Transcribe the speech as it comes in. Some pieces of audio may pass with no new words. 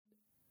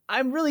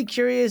I'm really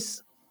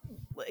curious.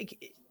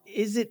 Like,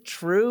 is it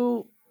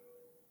true?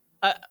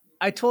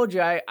 I told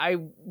you I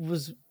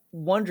was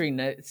wondering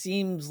that it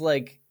seems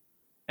like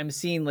I'm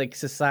seeing like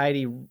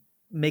society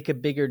make a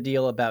bigger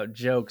deal about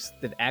jokes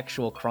than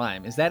actual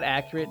crime. Is that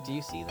accurate? Do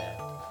you see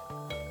that?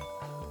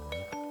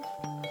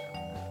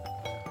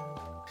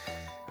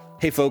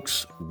 Hey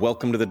folks,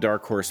 welcome to the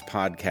Dark Horse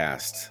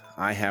Podcast.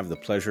 I have the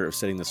pleasure of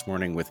sitting this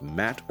morning with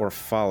Matt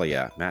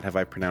Orfalea. Matt, have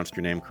I pronounced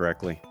your name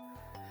correctly?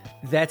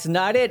 That's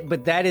not it,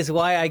 but that is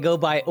why I go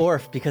by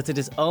Orf, because it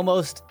is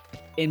almost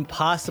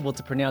impossible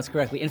to pronounce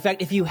correctly. In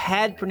fact, if you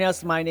had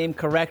pronounced my name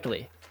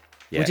correctly,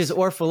 which is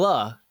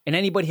Orfalea, and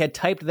anybody had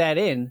typed that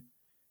in,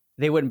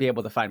 they wouldn't be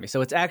able to find me.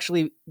 So it's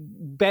actually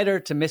better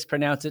to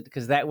mispronounce it,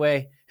 because that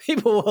way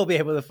people will be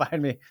able to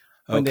find me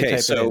when they type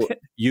it in. Okay, so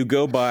you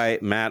go by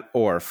Matt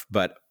Orf,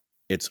 but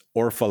it's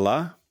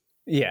Orfalea?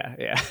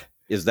 Yeah.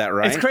 Is that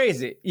right? It's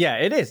crazy. Yeah,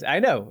 it is. I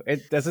know.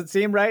 It doesn't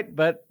seem right,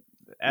 but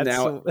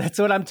that's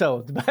what I'm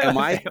told.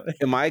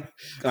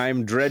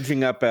 I'm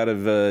dredging up out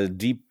of a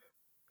deep,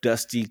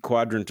 dusty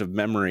quadrant of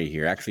memory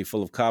here, actually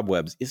full of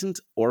cobwebs. Isn't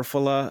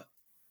Orfalea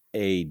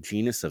a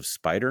genus of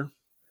spider?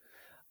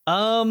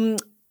 I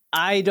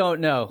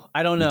don't know.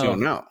 You don't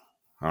know.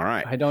 All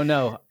right. I don't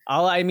know.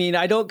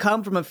 I don't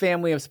come from a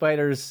family of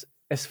spiders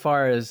as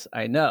far as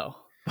I know.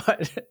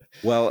 But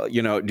well, do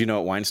you know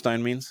what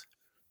Weinstein means?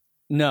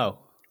 No.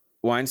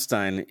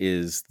 Weinstein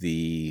is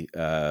the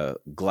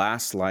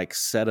glass-like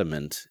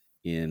sediment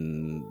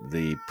in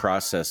the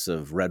process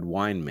of red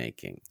wine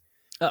making.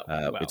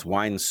 It's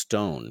wine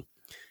stone.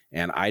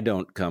 And I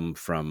don't come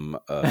from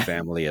a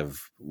family of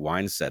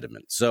wine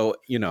sediment. So,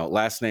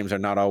 last names are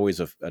not always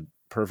a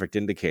perfect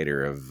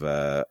indicator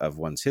of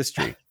one's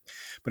history.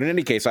 But in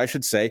any case, I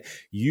should say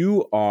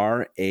you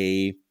are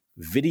a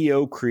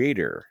video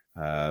creator,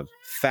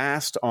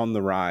 fast on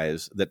the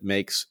rise, that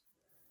makes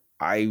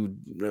I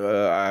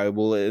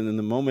will in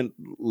a moment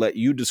let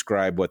you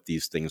describe what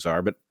these things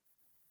are, but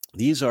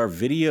these are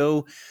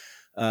video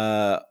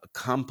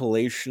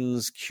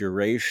compilations,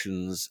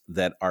 curations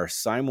that are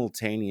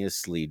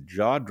simultaneously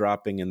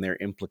jaw-dropping in their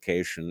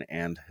implication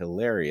and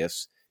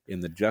hilarious in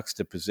the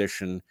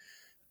juxtaposition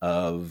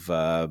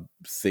of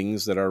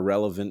things that are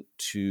relevant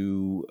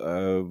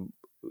to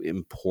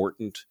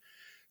important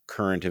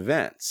current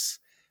events.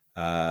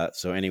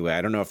 So anyway,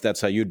 I don't know if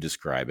that's how you'd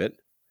describe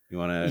it. You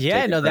want to take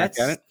a crack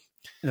at it?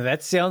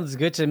 That sounds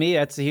good to me.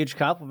 That's a huge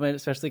compliment,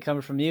 especially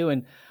coming from you.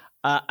 And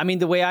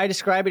the way I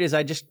describe it is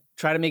I just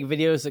try to make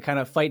videos that kind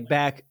of fight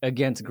back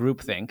against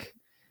groupthink.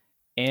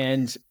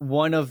 And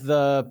one of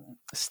the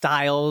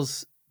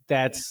styles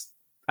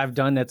I've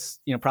done that's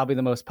probably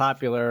the most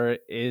popular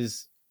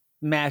is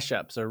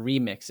mashups or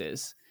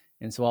remixes.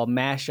 And so I'll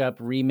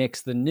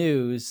remix the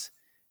news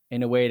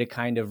in a way to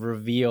kind of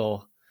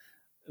reveal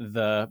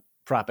the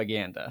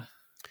propaganda.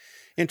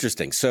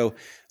 Interesting. So,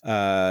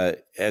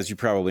 as you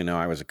probably know,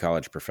 I was a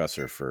college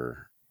professor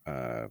for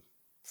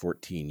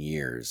 14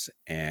 years,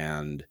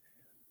 and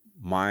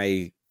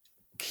my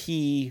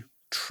key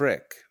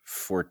trick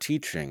for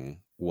teaching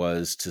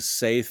was to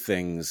say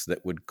things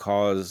that would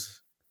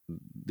cause,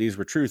 these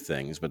were true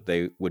things, but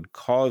they would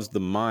cause the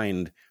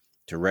mind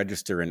to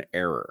register an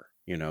error,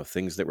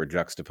 things that were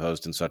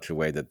juxtaposed in such a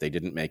way that they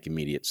didn't make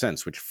immediate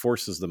sense, which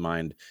forces the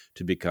mind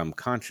to become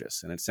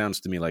conscious. And it sounds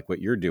to me like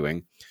what you're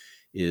doing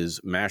is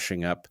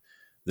mashing up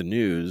the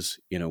news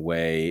in a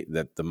way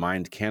that the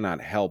mind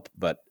cannot help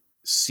but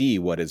see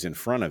what is in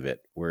front of it.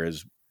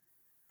 Whereas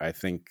I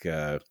think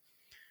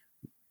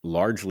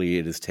largely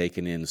it is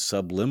taken in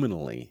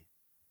subliminally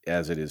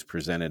as it is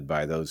presented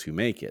by those who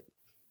make it.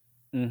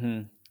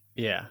 Mm-hmm.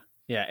 Yeah.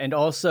 And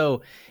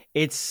also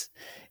it's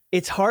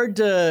hard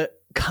to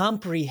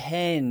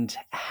comprehend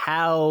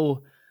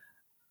how,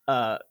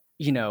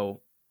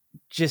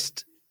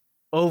 just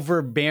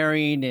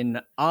overbearing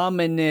and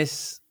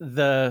ominous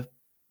the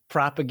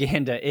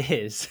propaganda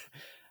is.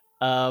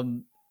 But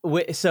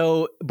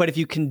if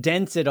you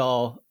condense it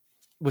all,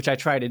 which I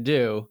try to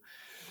do,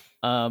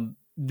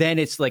 then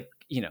it's like,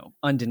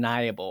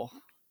 undeniable.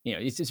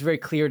 It's very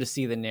clear to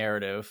see the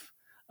narrative.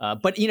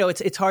 But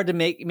it's hard to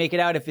make it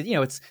out if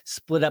it's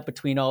split up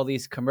between all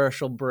these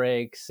commercial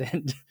breaks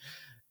and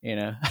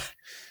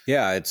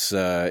Yeah,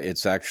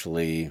 it's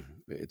actually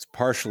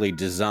partially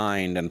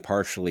designed and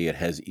partially it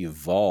has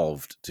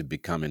evolved to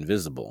become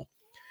invisible,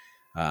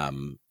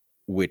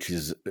 which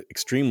is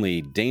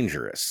extremely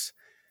dangerous.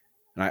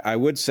 And I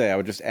would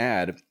just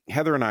add,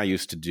 Heather and I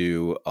used to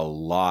do a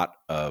lot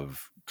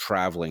of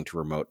traveling to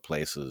remote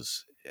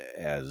places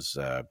as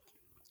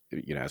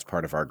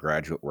part of our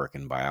graduate work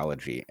in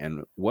biology.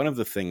 And one of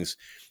the things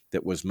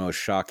that was most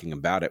shocking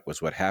about it was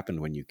what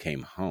happened when you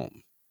came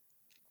home,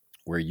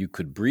 where you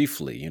could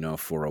briefly,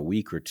 for a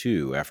week or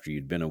two after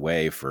you'd been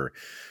away for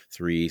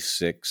 3,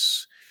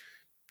 6,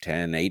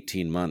 10,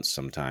 18 months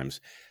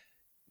sometimes,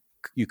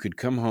 you could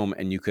come home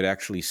and you could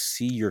actually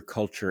see your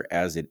culture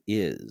as it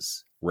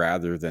is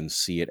rather than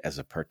see it as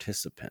a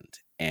participant.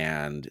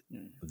 And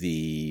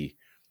the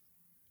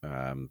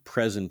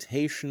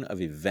presentation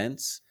of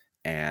events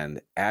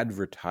and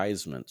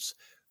advertisements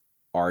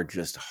are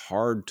just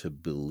hard to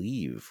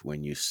believe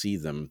when you see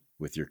them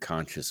with your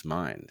conscious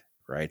mind,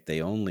 right?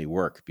 They only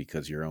work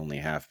because you're only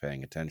half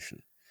paying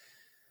attention.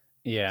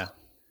 Yeah.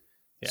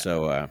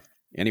 So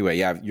anyway,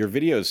 yeah, your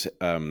videos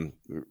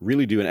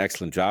really do an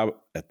excellent job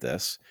at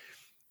this.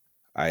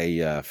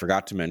 I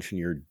forgot to mention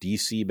you're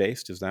DC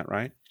based. Is that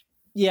right?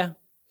 Yeah.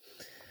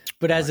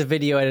 But as a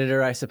video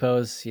editor, I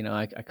suppose,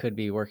 I could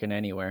be working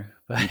anywhere.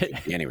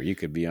 But anywhere, you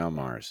could be on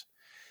Mars.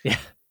 Yeah.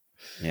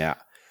 Yeah.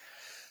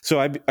 So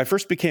I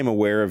first became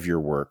aware of your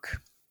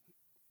work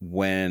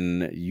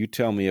when you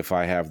tell me if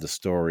I have the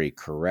story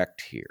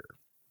correct here.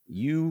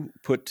 You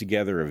put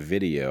together a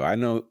video. I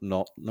no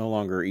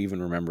longer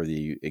even remember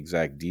the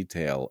exact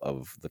detail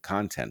of the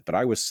content, but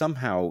I was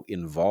somehow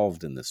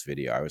involved in this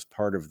video. I was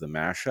part of the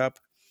mashup,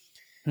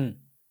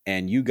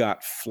 and you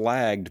got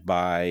flagged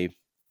by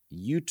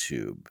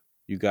YouTube.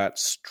 You got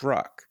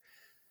struck,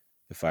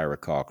 if I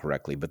recall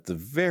correctly. But the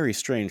very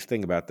strange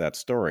thing about that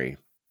story,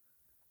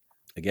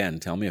 again,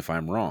 tell me if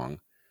I'm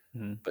wrong,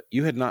 but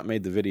you had not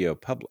made the video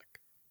public.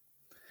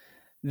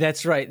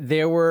 That's right.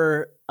 There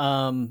were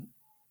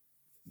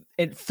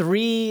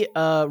 3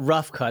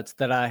 rough cuts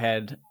that I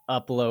had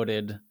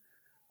uploaded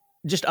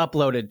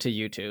to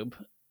YouTube,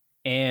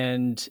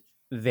 and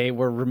they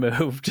were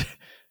removed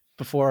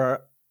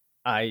before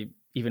I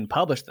even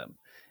published them.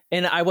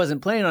 And I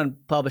wasn't planning on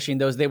publishing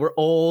those. They were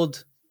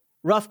old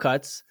rough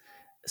cuts,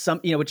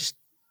 which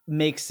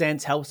makes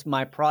sense, helps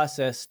my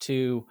process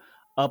to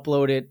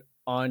upload it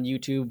on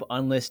YouTube,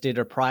 unlisted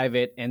or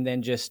private, and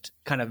then just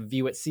kind of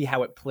view it, see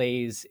how it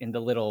plays in the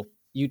little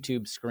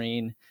YouTube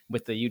screen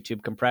with the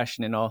YouTube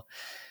compression and all.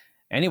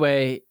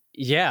 Anyway,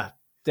 yeah,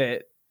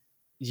 the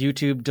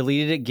YouTube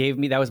deleted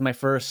it, that was my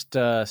first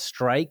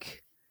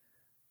strike.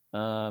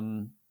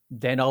 Then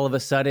all of a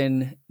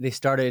sudden they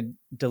started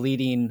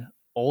deleting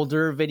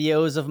older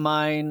videos of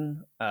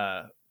mine,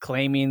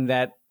 claiming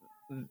that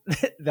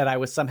I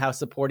was somehow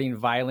supporting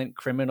violent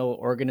criminal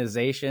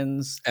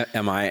organizations.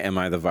 Am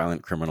I the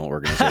violent criminal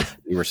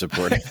organization you were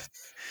supporting?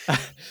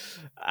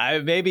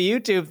 Maybe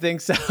YouTube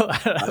thinks so,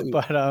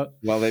 but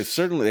well, they've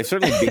certainly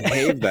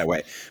behaved that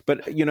way.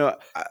 But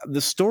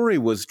the story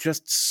was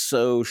just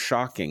so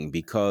shocking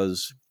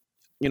because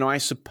I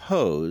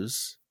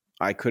suppose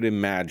I could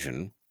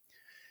imagine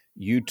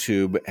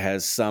YouTube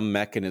has some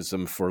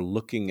mechanism for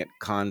looking at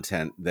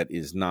content that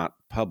is not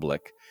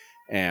public.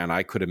 And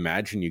I could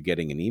imagine you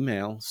getting an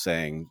email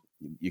saying,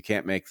 you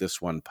can't make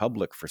this one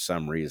public for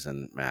some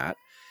reason, Matt.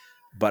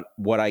 But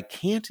what I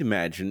can't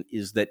imagine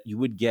is that you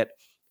would get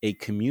a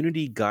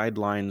community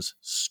guidelines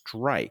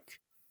strike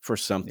for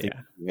something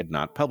you had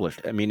not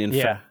published. I mean, in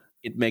fact,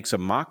 it makes a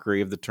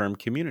mockery of the term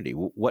community.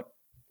 What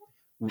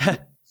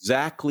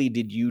exactly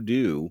did you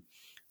do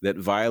that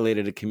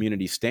violated a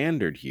community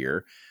standard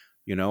here?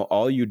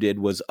 All you did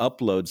was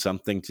upload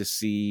something to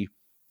see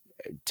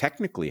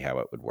technically how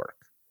it would work.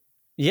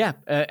 Yeah.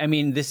 I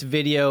mean, this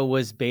video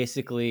was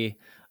basically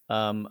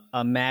a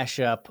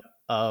mashup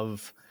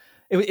of,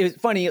 it was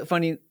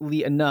funnily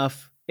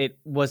enough, it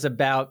was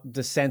about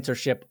the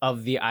censorship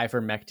of the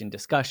ivermectin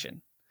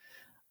discussion.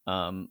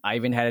 I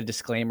even had a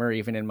disclaimer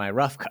even in my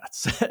rough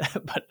cuts,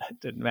 but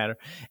it didn't matter.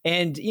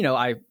 And,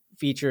 I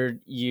featured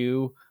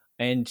you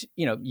and,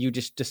 you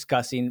just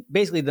discussing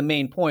basically the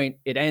main point.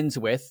 It ends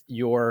with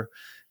your,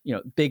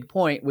 big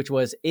point, which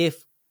was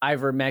if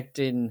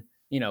ivermectin,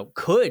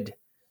 could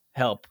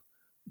help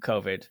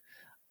COVID,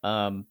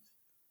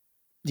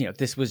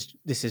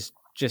 this is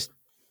just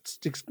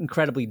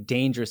incredibly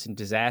dangerous and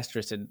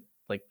disastrous and,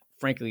 like,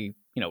 frankly,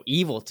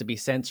 evil to be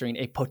censoring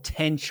a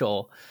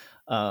potential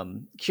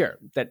cure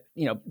that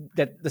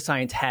the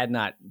science had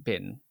not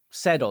been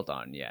settled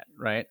on yet,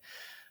 right?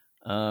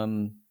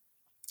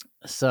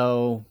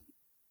 So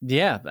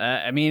yeah,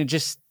 I mean,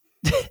 just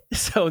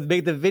so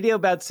the video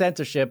about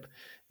censorship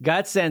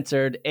got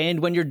censored, and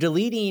when you're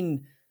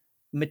deleting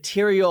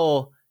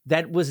material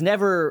that was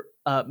never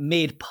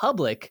made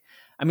public,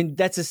 I mean,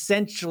 that's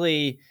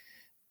essentially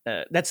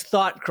that's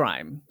thought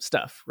crime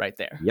stuff right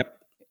there. Yep.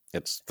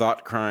 It's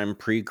thought crime,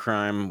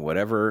 pre-crime,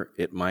 whatever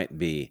it might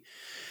be.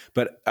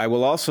 But I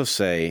will also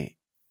say,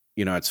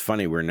 it's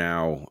funny. We're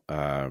now,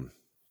 a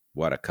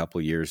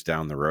couple years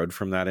down the road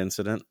from that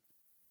incident.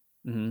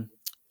 Mm-hmm.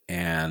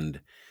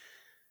 And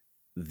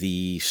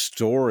the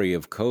story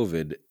of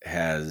COVID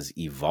has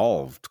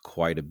evolved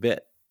quite a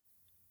bit.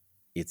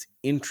 It's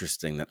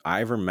interesting that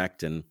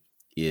ivermectin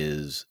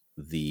is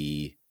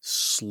the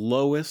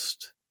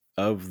slowest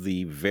of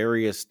the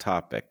various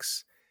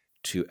topics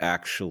to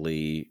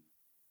actually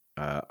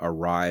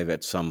arrive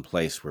at some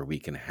place where we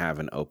can have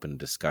an open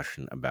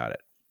discussion about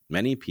it.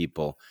 Many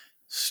people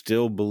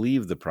still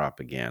believe the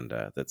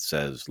propaganda that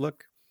says,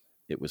 look,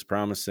 it was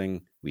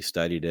promising, we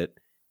studied it,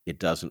 it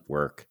doesn't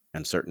work,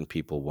 and certain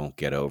people won't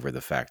get over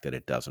the fact that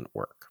it doesn't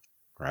work,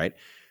 right?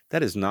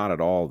 That is not at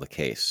all the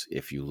case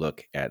if you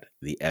look at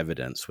the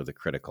evidence with a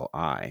critical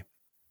eye.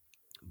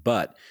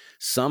 But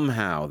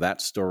somehow that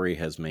story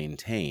has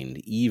maintained,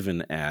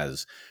 even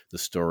as the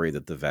story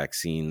that the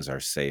vaccines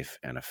are safe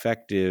and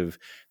effective,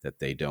 that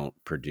they don't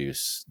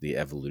produce the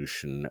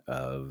evolution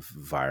of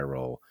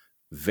viral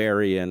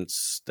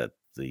variants, that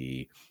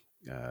the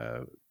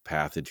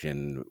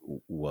pathogen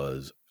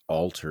was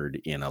altered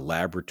in a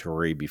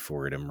laboratory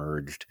before it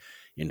emerged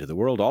into the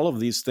world. All of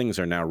these things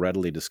are now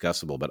readily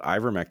discussable, but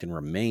ivermectin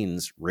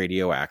remains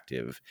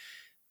radioactive,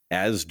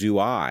 as do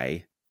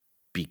I,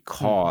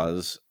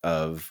 because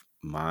of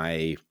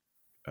my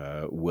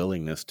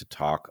willingness to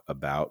talk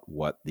about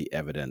what the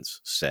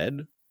evidence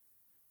said,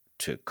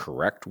 to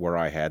correct where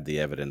I had the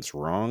evidence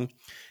wrong,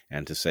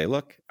 and to say,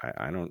 look,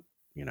 I don't,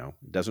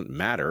 it doesn't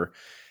matter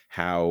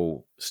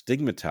how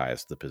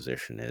stigmatized the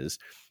position is.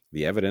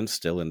 The evidence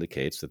still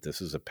indicates that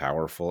this is a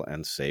powerful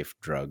and safe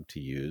drug to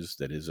use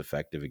that is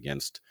effective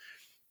against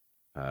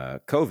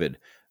COVID.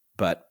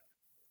 But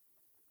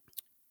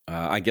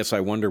I guess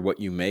I wonder what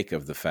you make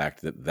of the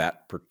fact that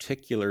that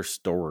particular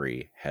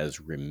story has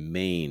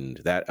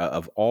remained, that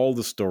of all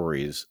the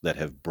stories that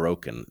have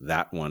broken,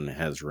 that one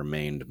has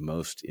remained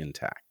most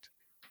intact.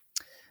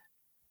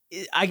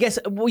 I guess,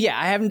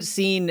 I haven't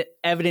seen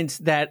evidence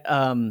that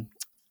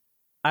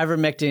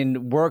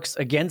ivermectin works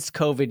against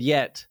COVID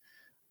yet,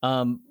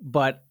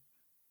 but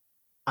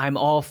I'm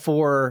all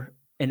for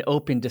an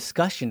open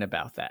discussion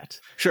about that.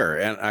 Sure,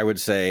 and I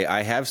would say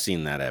I have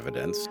seen that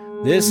evidence.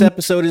 This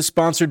episode is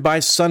sponsored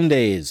by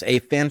Sundays, a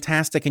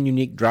fantastic and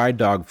unique dry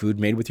dog food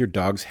made with your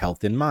dog's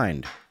health in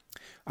mind.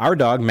 Our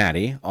dog,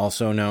 Maddie,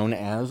 also known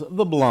as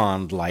the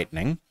Blonde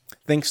Lightning,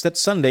 thinks that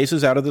Sundays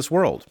is out of this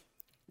world.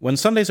 When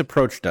Sundays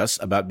approached us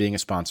about being a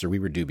sponsor, we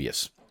were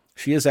dubious.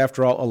 She is,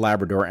 after all, a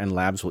Labrador, and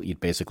Labs will eat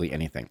basically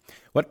anything.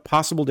 What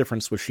possible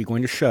difference was she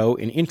going to show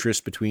in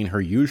interest between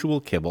her usual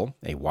kibble,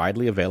 a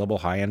widely available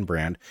high-end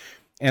brand,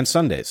 and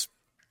Sundays?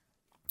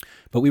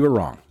 But we were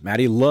wrong.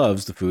 Maddie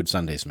loves the food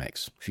Sundays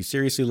makes. She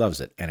seriously loves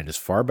it, and it is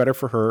far better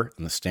for her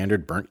than the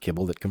standard burnt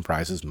kibble that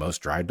comprises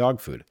most dry dog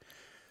food.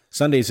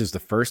 Sundays is the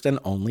first and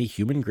only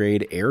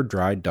human-grade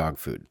air-dried dog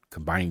food,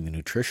 combining the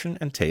nutrition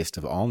and taste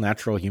of all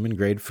natural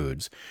human-grade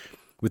foods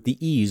with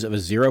the ease of a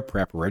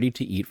zero-prep,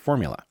 ready-to-eat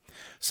formula.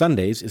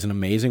 Sundays is an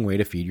amazing way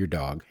to feed your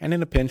dog, and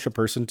in a pinch, a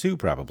person too,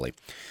 probably.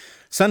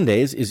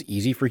 Sundays is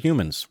easy for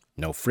humans.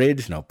 No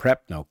fridge, no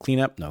prep, no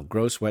cleanup, no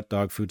gross wet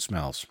dog food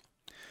smells.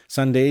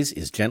 Sundays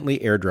is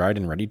gently air-dried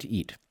and ready to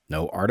eat.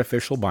 No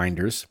artificial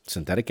binders,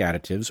 synthetic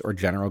additives, or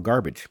general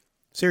garbage.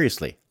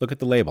 Seriously, look at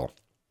the label.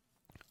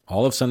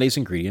 All of Sundays'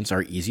 ingredients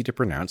are easy to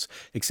pronounce,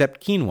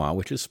 except quinoa,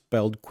 which is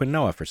spelled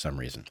quinoa for some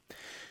reason.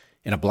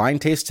 In a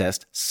blind taste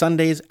test,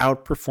 Sundays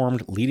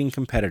outperformed leading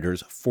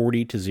competitors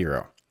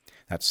 40-0.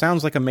 That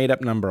sounds like a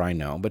made-up number, I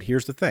know, but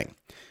here's the thing.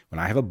 When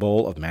I have a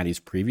bowl of Maddie's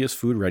previous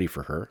food ready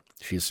for her,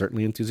 she is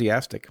certainly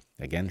enthusiastic.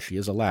 Again, she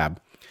is a lab.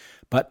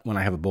 But when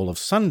I have a bowl of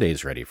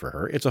Sundays ready for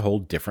her, it's a whole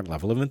different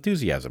level of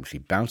enthusiasm. She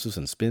bounces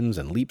and spins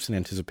and leaps in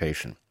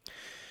anticipation.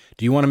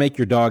 Do you want to make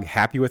your dog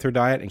happy with her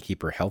diet and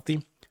keep her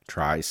healthy?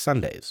 Try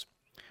Sundays.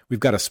 We've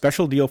got a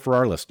special deal for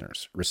our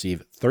listeners.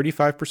 Receive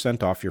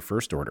 35% off your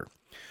first order.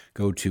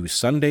 Go to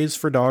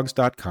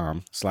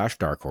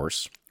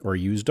sundaysfordogs.com/darkhorse or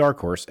use Dark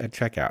Horse at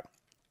checkout.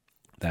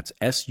 That's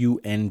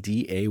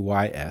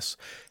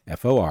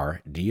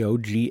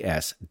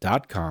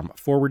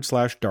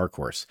sundaysfordogs.com/dark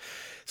horse.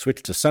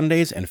 Switch to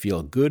Sundays and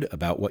feel good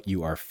about what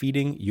you are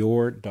feeding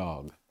your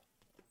dog.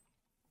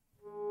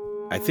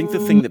 I think the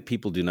thing that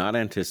people do not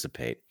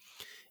anticipate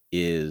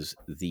is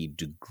the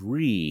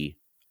degree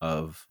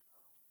of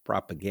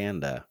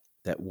propaganda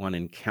that one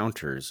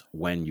encounters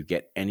when you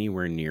get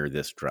anywhere near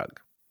this drug,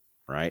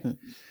 right?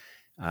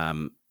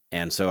 And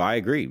so I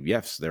agree.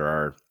 Yes, there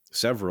are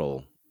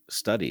several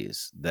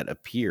studies that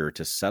appear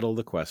to settle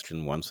the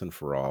question once and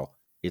for all.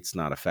 It's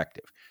not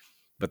effective.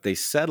 But they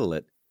settle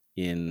it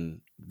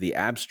in the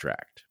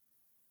abstract.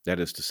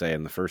 That is to say,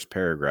 in the first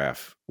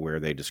paragraph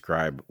where they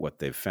describe what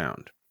they've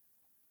found.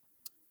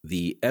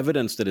 The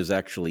evidence that is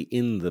actually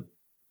in the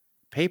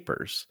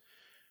papers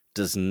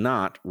does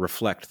not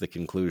reflect the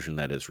conclusion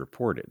that is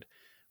reported.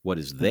 What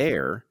is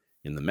there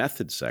in the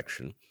methods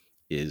section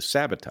is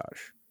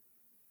sabotage.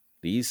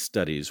 These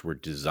studies were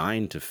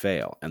designed to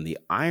fail. And the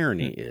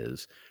irony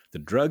is the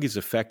drug is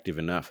effective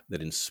enough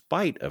that in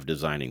spite of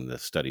designing the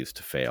studies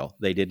to fail,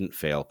 they didn't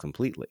fail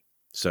completely.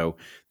 So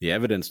the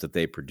evidence that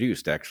they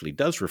produced actually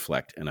does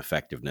reflect an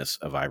effectiveness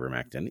of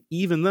ivermectin,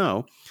 even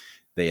though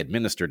they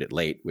administered it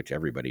late, which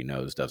everybody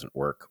knows doesn't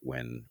work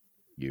when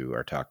you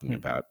are talking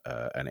about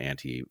an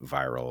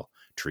antiviral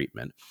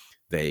treatment.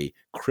 They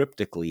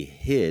cryptically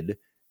hid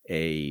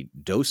a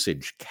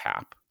dosage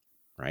cap,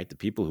 right? The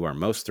people who are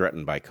most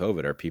threatened by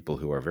COVID are people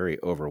who are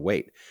very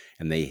overweight,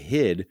 and they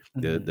hid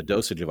the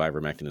dosage of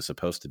ivermectin is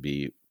supposed to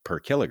be per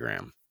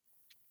kilogram.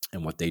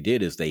 And what they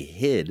did is they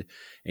hid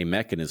a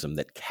mechanism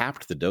that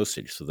capped the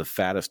dosage, so the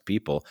fattest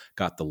people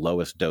got the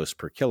lowest dose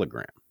per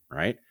kilogram,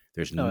 right?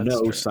 There's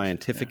no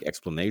scientific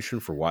explanation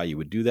for why you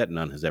would do that.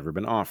 None has ever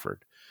been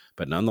offered.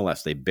 But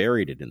nonetheless, they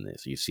buried it in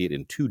this. You see it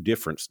in two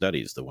different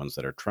studies, the ones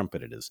that are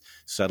trumpeted as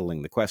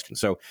settling the question.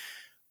 So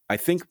I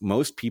think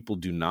most people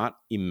do not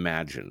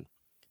imagine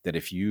that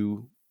if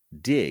you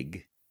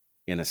dig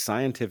in a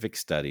scientific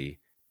study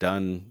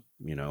done,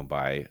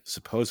 by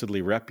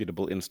supposedly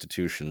reputable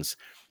institutions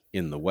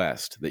in the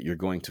West, that you're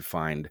going to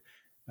find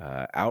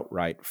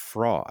outright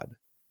fraud.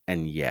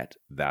 And yet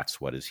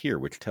that's what is here,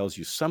 which tells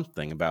you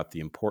something about the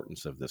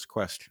importance of this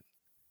question.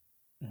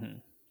 Mm-hmm.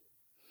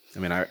 I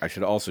mean, I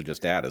should also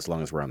just add, as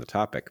long as we're on the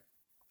topic,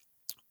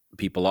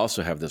 people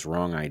also have this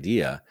wrong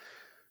idea.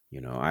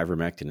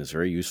 Ivermectin is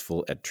very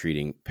useful at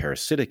treating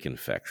parasitic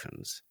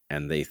infections,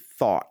 and they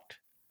thought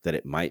that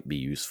it might be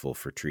useful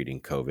for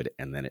treating COVID,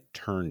 and then it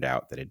turned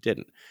out that it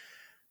didn't.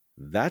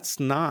 That's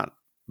not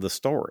the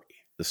story.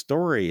 The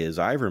story is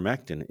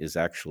ivermectin is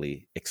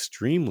actually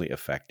extremely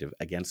effective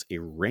against a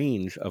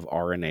range of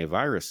RNA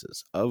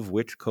viruses, of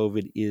which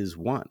COVID is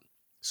one.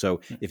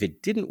 So if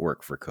it didn't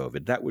work for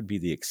COVID, that would be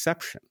the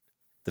exception.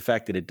 The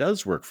fact that it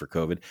does work for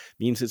COVID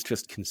means it's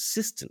just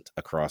consistent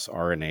across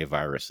RNA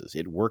viruses.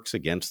 It works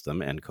against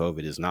them, and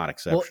COVID is not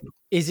exceptional. Well,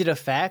 is it a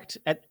fact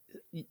at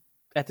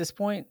this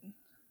point?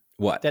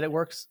 What? That it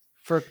works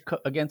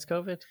against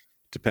COVID?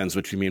 Depends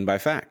what you mean by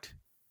fact.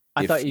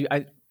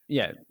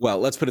 Yeah. Well,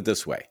 let's put it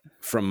this way.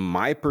 From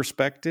my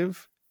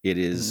perspective, it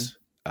is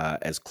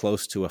as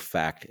close to a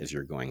fact as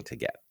you're going to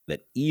get.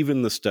 That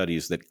even the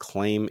studies that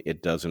claim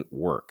it doesn't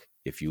work,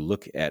 if you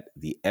look at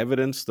the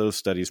evidence those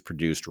studies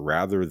produced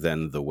rather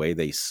than the way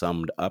they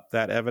summed up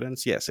that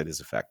evidence, yes, it is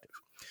effective.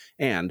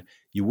 And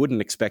you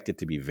wouldn't expect it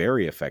to be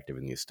very effective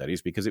in these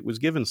studies because it was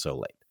given so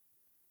late.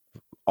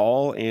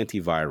 All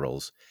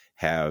antivirals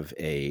have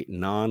a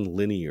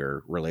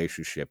non-linear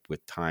relationship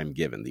with time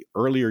given. The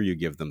earlier you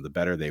give them, the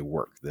better they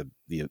work.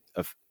 The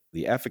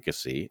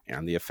efficacy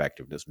and the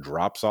effectiveness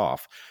drops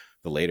off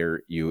the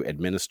later you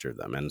administer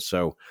them. And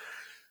so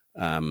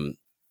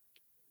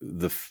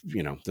the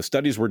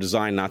studies were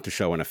designed not to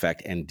show an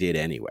effect and did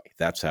anyway.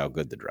 That's how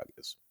good the drug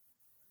is.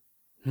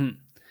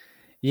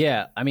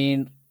 Yeah, I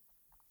mean,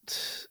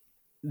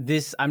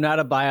 I'm not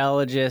a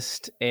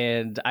biologist,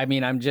 and I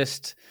mean, I'm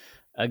just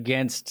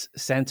against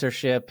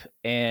censorship,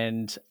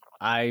 and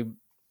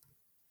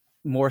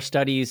more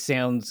studies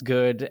sounds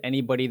good.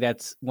 Anybody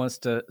that wants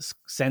to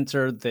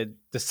censor the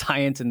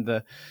science and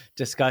the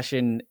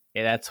discussion,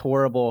 that's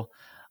horrible.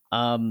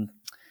 I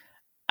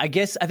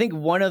think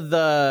one of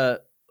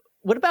the,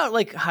 what about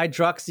like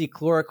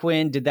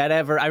hydroxychloroquine? Did that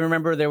ever, I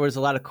remember there was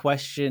a lot of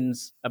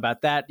questions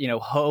about that,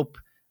 hope,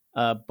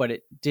 but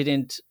it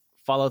didn't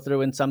follow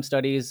through in some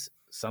studies.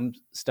 Some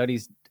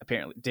studies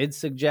apparently did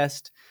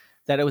suggest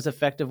that it was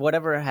effective.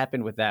 Whatever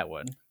happened with that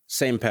one?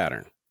 Same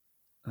pattern.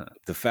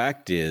 The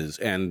fact is,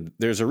 and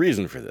there's a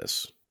reason for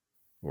this,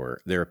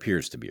 or there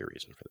appears to be a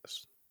reason for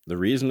this. The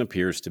reason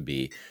appears to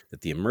be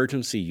that the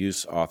emergency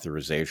use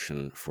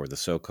authorization for the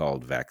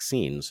so-called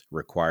vaccines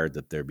required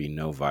that there be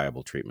no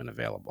viable treatment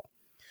available.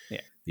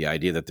 Yeah. The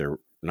idea that there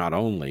not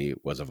only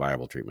was a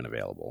viable treatment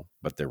available,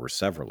 but there were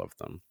several of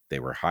them, they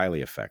were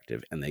highly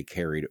effective, and they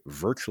carried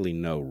virtually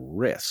no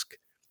risk,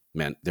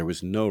 meant there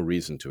was no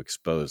reason to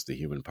expose the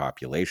human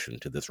population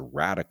to this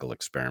radical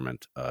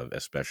experiment of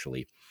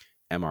especially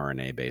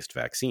mRNA-based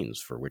vaccines,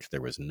 for which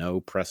there was no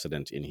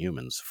precedent in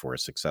humans for a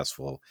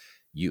successful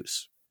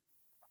use.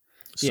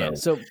 So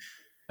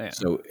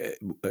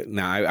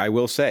now I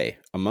will say,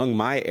 among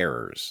my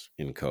errors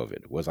in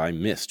COVID was I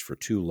missed for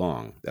too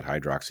long that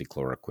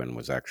hydroxychloroquine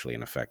was actually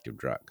an effective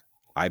drug.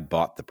 I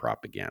bought the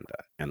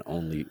propaganda, and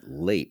only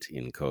late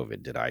in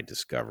COVID did I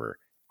discover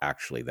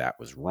actually that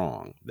was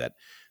wrong, that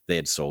they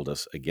had sold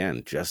us,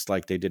 again, just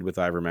like they did with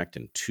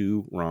ivermectin,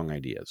 two wrong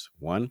ideas.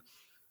 One,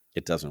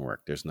 it doesn't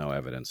work. There's no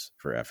evidence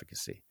for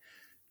efficacy.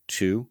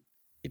 Two,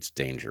 it's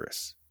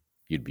dangerous.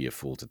 You'd be a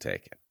fool to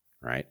take it,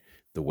 right?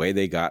 The way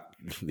they got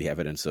the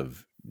evidence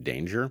of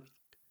danger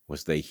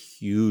was they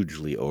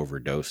hugely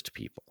overdosed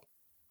people,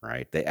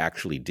 right? They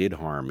actually did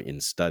harm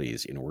in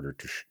studies in order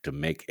to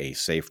make a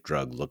safe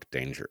drug look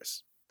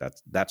dangerous.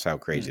 That's how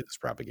crazy this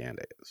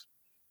propaganda is.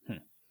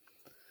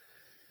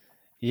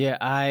 Yeah,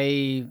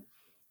 I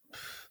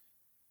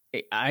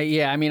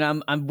mean,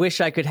 I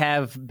wish I could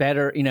have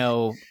better,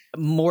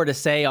 more to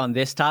say on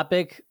this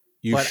topic.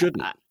 You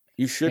shouldn't.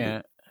 You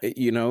shouldn't.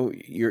 Yeah.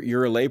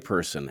 You're a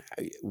layperson.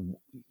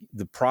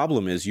 The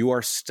problem is you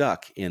are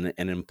stuck in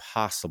an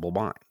impossible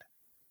mind,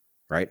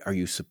 right? Are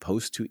you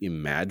supposed to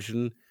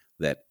imagine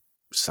that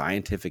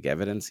scientific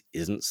evidence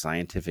isn't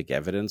scientific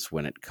evidence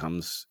when it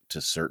comes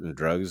to certain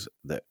drugs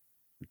that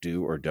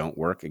do or don't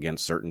work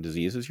against certain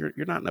diseases? You're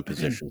not in a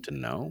position to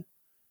know,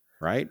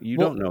 right? You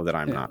don't know that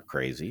I'm not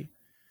crazy.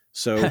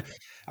 So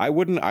I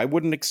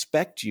wouldn't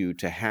expect you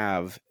to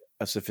have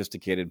a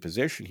sophisticated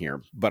position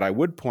here, but I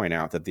would point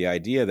out that the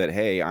idea that,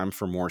 hey, I'm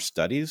for more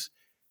studies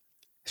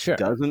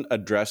doesn't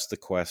address the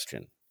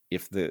question.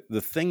 If the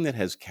thing that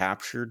has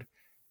captured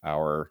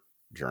our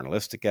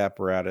journalistic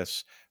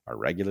apparatus, our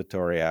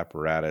regulatory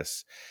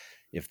apparatus,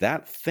 if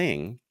that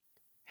thing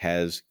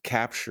has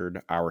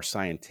captured our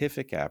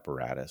scientific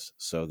apparatus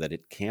so that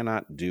it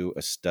cannot do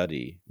a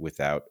study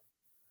without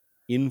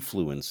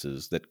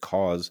influences that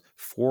cause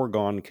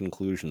foregone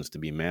conclusions to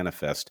be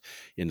manifest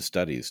in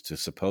studies to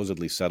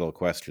supposedly settle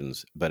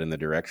questions, but in the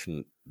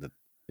direction that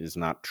is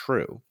not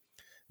true,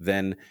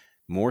 then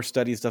more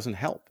studies doesn't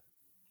help.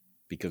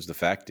 Because the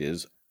fact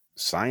is,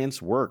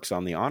 science works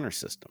on the honor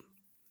system.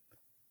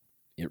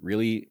 It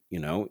really,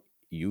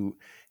 You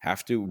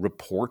have to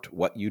report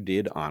what you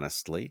did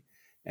honestly,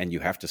 and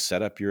you have to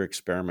set up your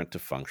experiment to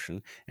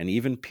function. And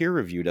even peer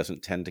review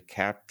doesn't tend to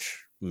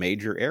catch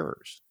major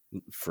errors.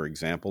 For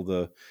example,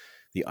 the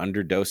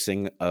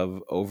underdosing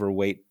of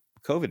overweight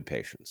COVID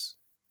patients,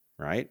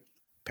 right?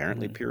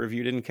 Apparently peer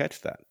review didn't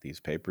catch that. These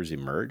papers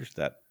emerged,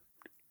 that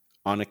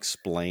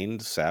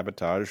unexplained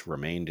sabotage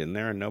remained in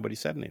there and nobody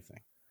said anything.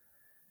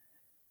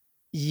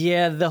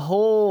 Yeah, the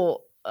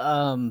whole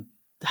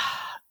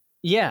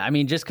yeah, I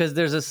mean, just because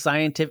there's a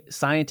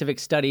scientific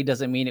study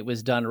doesn't mean it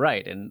was done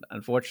right, and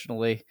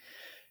unfortunately,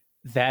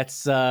 that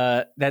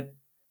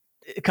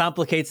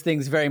complicates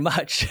things very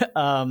much.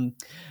 And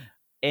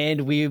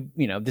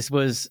this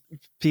was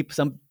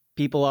some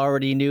people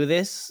already knew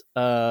this,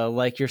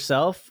 like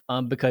yourself,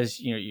 because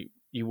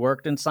you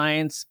worked in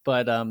science,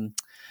 but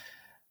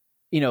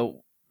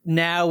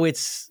now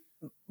it's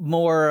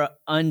more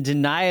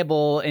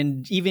undeniable.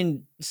 And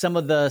even some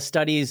of the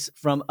studies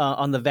from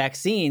on the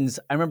vaccines,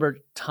 I remember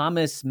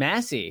Thomas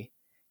Massey,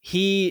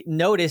 he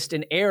noticed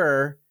an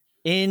error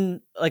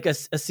in like a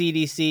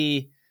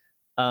CDC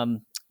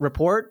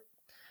report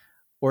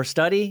or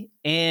study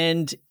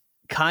and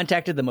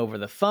contacted them over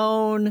the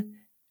phone,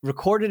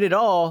 recorded it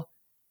all.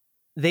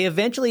 They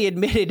eventually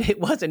admitted it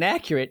wasn't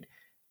accurate,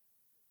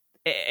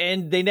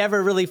 and they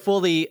never really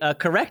fully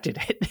corrected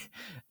it.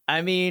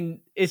 I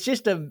mean, it's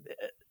just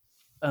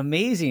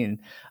amazing.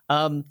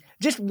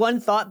 Just one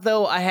thought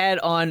though I had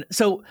on,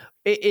 so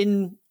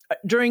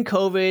during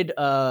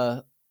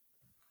COVID,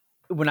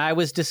 when I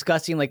was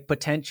discussing like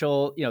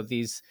potential,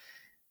 these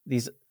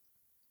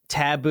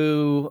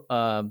taboo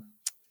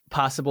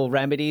possible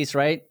remedies,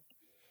 right?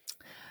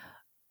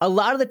 A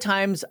lot of the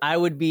times I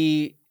would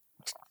be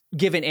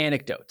given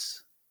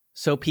anecdotes.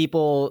 So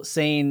people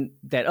saying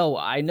that, oh,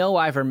 I know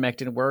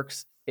ivermectin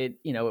works. It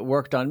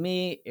worked on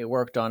me. It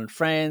worked on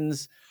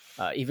friends.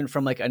 Even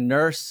from like a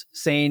nurse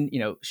saying,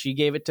 she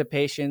gave it to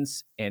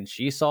patients and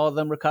she saw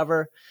them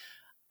recover.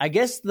 I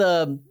guess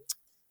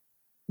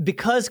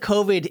because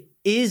COVID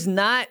is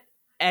not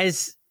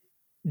as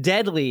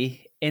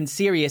deadly and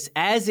serious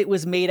as it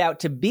was made out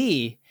to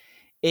be,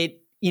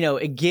 it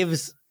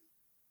gives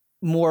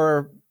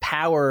more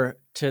power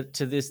to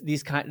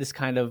this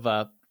kind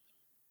of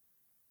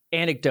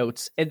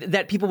anecdotes, and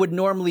that people would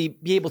normally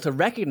be able to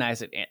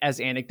recognize it as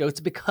anecdotes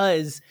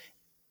because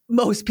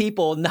most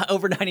people, not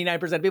over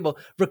 99% of people,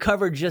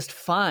 recover just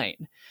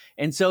fine.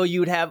 And so you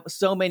would have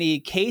so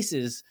many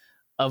cases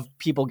of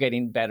people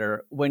getting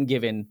better when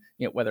given,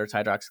 whether it's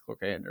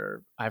hydroxychloroquine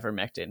or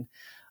ivermectin.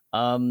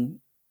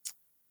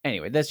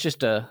 Anyway, that's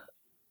just a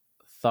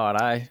thought.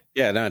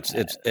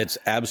 It's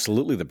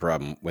absolutely the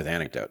problem with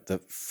anecdote. The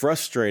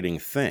frustrating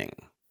thing,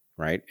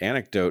 right?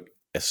 Anecdote,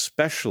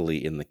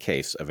 especially in the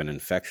case of an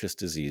infectious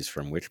disease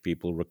from which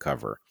people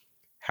recover,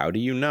 how do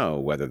you know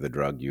whether the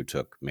drug you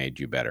took made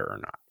you better or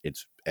not?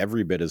 It's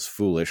every bit as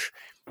foolish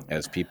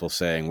as people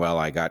saying, well,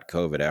 I got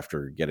COVID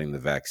after getting the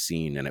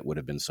vaccine and it would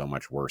have been so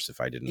much worse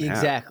if I didn't have it.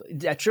 Exactly.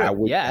 That's true.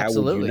 Absolutely. How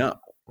would you know,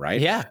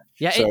 right? Yeah.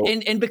 Yeah. So,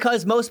 and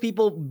because most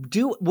people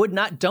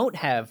don't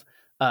have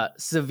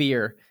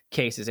severe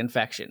cases,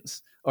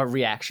 infections, or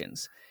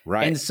reactions.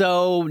 Right. And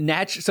so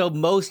so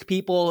most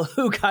people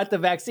who got the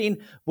vaccine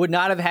would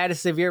not have had a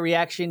severe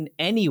reaction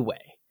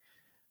anyway.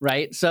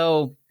 Right.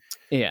 So,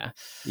 yeah.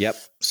 Yep.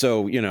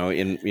 So,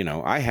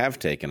 I have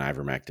taken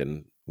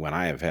ivermectin when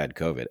I have had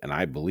COVID, and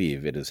I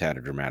believe it has had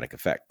a dramatic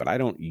effect, but I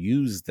don't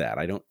use that.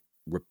 I don't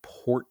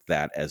report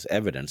that as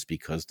evidence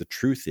because the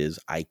truth is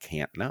I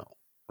can't know.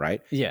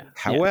 Right. Yeah.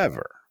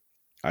 However,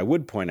 I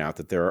would point out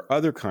that there are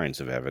other kinds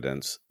of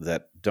evidence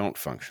that don't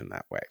function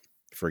that way.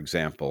 For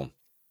example,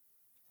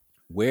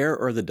 where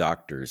are the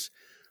doctors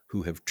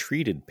who have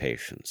treated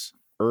patients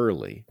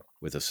early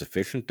with a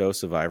sufficient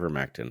dose of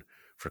ivermectin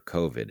for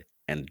COVID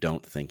and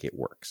don't think it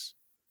works?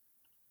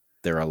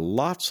 There are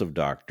lots of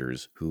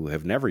doctors who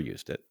have never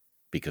used it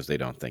because they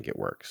don't think it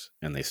works,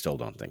 and they still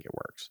don't think it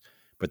works.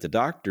 But the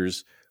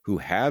doctors who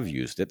have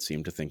used it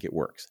seem to think it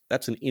works.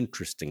 That's an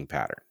interesting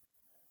pattern.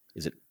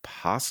 Is it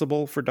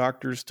possible for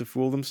doctors to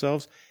fool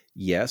themselves?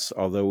 Yes,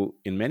 although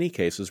in many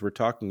cases we're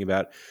talking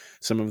about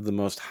some of the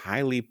most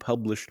highly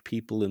published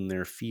people in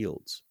their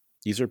fields.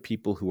 These are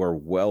people who are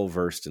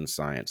well-versed in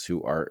science,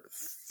 who are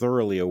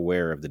thoroughly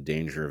aware of the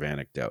danger of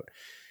anecdote.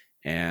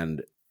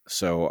 And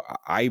so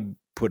I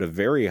put a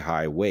very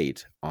high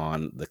weight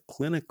on the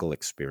clinical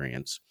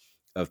experience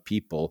of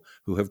people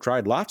who have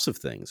tried lots of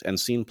things and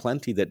seen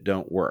plenty that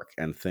don't work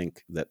and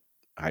think that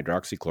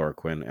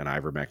hydroxychloroquine and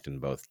ivermectin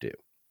both do.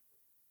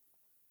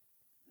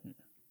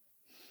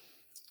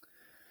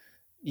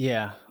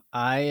 Yeah,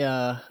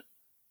 I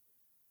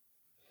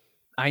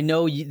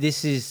know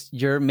this is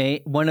your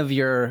one of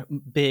your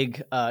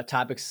big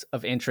topics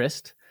of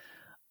interest.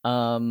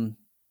 I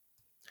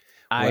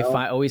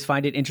always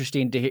find it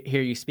interesting to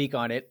hear you speak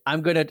on it.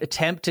 I'm going to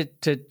attempt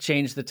to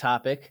change the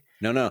topic.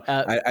 No.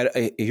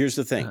 Here's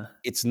the thing.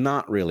 It's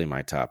not really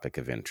my topic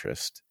of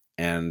interest.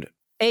 And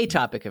a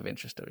topic of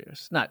interest of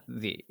yours, not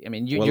the. I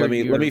mean, let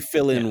me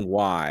fill in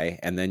why,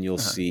 and then you'll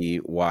see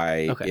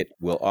why it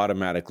will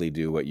automatically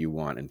do what you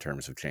want in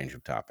terms of change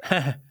of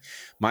topic.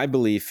 My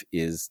belief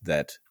is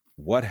that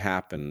what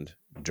happened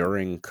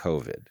during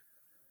COVID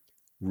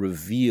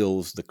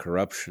reveals the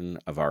corruption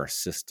of our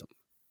system.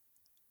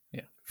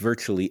 Yeah.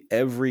 Virtually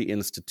every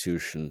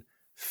institution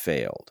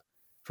failed.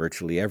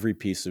 Virtually every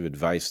piece of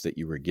advice that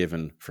you were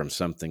given from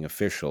something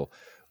official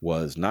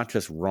was not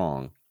just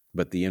wrong,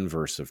 but the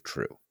inverse of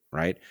true,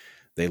 right?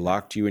 They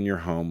locked you in your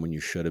home when you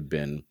should have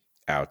been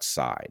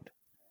outside,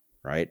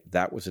 right?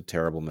 That was a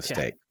terrible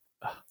mistake.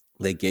 Yeah.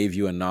 They gave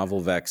you a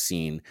novel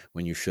vaccine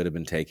when you should have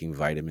been taking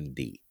vitamin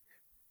D,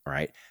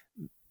 right?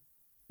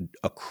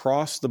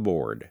 Across the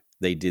board,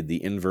 they did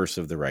the inverse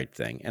of the right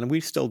thing, and we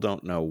still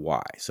don't know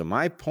why. So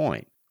my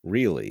point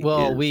really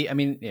we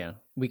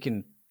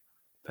can,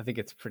 I think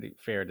it's pretty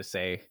fair to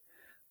say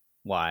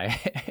why.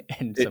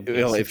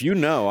 Well, if you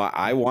know,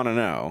 I want to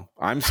know.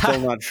 I'm still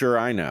not sure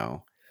I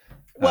know.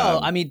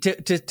 Well, I mean,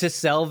 to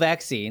sell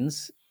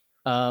vaccines,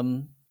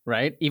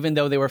 right? Even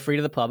though they were free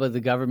to the public, the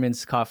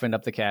government's coughing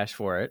up the cash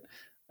for it.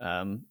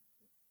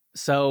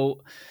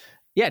 So,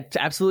 yeah,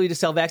 absolutely to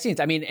sell vaccines.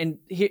 I mean,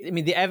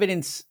 the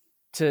evidence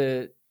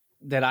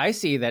that I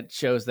see that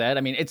shows that.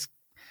 I mean,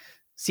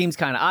 seems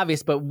kind of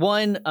obvious, but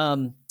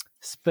one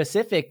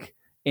specific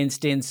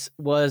instance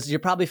was,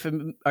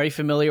 are you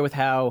familiar with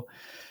how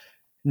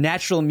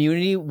natural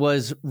immunity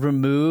was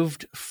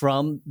removed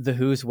from the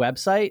WHO's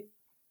website?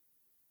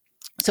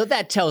 So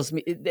that tells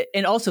me,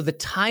 and also the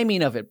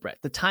timing of it, Brett,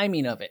 the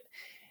timing of it.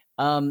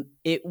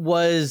 It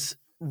was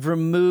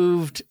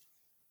removed,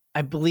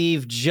 I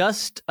believe,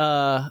 just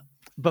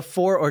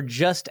before or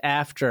just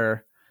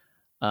after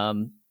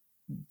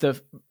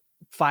the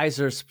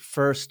Pfizer's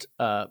first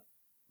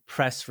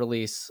press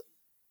release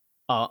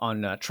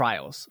on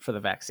trials for the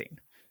vaccine.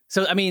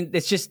 So, I mean,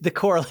 it's just the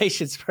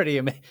correlation's pretty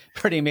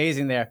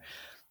amazing there.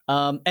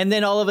 And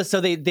then all of so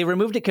they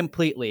removed it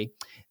completely.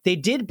 They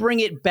did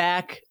bring it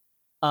back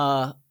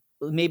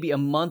maybe a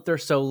month or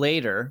so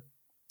later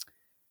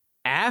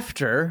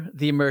after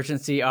the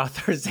emergency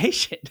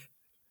authorization.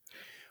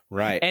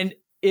 Right. And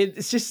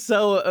it's just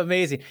so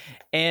amazing.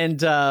 And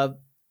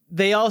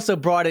they also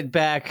brought it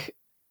back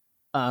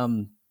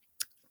on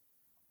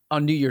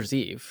New Year's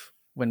Eve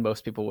when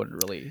most people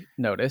wouldn't really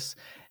notice.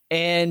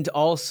 And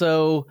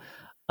also,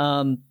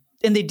 and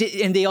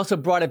they also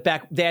brought it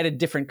back. They added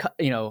different,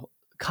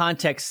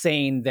 context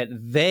saying that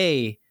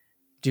they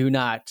do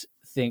not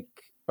think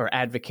or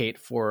advocate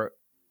for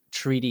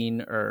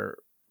treating or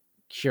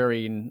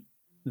curing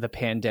the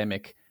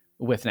pandemic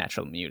with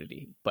natural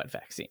immunity, but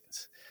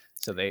vaccines.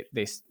 So they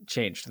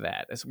changed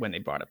that as when they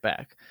brought it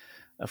back,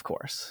 of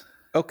course.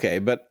 Okay,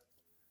 but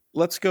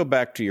let's go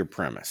back to your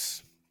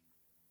premise.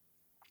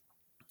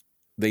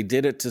 They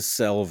did it to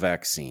sell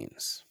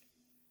vaccines.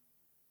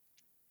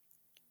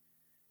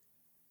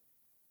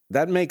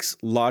 That makes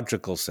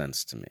logical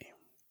sense to me.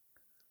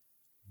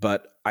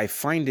 But I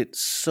find it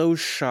so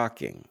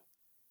shocking,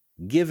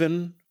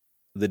 given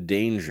the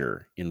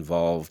danger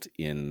involved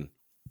in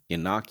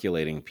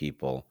inoculating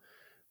people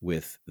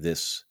with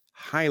this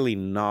highly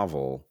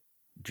novel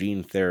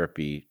gene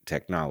therapy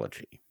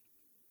technology.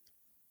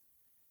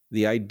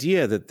 The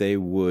idea that they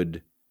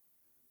would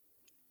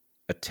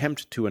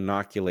attempt to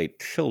inoculate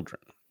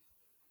children,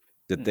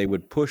 that they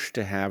would push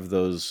to have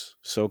those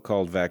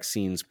so-called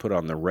vaccines put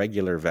on the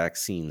regular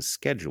vaccine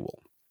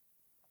schedule,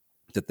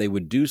 that they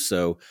would do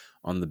so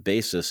on the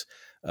basis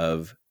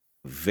of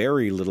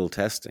very little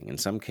testing, in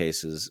some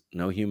cases,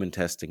 no human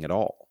testing at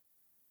all.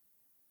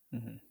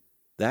 Mm-hmm.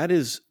 That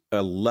is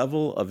a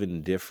level of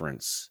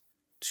indifference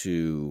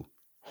to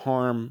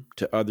harm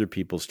to other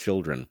people's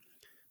children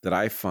that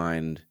I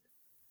find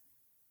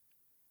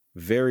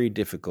very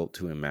difficult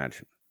to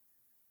imagine.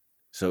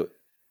 So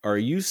are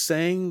you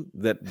saying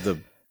that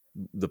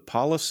the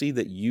policy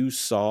that you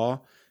saw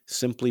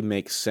simply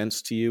makes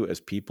sense to you as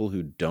people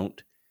who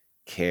don't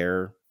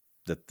care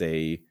that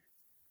they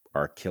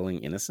are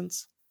killing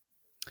innocents?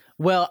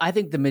 Well, I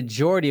think the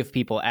majority of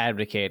people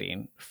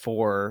advocating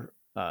for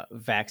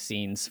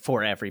vaccines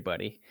for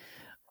everybody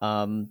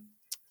are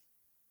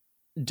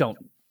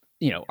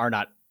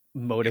not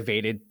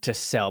motivated to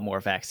sell more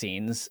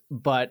vaccines.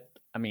 But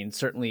I mean,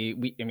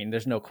 certainly,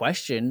 there's no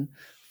question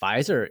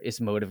Pfizer is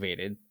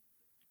motivated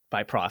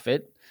by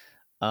profit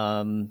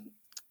to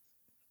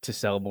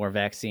sell more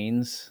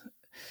vaccines.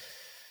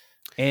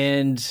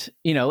 And,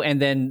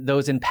 and then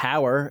those in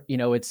power,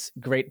 it's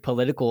great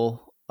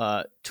political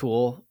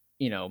tool.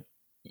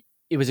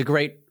 It was a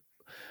great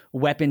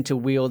weapon to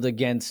wield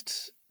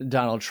against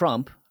Donald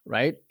Trump,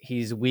 right?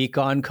 He's weak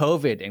on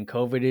COVID, and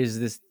COVID is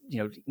this,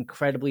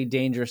 incredibly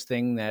dangerous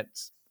thing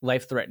that's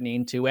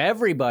life-threatening to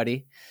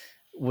everybody,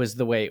 was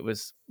the way it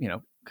was,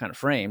 kind of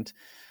framed.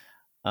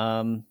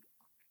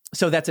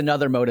 So that's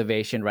another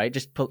motivation, right?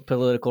 Just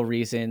political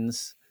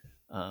reasons.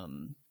 If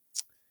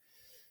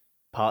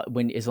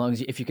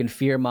you can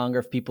fearmonger,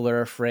 if people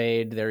are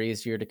afraid, they're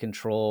easier to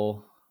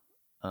control.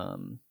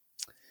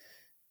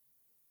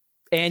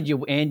 And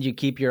you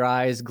keep your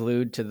eyes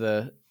glued to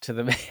the to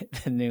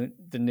the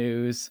the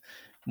news,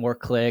 more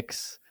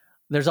clicks.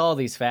 There's all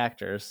these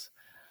factors.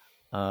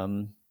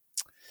 Yeah.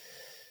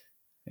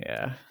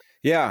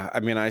 Yeah, I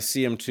mean, I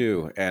see them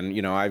too, and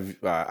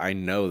I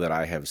know that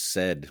I have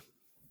said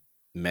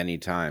many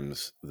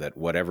times that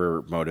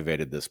whatever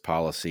motivated this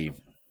policy,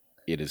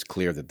 it is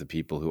clear that the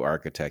people who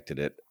architected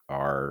it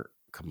are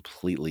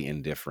completely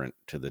indifferent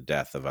to the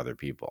death of other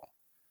people.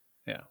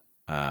 Yeah.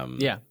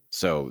 Yeah.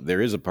 So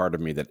there is a part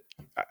of me that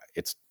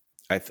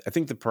I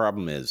think the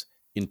problem is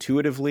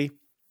intuitively,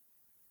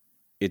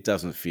 it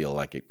doesn't feel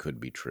like it could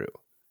be true.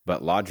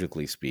 But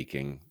logically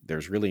speaking,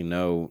 there's really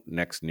no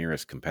next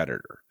nearest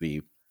competitor.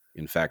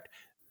 In fact,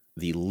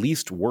 the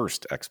least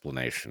worst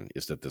explanation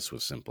is that this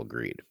was simple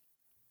greed.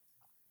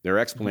 There are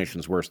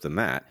explanations worse than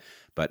that,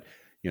 but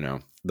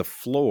the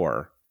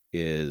floor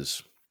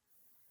is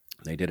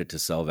they did it to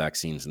sell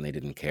vaccines and they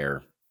didn't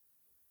care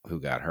who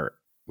got hurt,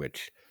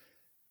 which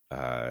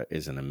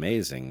is an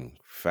amazing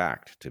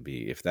fact to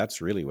be. If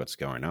that's really what's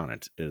going on,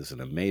 it is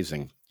an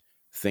amazing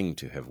thing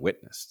to have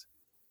witnessed.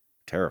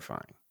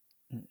 Terrifying.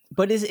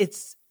 But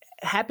it's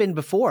happened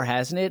before,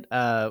 hasn't it?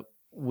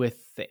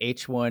 With the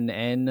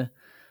H1N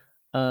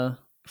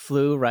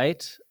flu,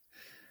 right?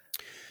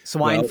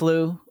 Swine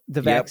flu,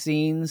 the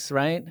vaccines,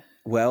 right?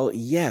 Well,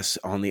 yes.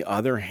 On the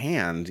other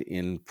hand,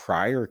 in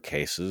prior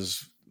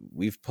cases,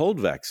 we've pulled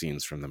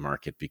vaccines from the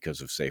market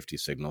because of safety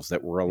signals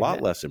that were a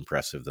lot less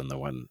impressive than the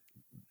one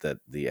that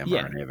the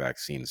mRNA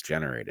vaccines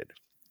generated.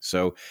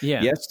 So,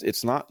 yes,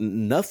 it's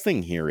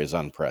nothing here is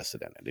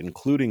unprecedented,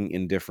 including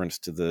indifference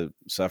to the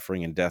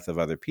suffering and death of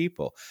other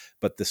people.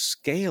 But the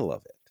scale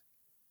of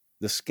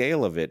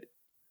it,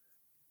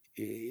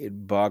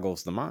 it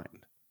boggles the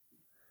mind.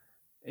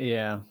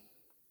 Yeah.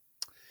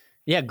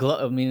 Yeah.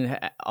 I mean,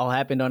 all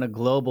happened on a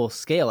global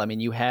scale. I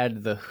mean, you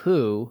had the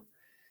WHO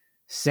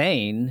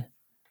saying,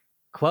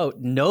 quote,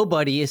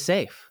 "Nobody is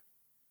safe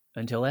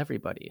until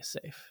everybody is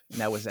safe."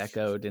 And that was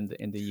echoed in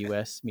the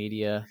U.S.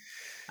 media.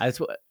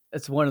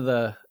 It's one of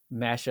the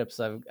mashups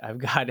I've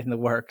got in the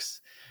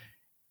works,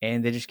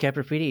 and they just kept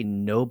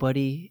repeating,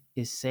 "Nobody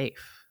is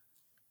safe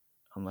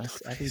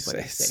unless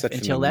everybody's safe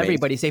until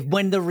everybody's safe."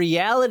 When the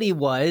reality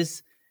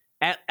was,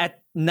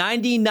 at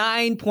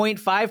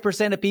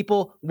 99.5% of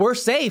people were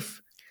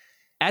safe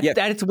at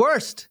its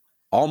worst.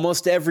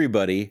 Almost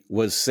everybody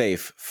was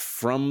safe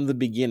from the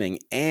beginning,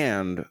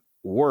 and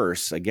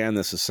worse. Again,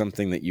 this is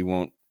something that you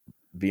won't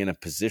be in a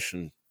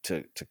position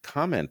to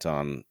comment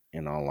on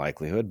in all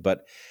likelihood,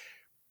 but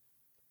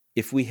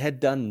if we had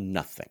done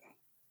nothing,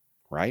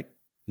 right?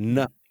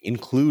 Nothing,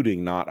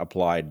 including not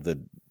applied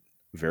the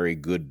very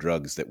good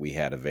drugs that we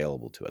had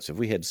available to us. If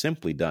we had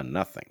simply done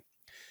nothing,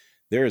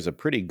 there is a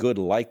pretty good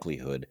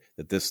likelihood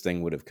that this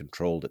thing would have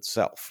controlled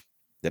itself.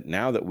 That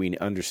now that we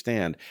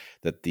understand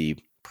that the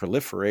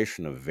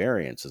proliferation of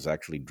variants is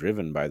actually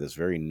driven by this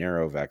very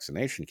narrow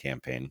vaccination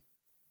campaign,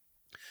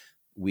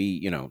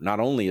 we, not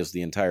only is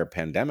the entire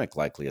pandemic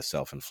likely a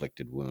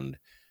self-inflicted wound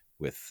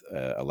with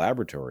a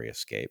laboratory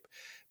escape,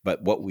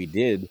 but what we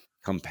did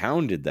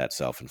compounded that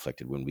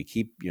self-inflicted wound. We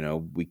keep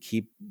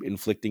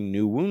inflicting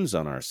new wounds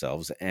on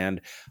ourselves.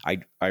 And I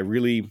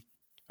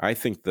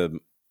think the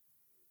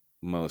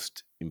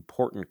most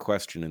important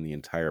question in the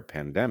entire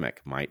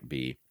pandemic might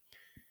be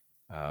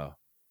how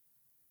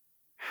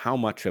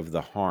much of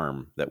the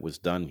harm that was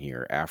done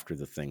here after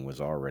the thing was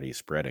already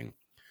spreading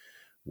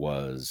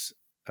was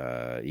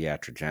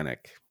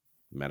iatrogenic,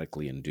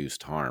 medically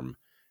induced harm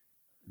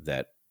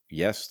that,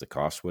 yes, the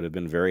cost would have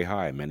been very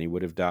high. Many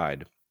would have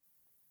died.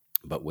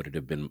 But would it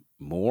have been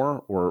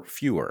more or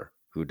fewer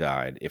who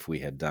died if we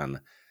had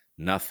done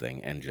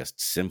nothing and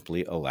just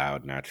simply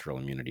allowed natural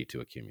immunity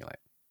to accumulate?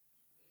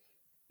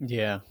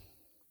 Yeah.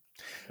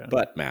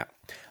 But, Matt,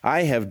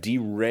 I have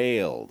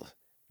derailed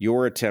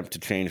your attempt to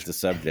change the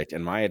subject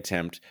and my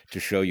attempt to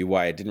show you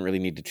why it didn't really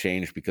need to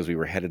change because we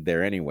were headed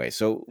there anyway.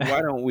 So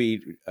why don't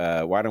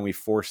we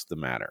force the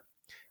matter?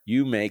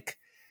 You make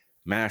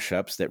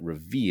mashups that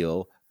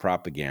reveal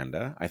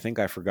propaganda. I think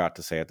I forgot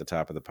to say at the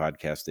top of the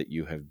podcast that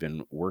you have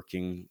been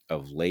working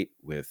of late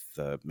with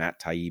Matt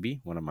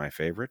Taibbi, one of my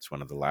favorites,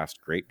 one of the last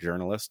great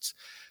journalists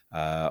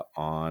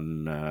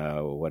on,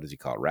 what does he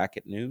call it?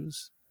 Racket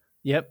News?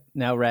 Yep.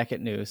 Now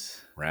Racket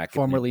News.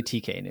 Formerly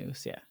TK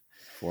News. Yeah.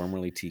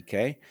 Formerly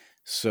TK.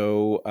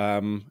 So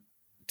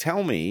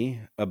tell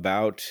me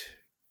about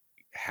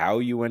how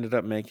you ended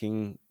up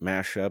making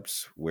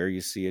mashups, where you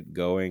see it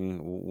going.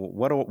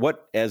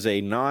 What as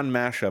a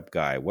non-mashup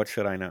guy, what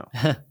should I know?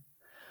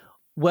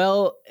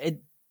 Well,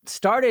 it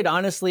started,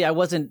 honestly, I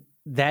wasn't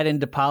that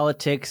into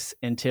politics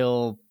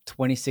until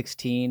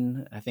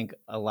 2016. I think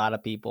a lot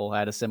of people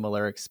had a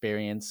similar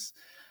experience.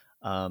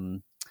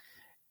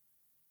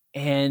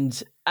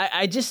 And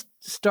I just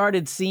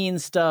started seeing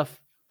stuff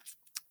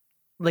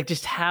like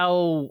just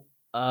how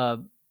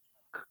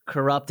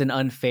corrupt and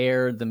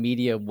unfair the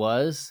media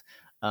was.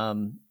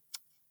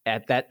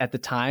 At the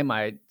time,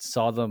 I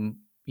saw them,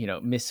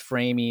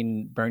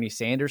 misframing Bernie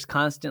Sanders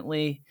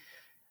constantly,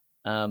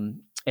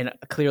 and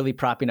clearly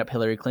propping up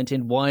Hillary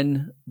Clinton.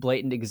 One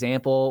blatant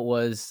example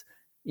was,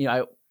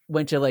 I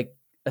went to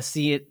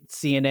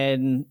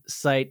CNN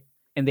site,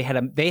 and they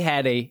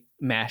had a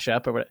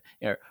mashup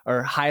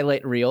or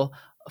highlight reel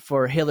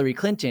for Hillary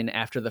Clinton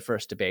after the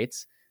first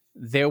debates.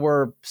 There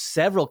were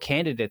several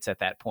candidates at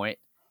that point.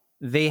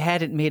 They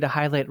hadn't made a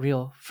highlight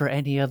reel for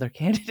any other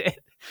candidate.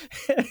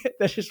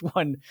 That's just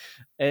one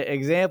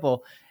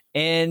example.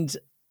 And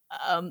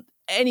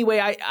anyway,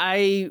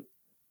 I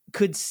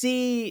could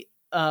see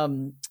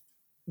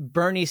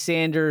Bernie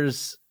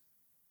Sanders'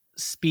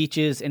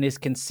 speeches and his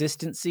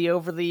consistency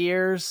over the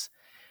years.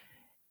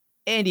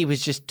 And he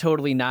was just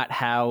totally not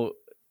how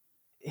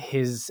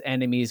his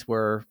enemies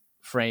were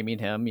framing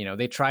him.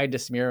 They tried to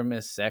smear him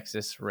as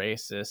sexist,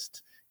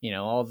 racist,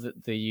 all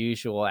the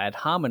usual ad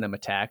hominem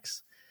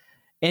attacks.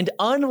 And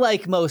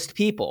unlike most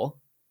people,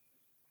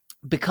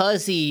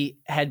 because he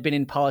had been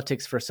in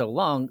politics for so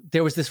long,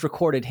 there was this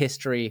recorded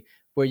history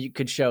where you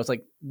could show it's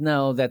like,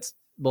 no, that's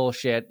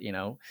bullshit.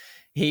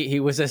 He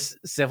was a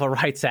civil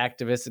rights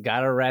activist,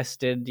 got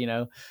arrested,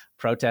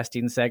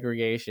 protesting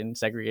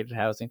segregated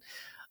housing.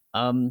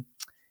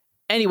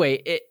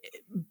 Anyway,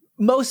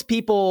 most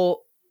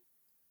people,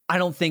 I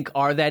don't think,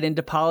 are that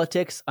into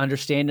politics.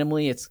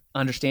 Understandably, it's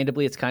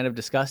kind of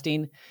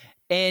disgusting,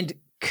 and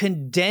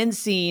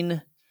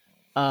condensing,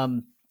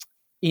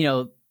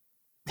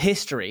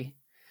 history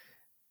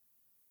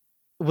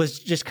was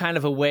just kind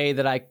of a way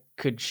that I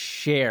could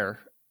share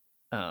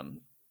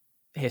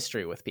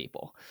history with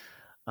people,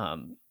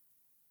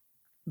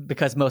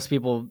 because most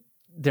people,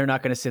 they're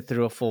not going to sit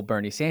through a full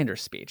Bernie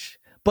Sanders speech.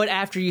 But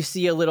after you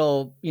see a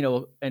little,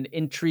 an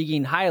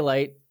intriguing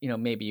highlight,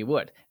 maybe you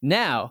would.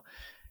 Now,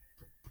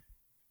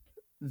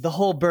 the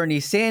whole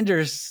Bernie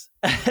Sanders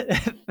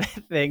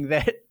thing,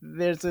 that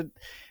there's a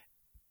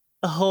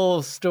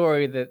whole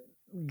story that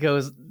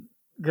goes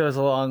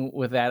along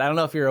with that. I don't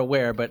know if you're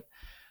aware, but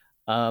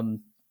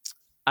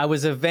I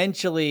was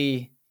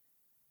eventually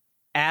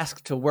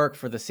asked to work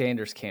for the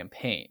Sanders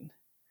campaign.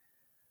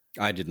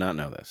 I did not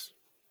know this.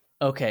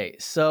 Okay,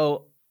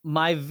 so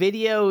my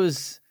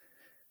videos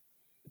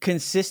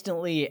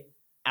consistently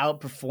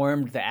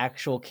outperformed the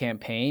actual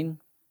campaign.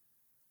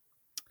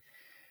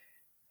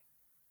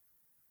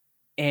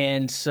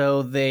 And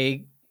so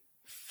they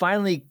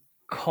finally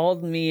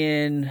called me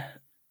in,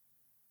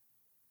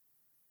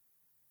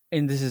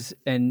 and this is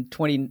in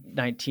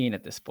 2019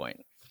 at this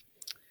point.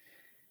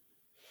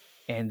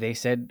 And they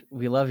said,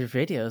 we love your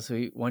videos.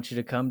 We want you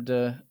to come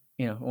to,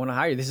 want to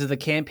hire you. This is the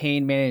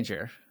campaign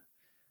manager,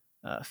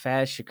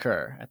 Faz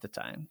Shakur at the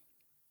time.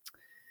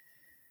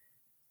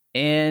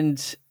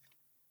 And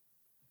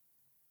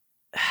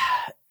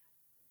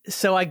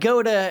so I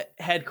go to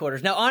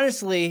headquarters. Now,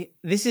 honestly,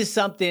 this is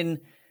something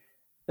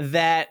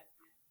that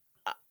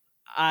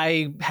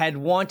I had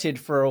wanted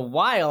for a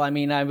while. I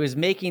mean, I was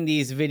making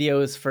these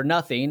videos for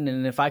nothing.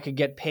 And if I could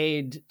get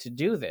paid to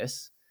do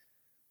this,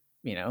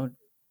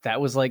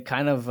 that was like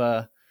kind of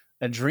a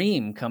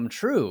dream come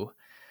true.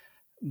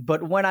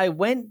 But when I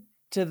went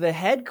to the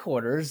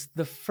headquarters,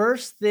 the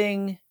first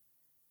thing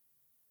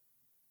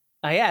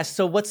I asked,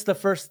 so what's the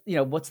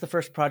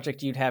first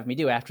project you'd have me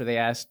do, after they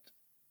asked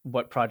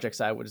what projects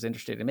I was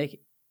interested in making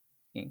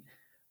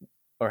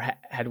or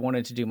had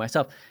wanted to do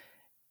myself.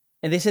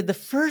 And they said the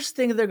first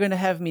thing they're going to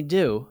have me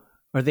do,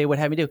 or they would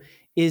have me do,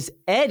 is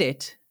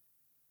edit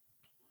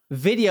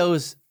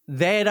videos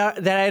that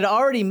I had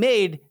already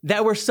made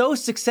that were so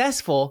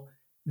successful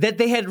that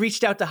they had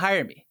reached out to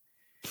hire me.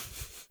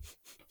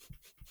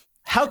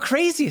 How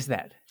crazy is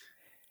that?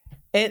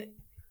 And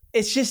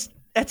it's just,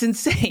 that's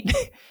insane.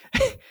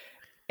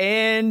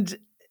 And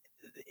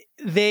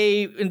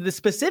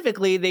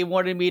specifically, they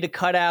wanted me to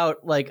cut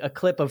out like a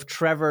clip of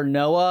Trevor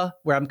Noah,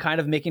 where I'm kind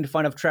of making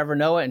fun of Trevor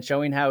Noah and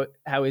showing how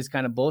he's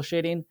kind of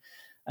bullshitting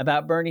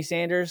about Bernie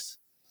Sanders.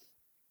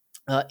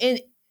 And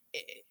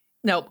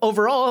now,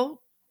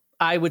 overall,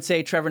 I would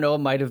say Trevor Noah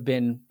might have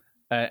been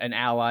an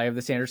ally of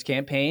the Sanders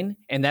campaign,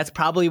 and that's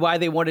probably why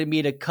they wanted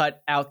me to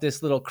cut out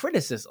this little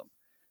criticism.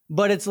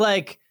 But it's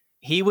like,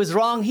 he was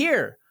wrong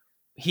here.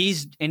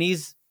 He's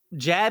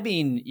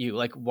jabbing you.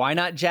 Like, why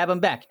not jab him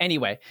back?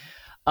 Anyway,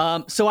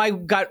 so I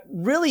got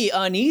really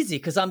uneasy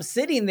because I'm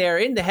sitting there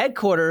in the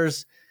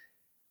headquarters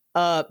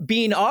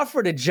being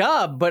offered a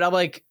job, but I'm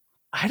like,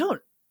 I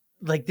don't,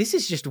 like, this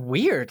is just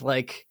weird.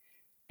 Like,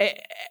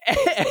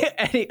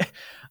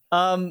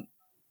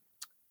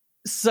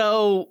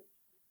 so,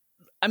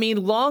 I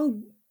mean,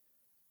 long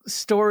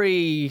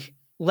story,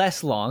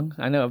 less long.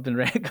 I know I've been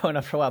going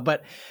on for a while,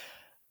 but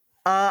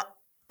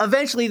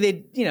eventually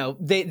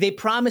they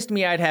promised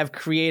me I'd have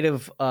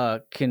creative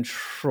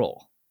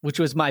control, which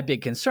was my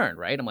big concern,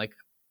 right? I'm like,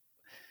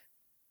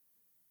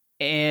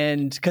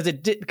 and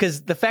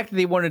because the fact that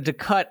they wanted to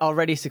cut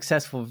already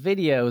successful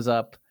videos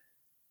up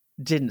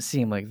didn't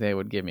seem like they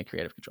would give me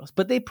creative controls,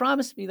 but they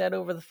promised me that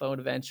over the phone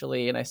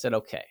eventually. And I said,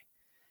 okay.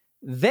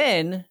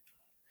 Then,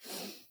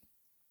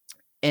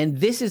 and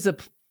this is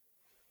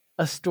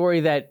a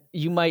story that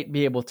you might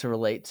be able to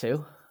relate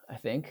to, I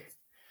think.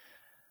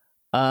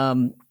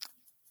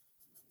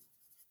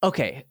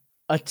 Okay.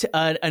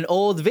 An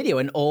old video,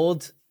 an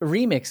old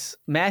remix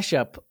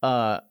mashup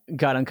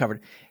got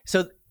uncovered.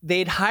 So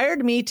they'd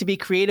hired me to be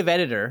creative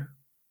editor.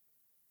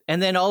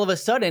 And then all of a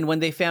sudden, when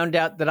they found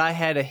out that I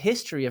had a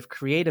history of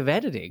creative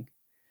editing,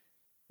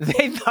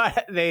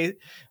 they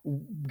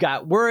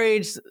got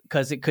worried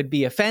because it could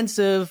be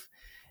offensive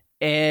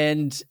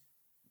and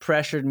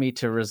pressured me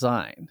to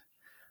resign.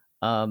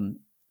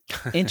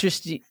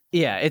 Interesting.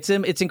 Yeah, it's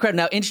incredible.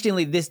 Now,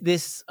 interestingly,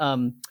 this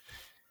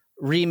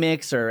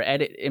remix or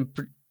edit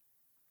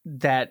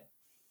that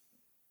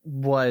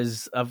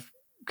was of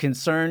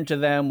concern to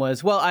them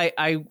was, well,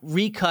 I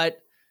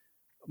recut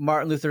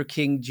Martin Luther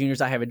King Jr.'s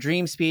 "I Have a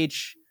Dream"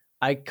 speech.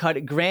 I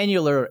cut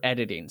granular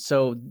editing,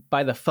 so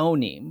by the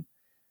phoneme,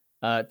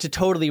 to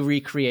totally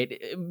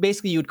recreate.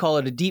 Basically, you would call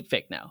it a deep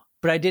fake now,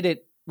 but I did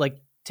it like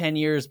 10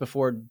 years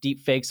before deep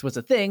fakes was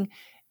a thing,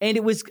 and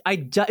it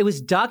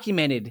was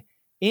documented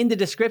in the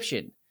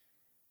description.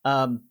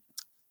 I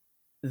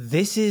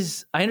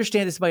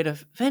understand this might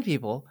offend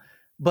people,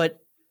 but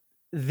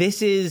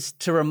this is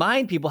to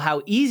remind people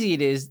how easy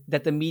it is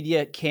that the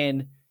media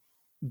can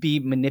be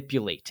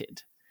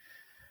manipulated.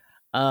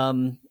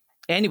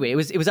 Anyway, it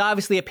was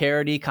obviously a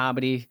parody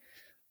comedy.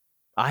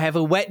 I have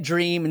a wet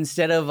dream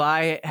instead of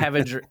I have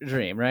a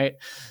dream, right?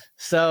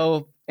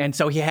 So I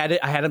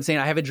had him saying,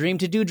 I have a dream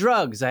to do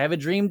drugs. I have a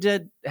dream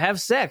to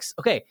have sex.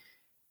 Okay.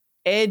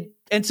 And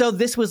so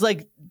this was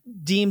like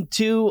deemed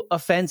too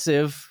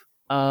offensive.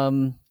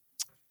 And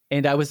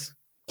I was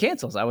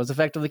canceled. I was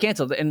effectively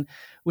canceled. And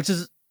which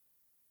is,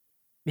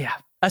 yeah.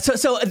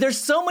 So there's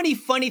so many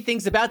funny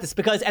things about this,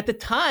 because at the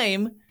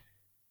time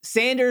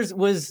Sanders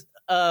was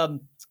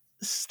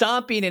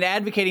stomping and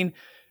advocating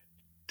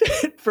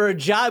for a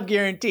job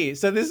guarantee.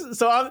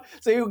 So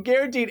you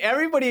guaranteed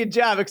everybody a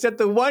job except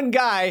the one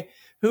guy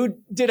who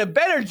did a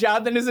better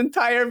job than his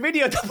entire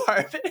video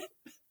department.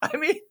 I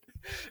mean,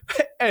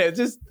 it's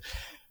just,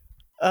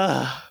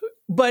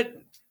 but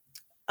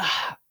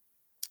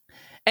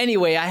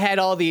anyway, I had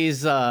all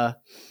these, I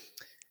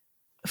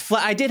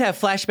did have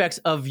flashbacks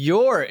of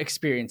your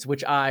experience,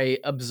 which I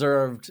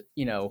observed,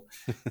 in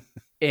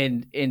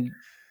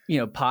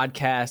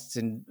podcasts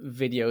and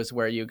videos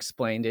where you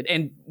explained it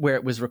and where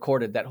it was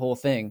recorded, that whole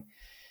thing.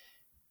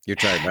 You're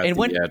talking about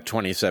the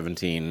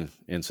 2017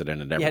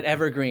 incident at Evergreen. At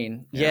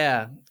Evergreen.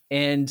 Yeah.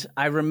 And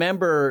I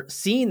remember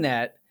seeing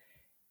that,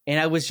 and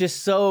I was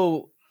just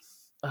so,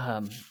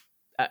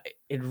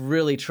 it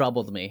really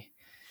troubled me.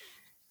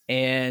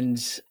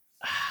 And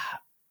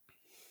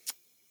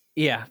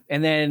yeah.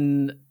 And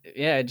then,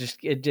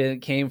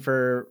 it came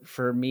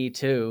for me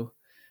too.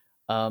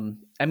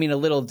 I mean, a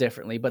little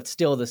differently, but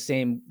still the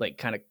same, like,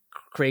 kind of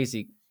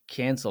crazy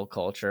cancel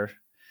culture.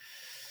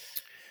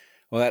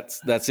 Well,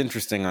 that's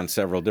interesting on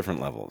several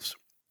different levels.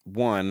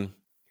 One,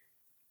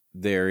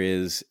 there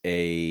is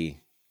let's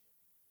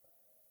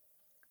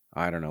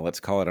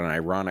call it an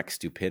ironic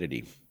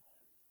stupidity,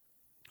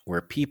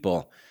 where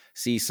people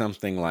see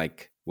something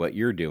like what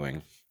you're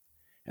doing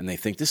and they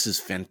think this is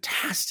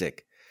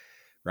fantastic,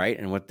 right?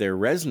 And what they're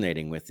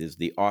resonating with is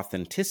the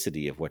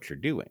authenticity of what you're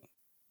doing,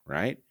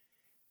 right?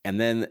 And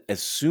then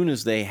as soon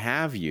as they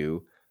have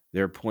you,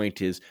 their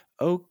point is,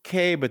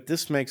 okay, but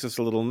this makes us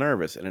a little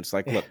nervous. And it's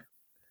like, look,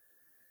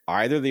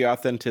 either the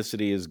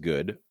authenticity is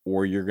good,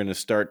 or you're going to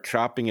start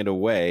chopping it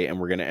away and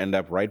we're going to end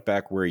up right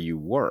back where you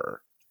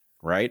were,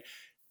 right?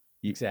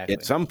 Exactly.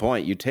 At some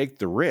point, you take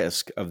the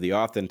risk of the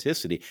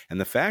authenticity.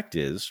 And the fact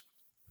is,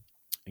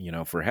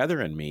 for Heather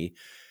and me,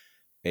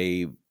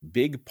 a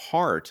big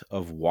part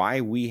of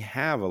why we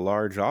have a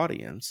large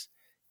audience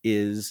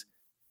is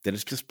that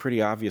it's just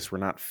pretty obvious we're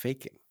not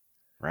faking,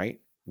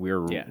 right? We're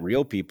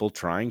real people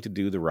trying to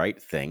do the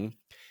right thing.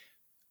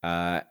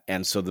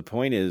 And so the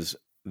point is,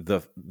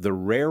 the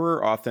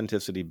rarer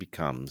authenticity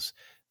becomes,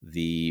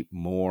 the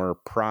more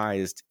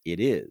prized it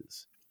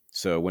is.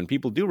 So when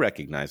people do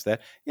recognize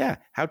that,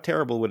 how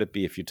terrible would it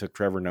be if you took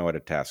Trevor Noah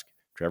to task?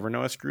 Trevor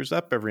Noah screws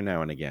up every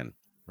now and again,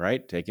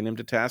 right? Taking him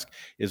to task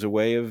is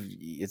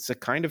it's a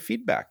kind of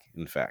feedback,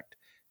 in fact.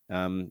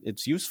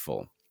 It's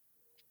useful.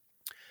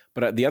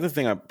 But the other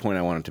point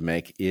I wanted to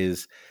make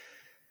is,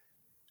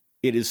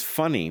 it is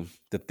funny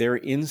that their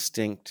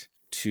instinct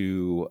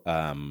to,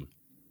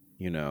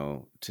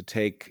 to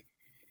take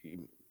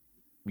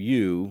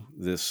you,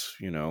 this,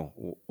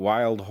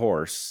 wild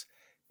horse,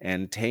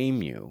 and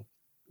tame you,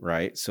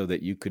 right? So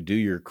that you could do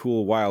your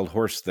cool wild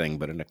horse thing,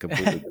 but in a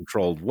completely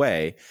controlled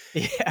way,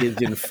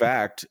 is in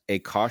fact a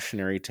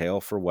cautionary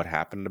tale for what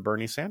happened to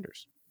Bernie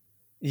Sanders.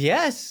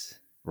 Yes.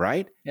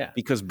 Right? Yeah.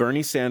 Because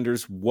Bernie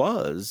Sanders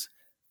was,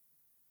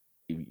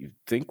 you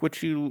think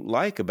what you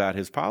like about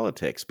his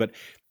politics, but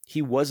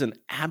he was an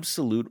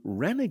absolute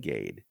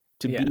renegade.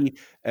 To be,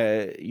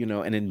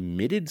 an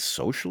admitted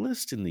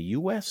socialist in the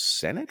U.S.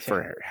 Senate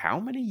for how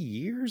many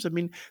years? I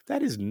mean,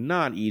 that is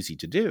not easy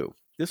to do.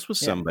 This was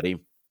somebody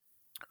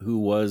who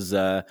was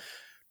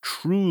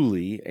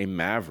truly a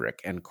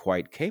maverick and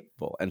quite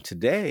capable. And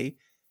today,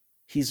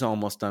 he's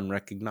almost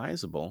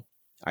unrecognizable,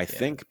 I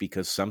think,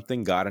 because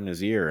something got in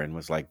his ear and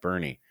was like,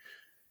 Bernie,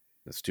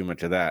 that's too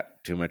much of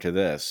that, too much of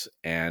this.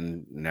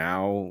 And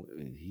now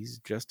he's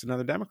just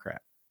another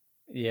Democrat.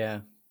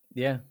 Yeah.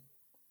 Yeah.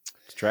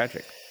 It's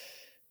tragic.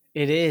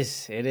 It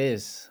is. It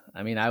is.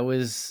 I mean, I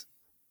was,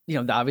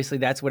 obviously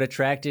that's what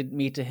attracted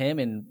me to him,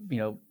 and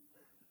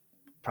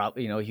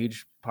probably a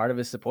huge part of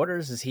his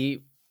supporters is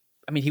he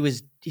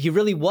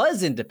really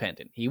was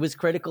independent. He was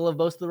critical of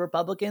both the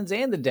Republicans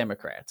and the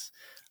Democrats.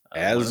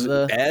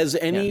 As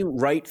any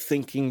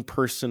right-thinking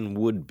person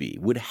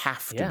would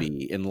have to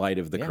be in light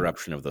of the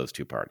corruption of those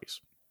two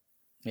parties.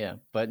 Yeah,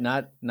 but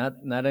not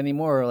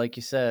anymore, like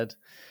you said.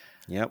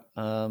 Yep.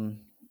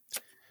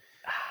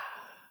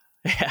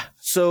 Yeah.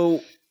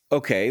 So,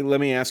 okay,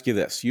 let me ask you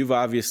this. You've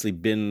obviously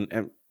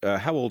been,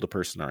 how old a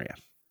person are you?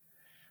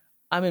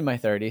 I'm in my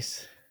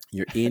 30s.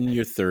 You're in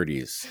your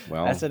 30s.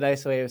 Well, that's a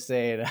nice way of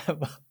saying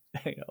I'm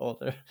getting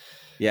older.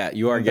 Yeah,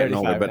 you are getting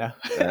older, but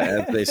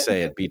as they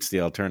say, it beats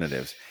the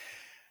alternatives.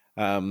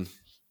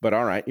 But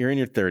all right, you're in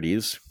your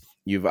 30s.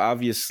 You've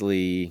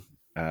obviously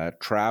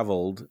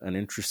traveled an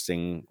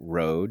interesting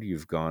road.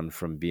 You've gone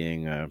from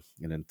being an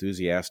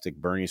enthusiastic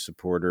Bernie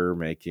supporter,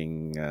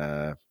 making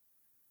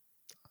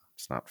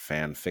it's not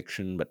fan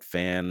fiction, but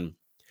fan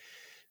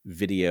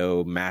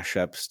video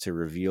mashups to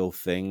reveal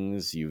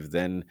things. You've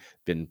then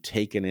been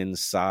taken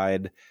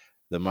inside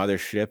the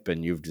mothership,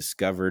 and you've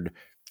discovered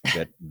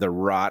that the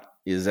rot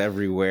is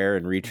everywhere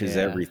and reaches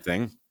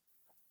everything.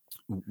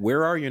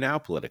 Where are you now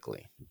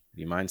politically?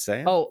 Do you mind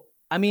saying? Oh,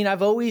 I mean,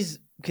 I've always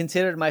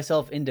considered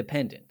myself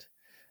independent.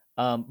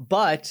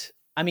 But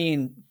I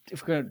mean,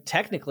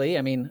 technically,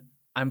 I mean,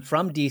 I'm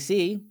from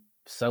DC,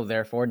 so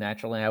therefore,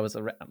 naturally, I was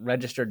a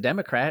registered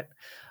Democrat.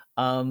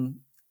 And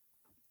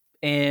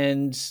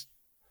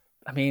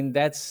I mean,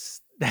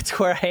 that's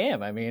where I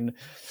am. I mean,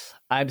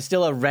 I'm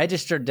still a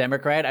registered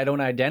Democrat. I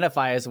don't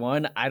identify as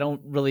one. I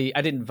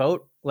didn't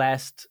vote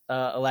last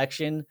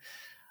election.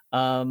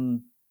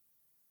 You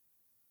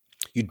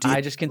did.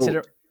 I just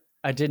consider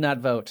I did not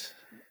vote.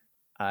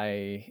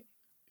 I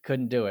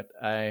couldn't do it.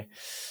 I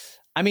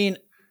mean,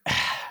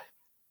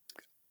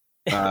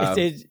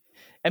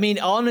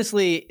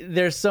 honestly,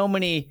 there's so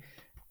many.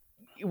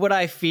 What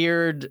I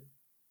feared,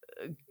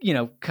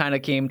 kind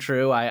of came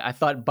true. I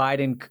thought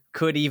Biden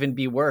could even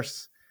be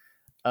worse,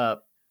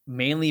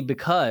 mainly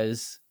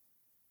because,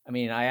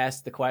 I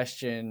asked the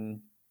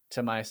question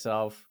to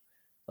myself,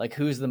 like,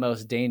 who's the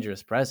most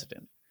dangerous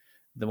president?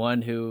 The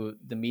one who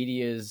the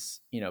media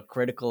is,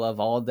 critical of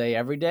all day,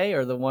 every day,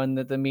 or the one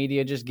that the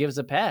media just gives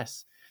a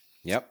pass?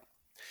 Yep.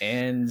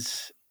 And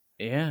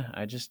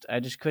I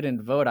just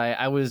couldn't vote.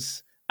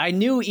 I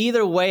knew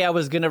either way I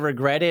was going to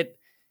regret it.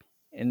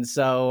 And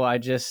so I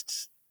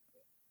just,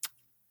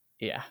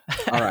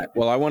 All right.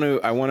 Well, I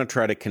want to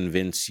try to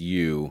convince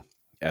you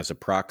as a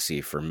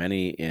proxy for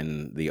many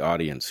in the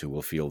audience who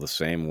will feel the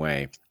same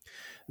way,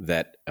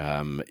 that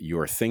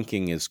your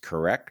thinking is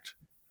correct,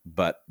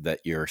 but that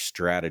your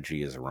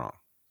strategy is wrong.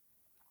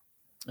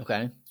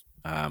 Okay.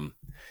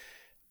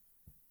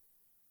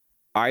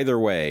 Either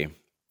way,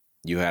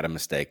 you had a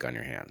mistake on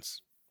your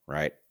hands,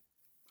 right?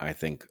 I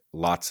think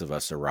lots of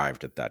us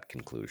arrived at that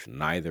conclusion.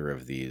 Neither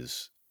of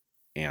these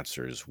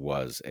answers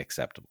was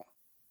acceptable.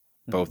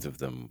 Both of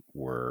them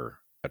were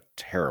a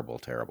terrible,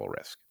 terrible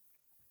risk.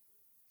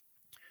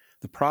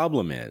 The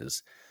problem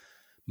is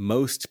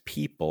most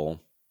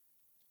people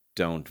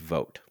don't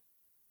vote.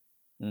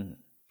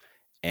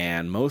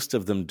 And most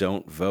of them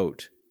don't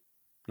vote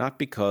not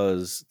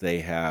because they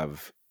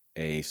have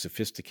a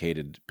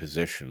sophisticated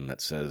position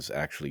that says,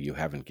 actually, you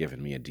haven't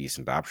given me a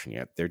decent option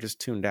yet. They're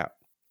just tuned out.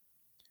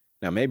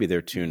 Now, maybe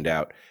they're tuned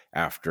out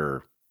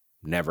after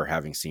never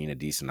having seen a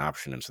decent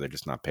option, and so they're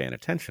just not paying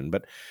attention.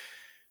 But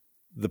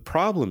the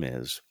problem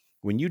is,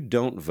 when you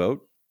don't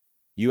vote,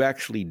 you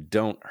actually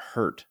don't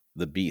hurt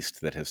the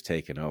beast that has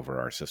taken over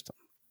our system.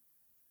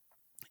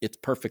 It's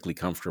perfectly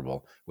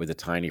comfortable with a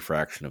tiny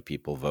fraction of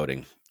people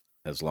voting,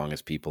 as long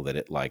as people that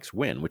it likes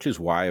win, which is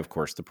why, of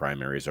course, the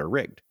primaries are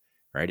rigged,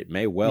 right? It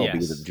may well be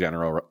that the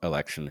general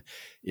election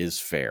is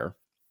fair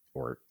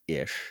or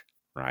ish,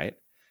 right?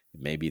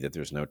 It may be that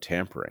there's no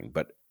tampering,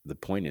 but the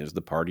point is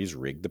the parties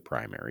rig the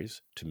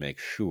primaries to make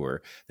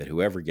sure that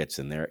whoever gets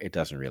in there, it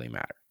doesn't really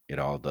matter. It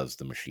all does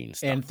the machine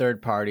stuff. And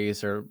third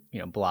parties are,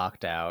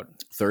 blocked out.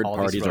 Third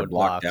parties are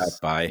blocked out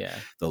by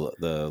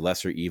the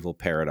lesser evil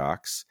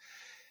paradox.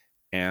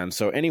 And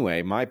so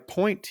anyway, my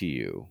point to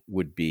you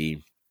would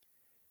be,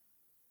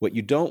 what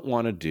you don't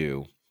want to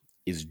do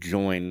is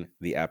join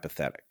the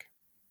apathetic.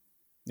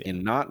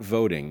 In not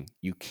voting,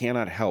 you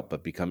cannot help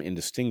but become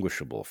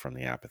indistinguishable from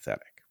the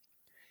apathetic.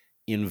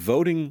 In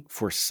voting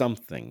for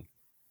something,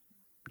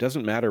 it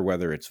doesn't matter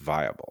whether it's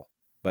viable,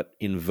 but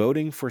in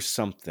voting for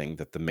something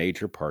that the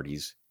major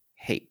parties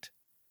hate,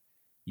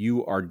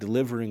 you are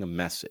delivering a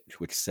message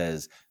which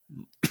says,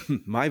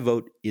 my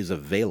vote is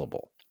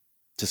available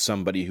to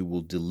somebody who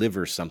will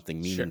deliver something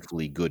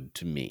meaningfully good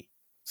to me,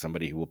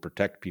 somebody who will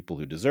protect people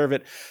who deserve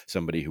it,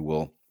 somebody who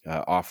will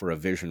offer a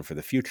vision for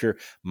the future.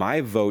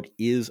 My vote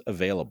is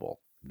available.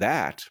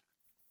 That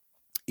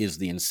is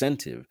the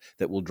incentive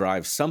that will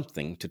drive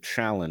something to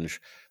challenge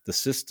the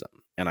system.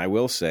 And I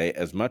will say,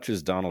 as much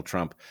as Donald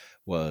Trump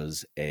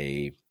was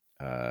a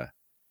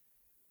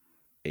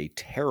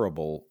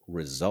terrible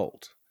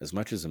result as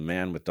much as a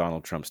man with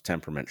Donald Trump's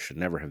temperament should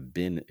never have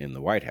been in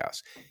the White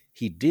House,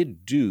 he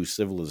did do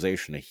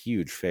civilization a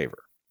huge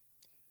favor.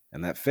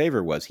 And that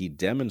favor was he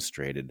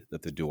demonstrated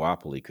that the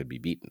duopoly could be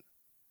beaten,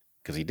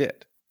 because he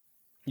did.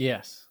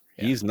 Yes.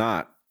 Yeah. He's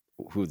not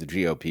who the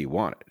GOP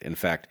wanted. In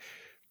fact,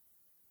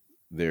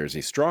 there's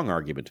a strong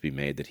argument to be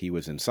made that he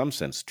was in some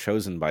sense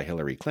chosen by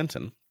Hillary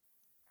Clinton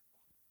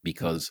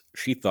because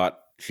she thought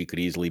she could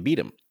easily beat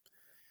him.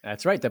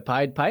 That's right. The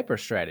Pied Piper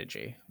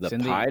strategy. The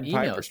Pied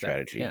Piper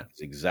strategy is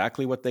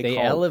exactly what they called.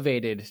 They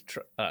elevated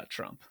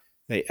Trump.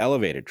 They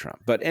elevated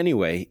Trump. But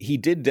anyway, he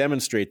did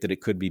demonstrate that it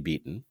could be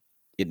beaten.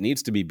 It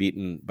needs to be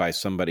beaten by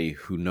somebody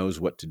who knows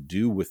what to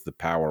do with the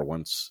power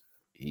once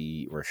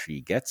he or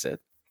she gets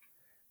it.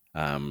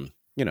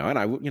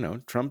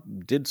 Trump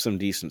did some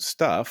decent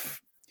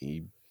stuff.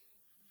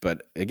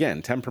 But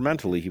again,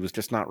 temperamentally, he was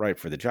just not right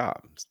for the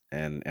job,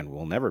 and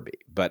will never be.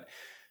 But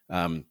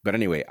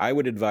anyway, I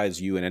would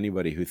advise you and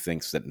anybody who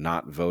thinks that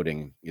not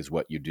voting is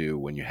what you do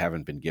when you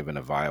haven't been given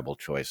a viable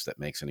choice that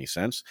makes any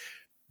sense.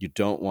 You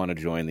don't want to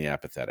join the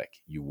apathetic.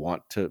 You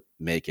want to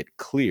make it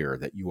clear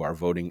that you are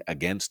voting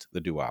against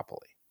the duopoly.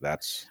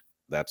 That's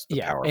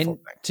the powerful thing.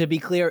 To be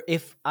clear,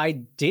 if I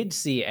did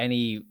see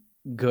any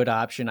good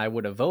option, I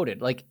would have voted.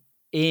 Like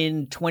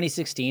in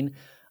 2016,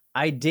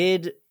 I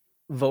did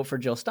vote for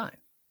Jill Stein.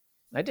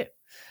 I did.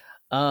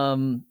 I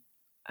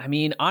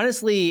mean,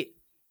 honestly,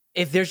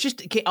 if there's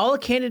just all a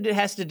candidate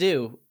has to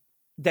do,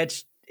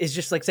 is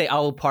just like say, I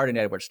will pardon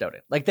Edward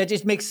Snowden. Like that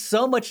just makes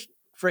so much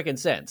freaking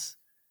sense.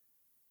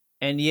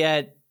 And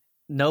yet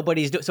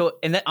nobody's doing so.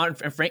 And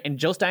and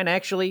Jill Stein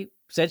actually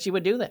said she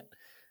would do that.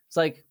 It's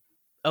like,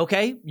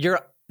 okay,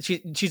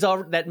 she's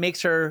all that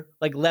makes her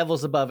like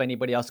levels above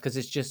anybody else because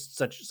it's just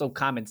so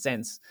common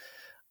sense.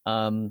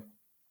 So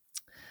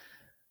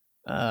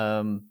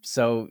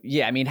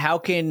yeah, I mean, how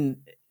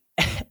can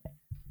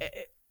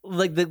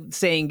like the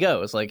saying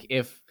goes, like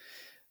if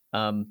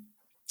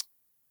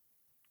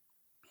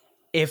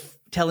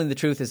telling the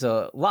truth is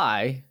a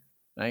lie,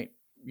 right?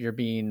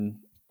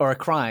 Or a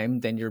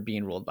crime, then you're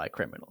being ruled by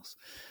criminals.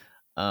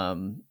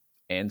 And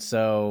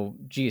so,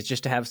 geez,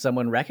 just to have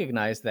someone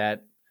recognize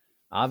that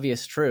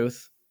obvious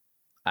truth,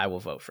 I will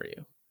vote for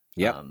you.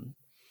 Yeah.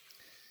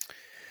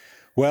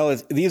 Well,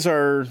 these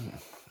are,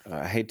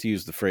 I hate to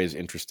use the phrase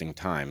interesting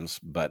times,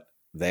 but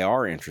they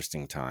are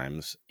interesting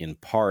times in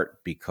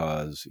part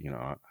because,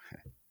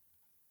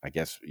 I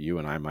guess you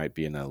and I might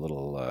be in a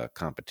little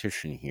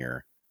competition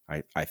here.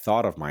 I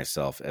thought of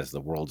myself as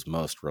the world's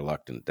most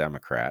reluctant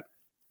Democrat,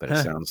 but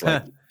it sounds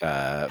like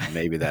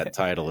maybe that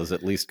title is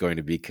at least going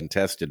to be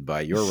contested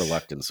by your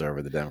reluctance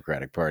over the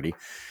Democratic Party.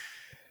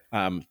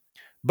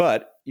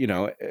 But,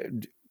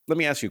 let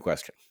me ask you a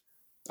question.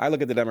 I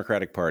look at the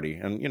Democratic Party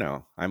and,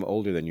 I'm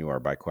older than you are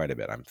by quite a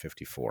bit. I'm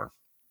 54.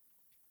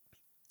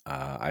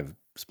 I've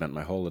spent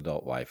my whole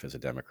adult life as a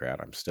Democrat.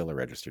 I'm still a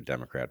registered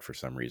Democrat for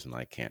some reason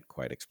I can't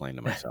quite explain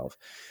to myself.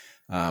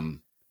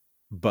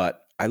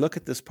 But I look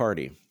at this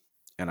party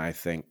and I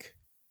think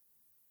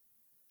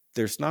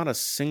there's not a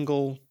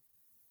single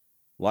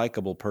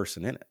likable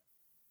person in it.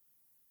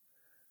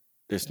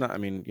 There's not,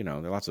 there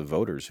are lots of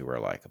voters who are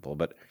likable,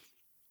 but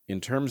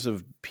in terms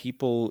of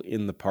people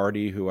in the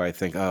party who I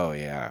think, oh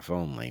yeah, if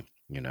only,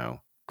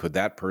 could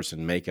that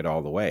person make it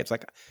all the way? It's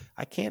like,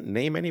 I can't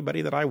name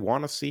anybody that I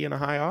want to see in a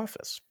high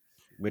office,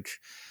 which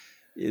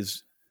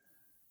is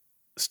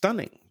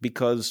stunning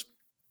because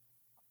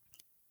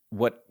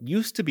what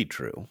used to be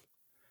true,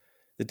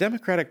 the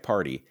Democratic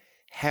Party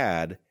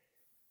had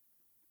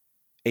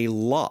a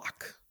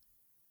lock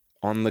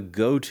on the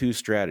go-to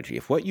strategy.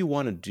 If what you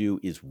want to do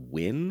is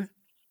win,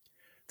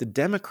 the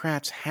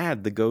Democrats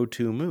had the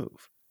go-to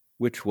move,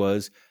 which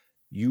was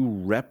you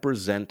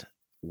represent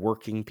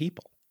working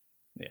people.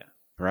 Yeah.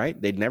 Right?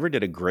 They never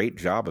did a great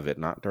job of it,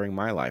 not during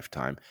my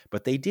lifetime,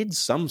 but they did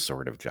some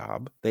sort of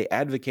job. They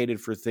advocated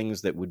for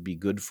things that would be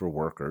good for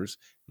workers,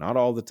 not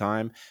all the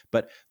time.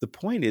 But the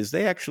point is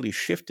they actually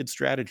shifted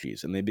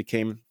strategies and they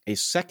became a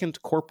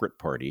second corporate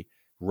party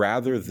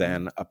rather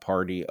than a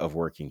party of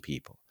working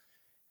people.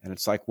 And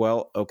it's like,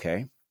 well,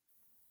 okay.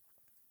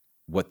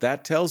 What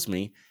that tells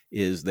me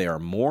is they are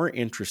more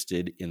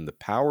interested in the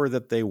power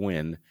that they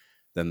win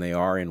than they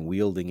are in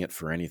wielding it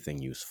for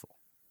anything useful.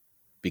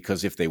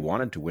 Because if they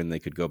wanted to win, they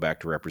could go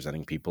back to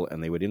representing people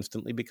and they would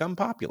instantly become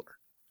popular.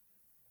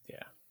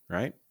 Yeah.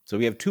 Right? So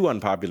we have two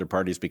unpopular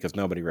parties because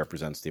nobody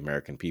represents the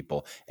American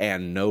people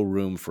and no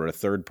room for a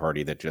third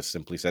party that just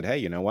simply said, hey,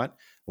 you know what?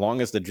 Long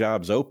as the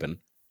job's open,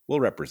 we'll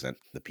represent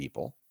the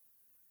people.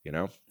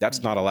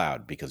 That's not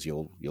allowed because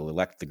you'll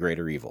elect the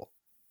greater evil.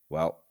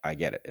 Well, I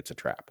get it. It's a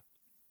trap.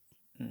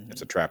 Mm-hmm.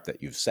 It's a trap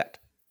that you've set.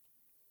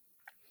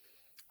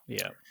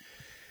 Yeah.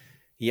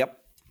 Yep.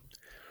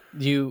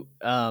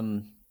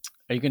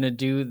 Are you going to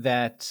do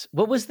that?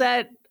 What was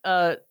that,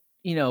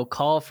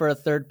 call for a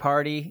third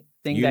party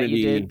thing Unity, that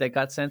you did that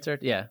got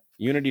censored? Yeah.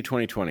 Unity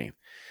 2020.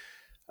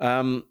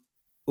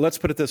 Let's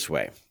put it this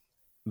way.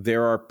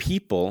 There are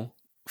people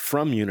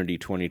from Unity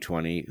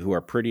 2020 who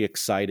are pretty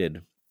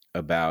excited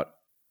about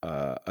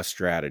a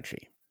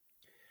strategy.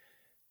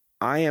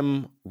 I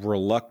am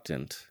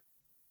reluctant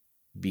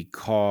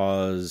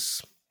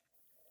because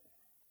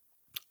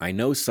I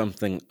know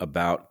something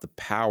about the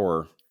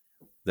power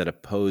that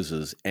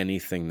opposes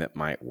anything that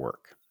might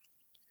work.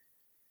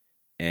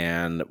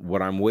 And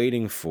what I'm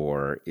waiting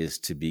for is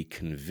to be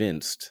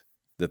convinced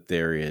that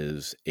there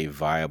is a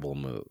viable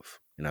move.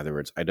 In other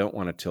words, I don't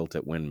want to tilt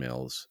at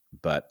windmills,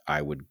 but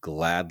I would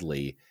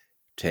gladly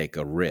take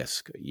a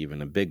risk,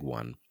 even a big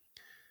one,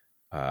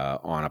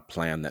 on a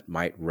plan that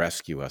might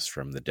rescue us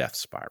from the death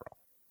spiral.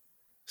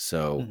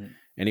 So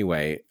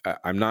anyway,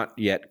 I'm not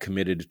yet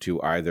committed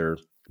to either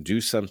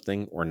do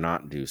something or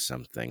not do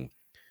something.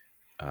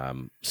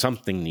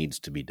 Something needs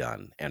to be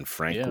done. And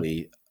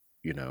frankly,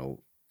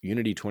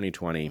 Unity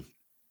 2020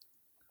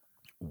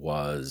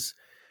 was,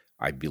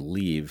 I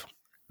believe,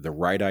 the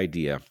right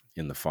idea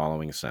in the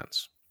following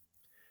sense.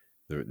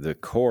 The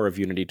core of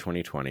Unity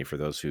 2020, for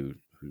those who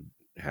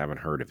haven't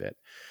heard of it,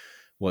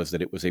 was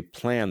that it was a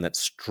plan that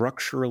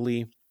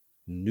structurally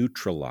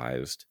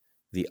neutralized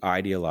the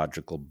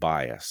ideological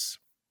bias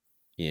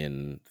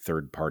in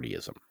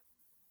third-partyism.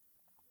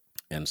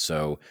 And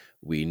so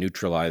we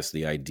neutralized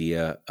the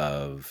idea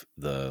of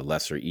the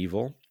lesser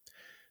evil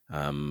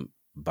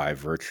by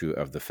virtue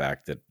of the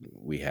fact that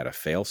we had a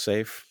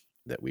fail-safe,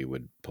 that we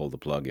would pull the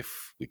plug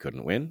if we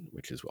couldn't win,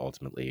 which is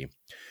ultimately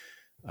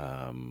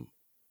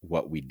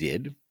what we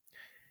did.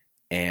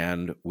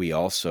 And we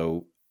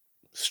also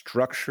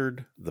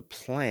structured the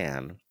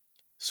plan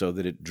so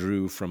that it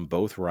drew from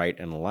both right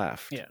and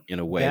left in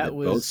a way that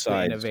both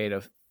sides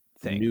innovative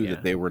thing, knew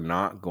that they were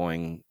not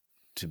going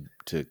to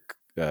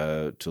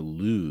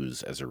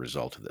lose as a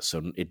result of this.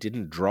 So it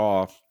didn't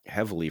draw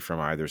heavily from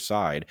either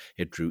side.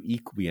 It drew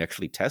equal. We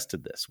actually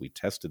tested this. We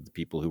tested the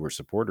people who were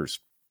supporters,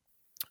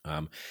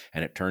 and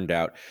it turned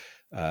out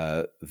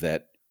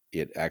that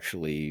it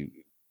actually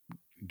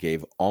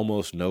gave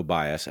almost no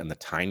bias, and the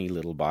tiny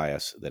little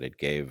bias that it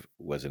gave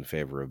was in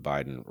favor of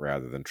Biden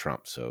rather than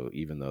Trump. So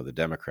even though the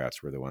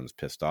Democrats were the ones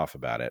pissed off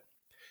about it,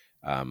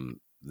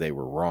 they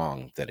were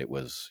wrong that it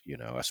was,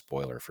 a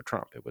spoiler for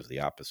Trump. It was the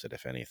opposite,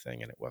 if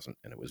anything, and it wasn't,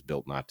 and it was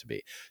built not to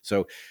be.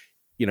 So,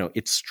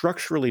 it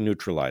structurally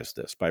neutralized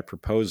this by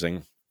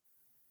proposing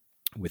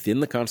within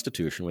the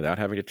Constitution, without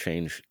having to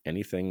change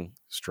anything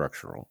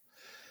structural,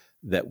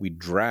 that we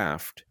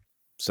draft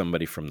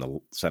somebody from the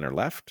center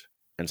left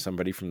and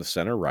somebody from the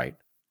center right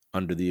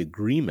under the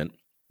agreement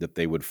that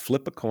they would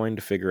flip a coin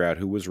to figure out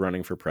who was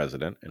running for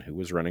president and who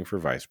was running for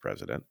vice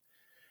president,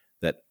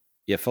 that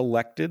if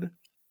elected,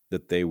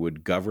 that they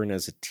would govern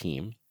as a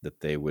team,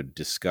 that they would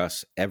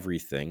discuss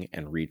everything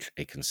and reach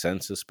a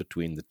consensus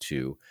between the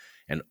two,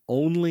 and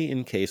only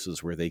in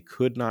cases where they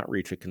could not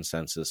reach a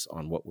consensus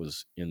on what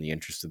was in the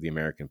interest of the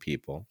American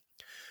people,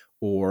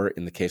 or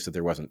in the case that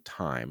there wasn't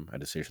time, a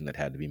decision that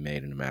had to be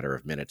made in a matter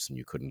of minutes and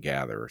you couldn't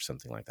gather or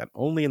something like that,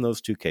 only in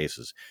those two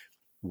cases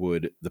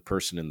would the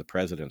person in the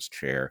president's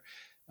chair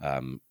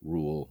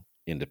rule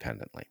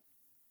independently.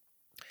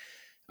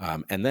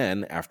 And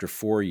then after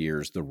 4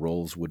 years, the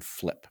roles would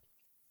flip.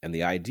 And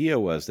the idea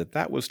was that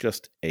that was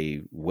just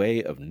a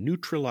way of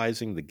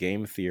neutralizing the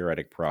game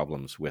theoretic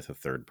problems with a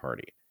third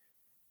party.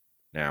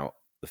 Now,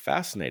 the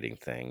fascinating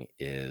thing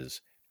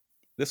is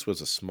this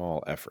was a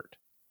small effort,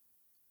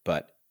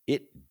 but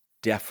it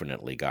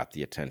definitely got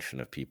the attention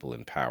of people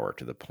in power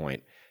to the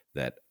point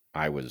that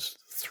I was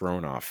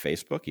thrown off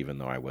Facebook, even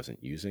though I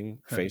wasn't using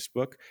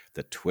Facebook.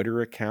 The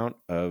Twitter account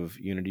of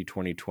Unity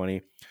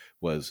 2020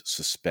 was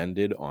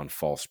suspended on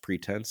false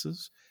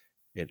pretenses.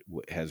 It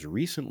has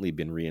recently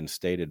been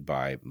reinstated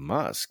by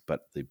Musk,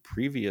 but the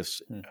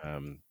previous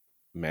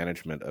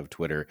management of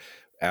Twitter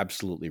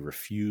absolutely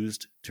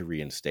refused to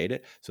reinstate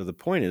it. So the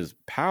point is,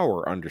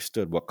 power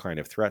understood what kind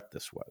of threat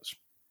this was.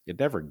 It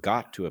never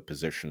got to a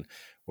position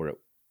where it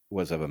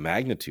was of a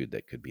magnitude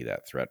that could be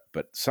that threat,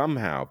 but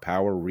somehow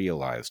power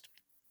realized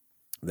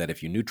that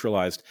if you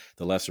neutralized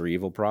the lesser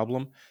evil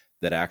problem,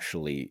 that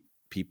actually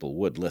people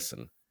would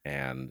listen,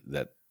 and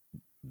that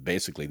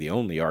basically the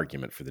only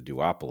argument for the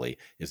duopoly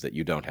is that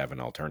you don't have an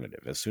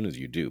alternative. As soon as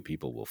you do,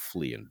 people will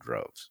flee in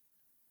droves.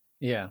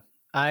 Yeah.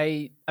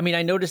 I mean,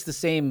 I noticed the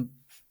same,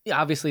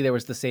 obviously there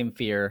was the same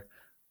fear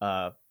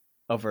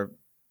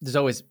there's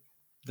always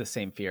the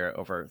same fear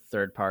over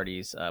third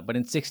parties. But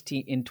in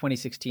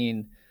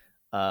 2016,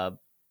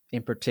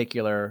 in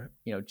particular,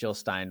 Jill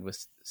Stein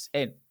was,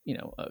 and,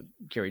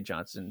 Gary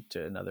Johnson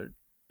to another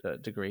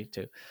degree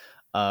too,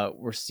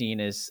 were seen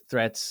as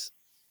threats.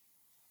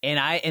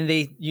 And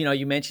they,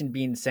 you mentioned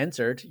being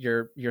censored,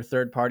 your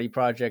third party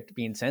project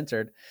being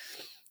censored.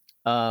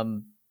 I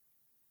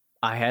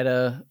had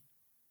a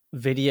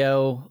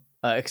video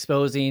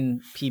exposing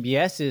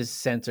PBS's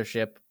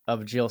censorship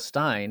of Jill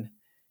Stein,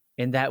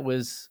 and that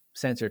was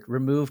censored,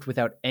 removed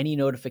without any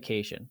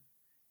notification.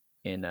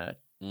 And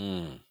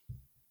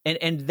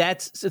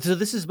that's so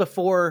this is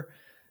before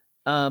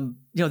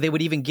they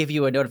would even give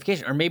you a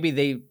notification, or maybe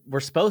they were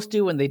supposed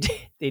to and they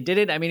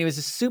didn't. I mean, it was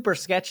just super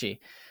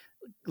sketchy.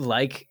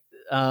 Like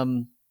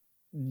the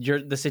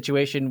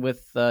situation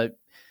with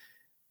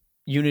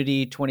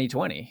Unity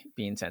 2020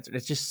 being censored.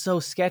 It's just so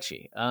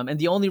sketchy. And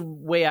the only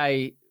way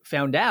I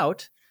found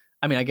out,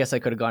 I mean, I guess I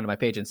could have gone to my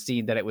page and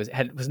seen that it was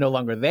no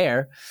longer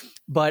there,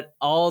 but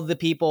all the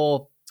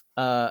people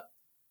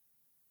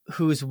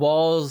whose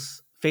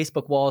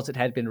Facebook walls it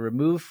had been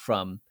removed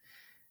from,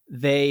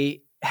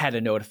 they had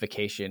a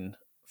notification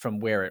from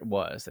where it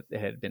was that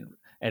it had been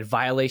a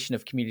violation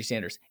of community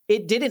standards.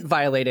 It didn't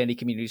violate any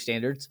community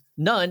standards,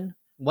 none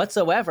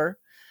whatsoever.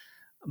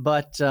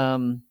 But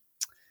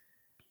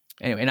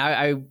anyway, and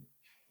I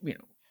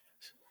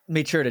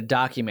made sure to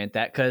document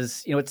that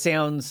because it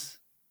sounds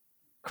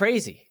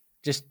crazy,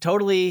 just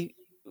totally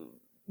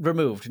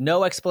removed,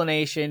 no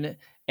explanation.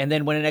 And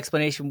then when an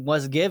explanation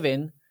was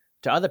given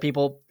to other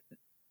people,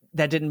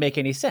 that didn't make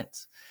any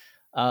sense.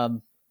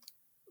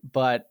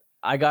 But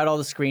I got all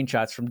the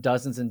screenshots from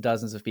dozens and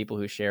dozens of people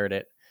who shared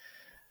it.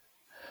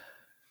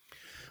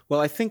 Well,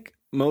 I think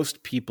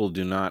most people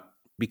do not,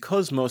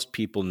 because most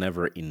people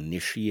never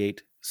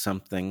initiate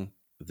something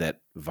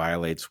that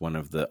violates one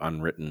of the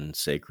unwritten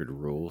sacred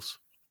rules.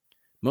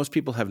 Most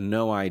people have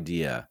no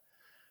idea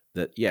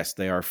that, yes,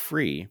 they are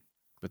free,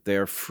 but they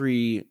are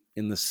free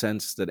in the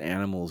sense that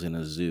animals in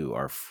a zoo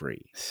are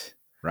free,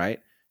 right?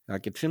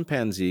 Like a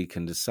chimpanzee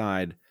can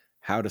decide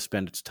how to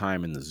spend its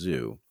time in the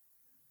zoo,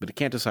 but it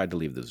can't decide to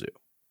leave the zoo.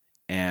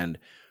 And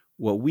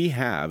what we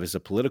have is a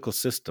political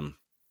system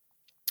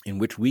in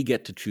which we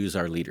get to choose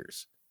our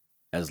leaders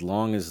as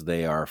long as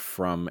they are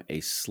from a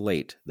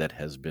slate that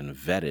has been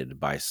vetted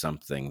by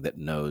something that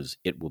knows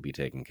it will be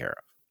taken care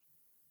of,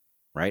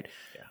 right?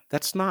 Yeah.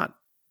 That's not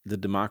the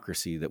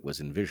democracy that was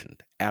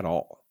envisioned at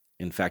all.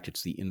 In fact,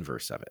 it's the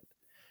inverse of it,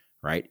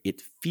 right?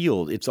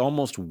 It's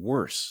almost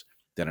worse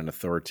than an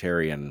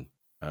authoritarian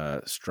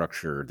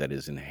structure that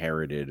is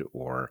inherited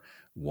or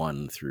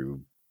won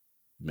through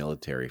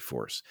military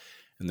force.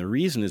 And the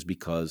reason is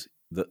because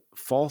the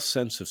false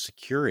sense of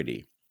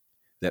security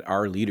that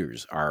our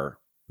leaders are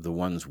the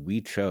ones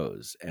we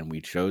chose, and we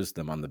chose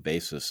them on the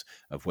basis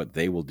of what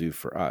they will do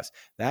for us.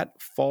 That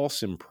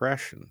false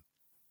impression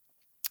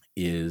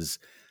is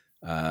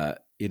it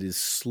is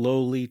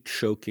slowly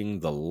choking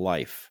the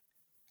life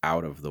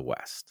out of the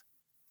West.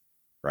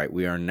 Right?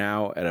 We are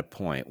now at a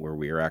point where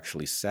we are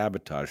actually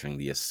sabotaging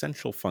the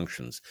essential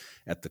functions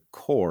at the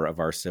core of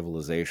our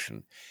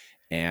civilization.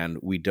 And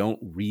we don't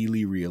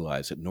really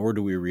realize it, nor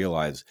do we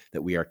realize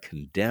that we are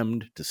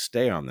condemned to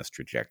stay on this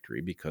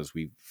trajectory because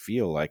we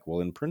feel like, well,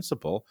 in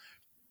principle,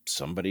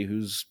 somebody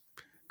who's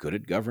good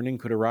at governing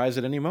could arise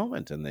at any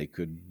moment, and they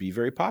could be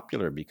very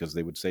popular because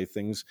they would say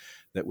things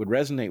that would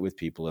resonate with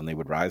people, and they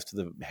would rise to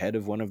the head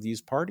of one of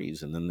these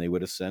parties, and then they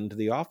would ascend to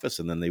the office,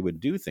 and then they would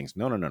do things.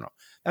 No.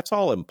 That's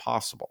all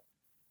impossible.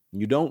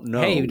 You don't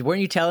know. Hey,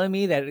 weren't you telling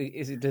me that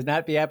it does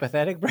not be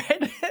apathetic,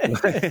 Brett?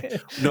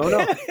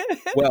 No.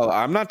 Well,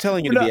 I'm not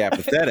telling you to be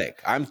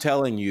apathetic. I'm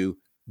telling you,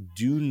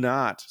 do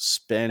not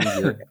spend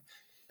your...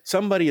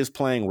 Somebody is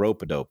playing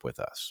rope-a-dope with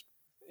us.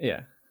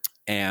 Yeah.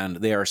 And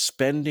they are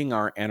spending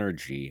our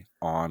energy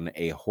on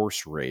a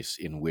horse race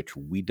in which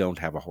we don't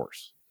have a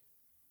horse,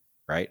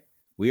 right?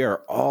 We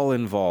are all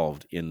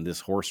involved in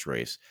this horse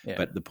race,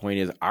 but the point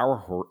is our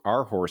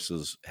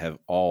horses have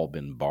all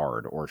been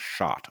barred or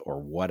shot or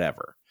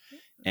whatever.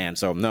 And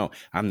so, no,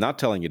 I'm not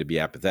telling you to be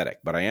apathetic,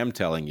 but I am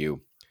telling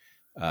you...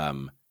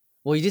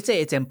 well, you did say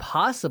it's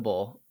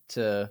impossible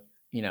to,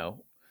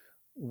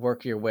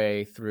 work your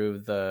way through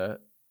the,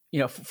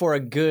 for a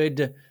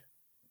good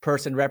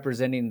person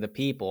representing the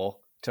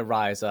people to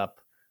rise up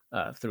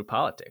through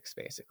politics,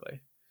 basically.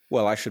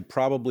 Well, I should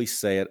probably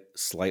say it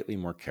slightly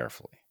more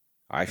carefully.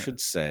 I should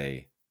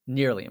say...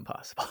 nearly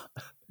impossible.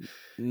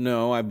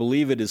 No, I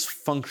believe it is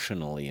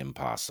functionally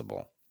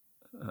impossible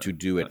to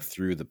do it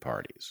through the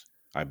parties.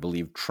 I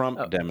believe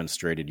Trump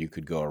demonstrated you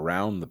could go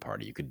around the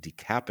party. You could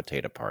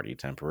decapitate a party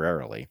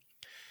temporarily.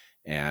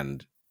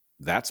 And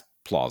that's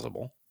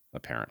plausible,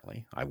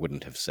 apparently. I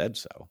wouldn't have said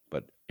so,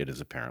 but it is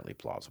apparently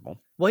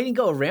plausible. Well, he didn't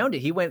go around it.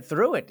 He went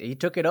through it. He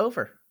took it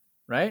over,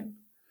 right?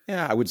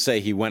 Yeah, I would say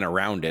he went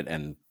around it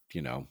and,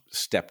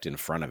 stepped in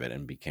front of it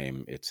and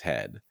became its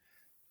head.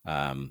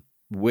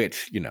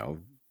 Which,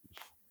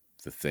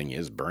 the thing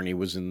is, Bernie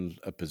was in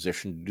a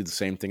position to do the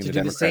same thing in the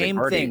Democratic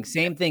Party.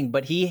 Same thing,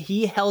 but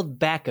he held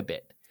back a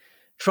bit.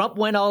 Trump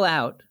went all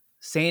out.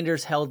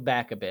 Sanders held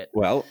back a bit.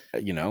 Well,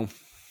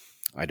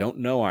 I don't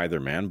know either,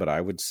 man, but I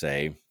would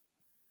say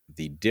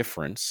the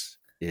difference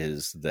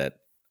is that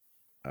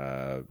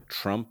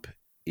Trump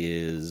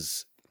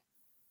is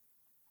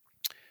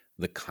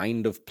the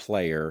kind of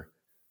player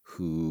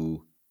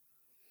who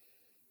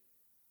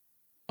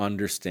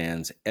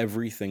understands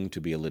everything to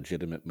be a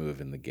legitimate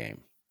move in the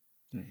game.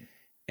 Mm-hmm.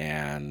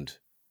 And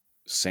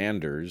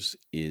Sanders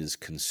is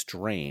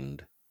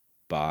constrained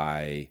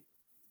by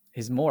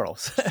his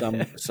morals,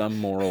 some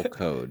moral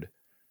code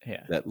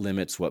that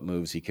limits what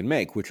moves he can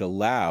make, which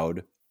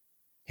allowed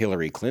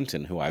Hillary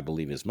Clinton, who I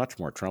believe is much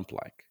more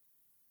Trump-like,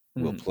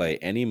 will play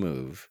any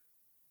move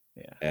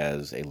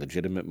as a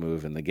legitimate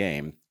move in the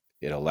game.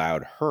 It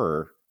allowed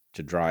her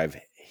to drive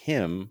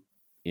him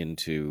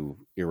into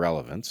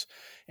irrelevance,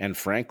 and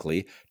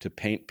frankly, to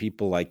paint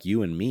people like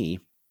you and me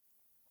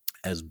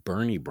as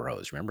Bernie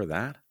bros. Remember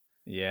that?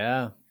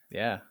 Yeah.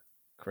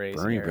 crazy.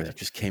 Bernie Bros. It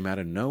just came out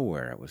of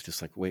nowhere. It was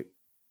just like, wait,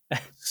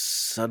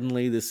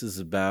 suddenly this is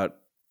about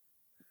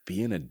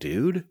being a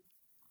dude?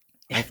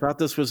 I thought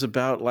this was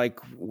about like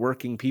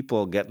working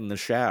people getting the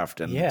shaft,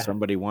 and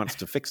somebody wants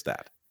to fix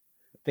that.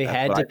 They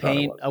had to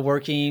paint a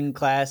working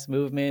class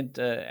movement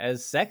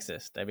as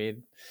sexist. I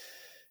mean,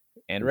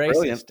 and racist.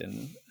 Brilliant.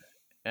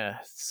 And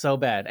so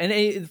bad. And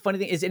the funny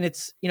thing is, and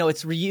it's, you know,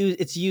 it's reused,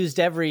 it's used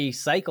every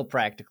cycle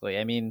practically.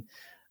 I mean,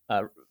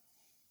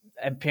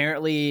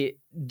 apparently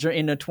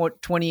in the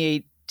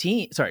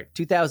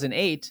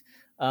 2008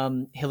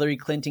 Hillary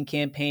Clinton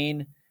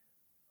campaign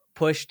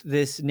pushed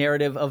this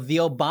narrative of the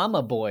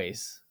Obama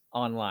boys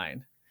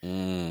online.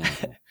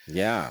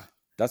 Yeah,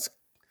 that's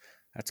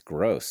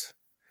gross.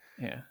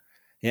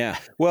 Yeah.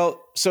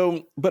 Well,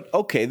 so, but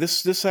okay,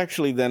 this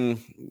actually then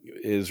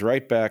is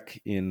right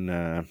back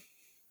in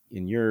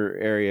your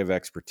area of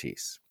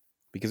expertise,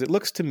 because it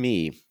looks to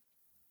me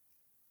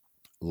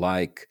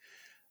like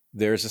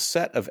there's a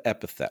set of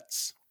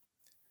epithets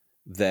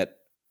that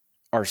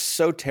are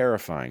so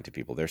terrifying to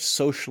people. They're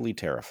socially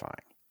terrifying.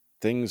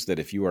 Things that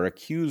if you are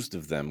accused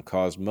of them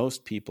cause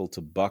most people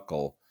to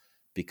buckle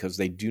because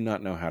they do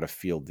not know how to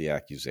field the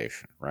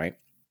accusation, right?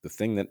 The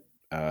thing that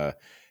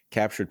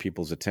captured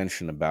people's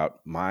attention about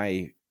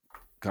my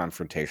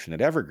confrontation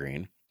at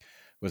Evergreen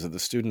was that the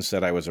students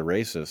said I was a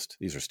racist.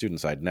 These are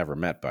students I'd never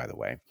met, by the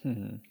way.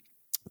 Mm-hmm.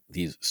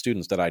 These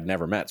students that I'd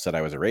never met said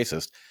I was a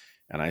racist.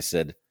 And I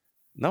said,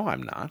 no,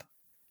 I'm not.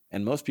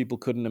 And most people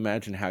couldn't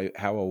imagine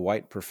how a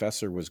white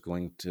professor was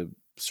going to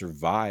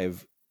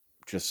survive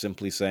just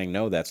simply saying,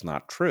 no, that's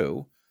not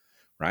true,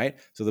 right?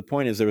 So the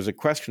point is, there was a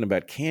question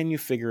about, can you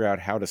figure out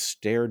how to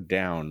stare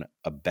down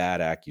a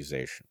bad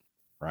accusation,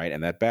 right?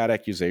 And that bad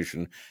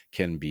accusation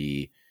can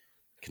be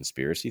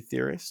conspiracy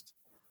theorist.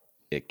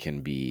 It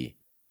can be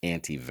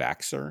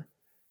anti-vaxxer.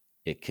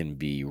 It can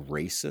be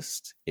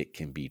racist. It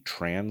can be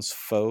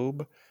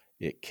transphobe.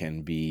 It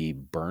can be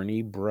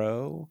Bernie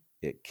bro.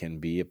 It can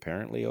be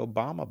apparently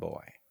Obama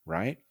boy,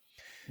 right?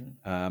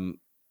 Mm-hmm.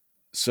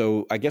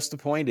 So I guess the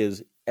point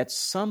is, at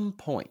some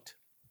point,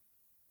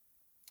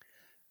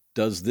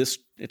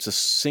 it's a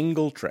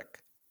single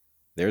trick.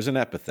 There's an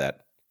epithet.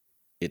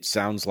 It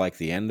sounds like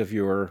the end of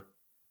your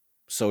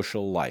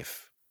social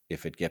life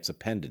if it gets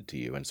appended to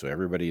you. And so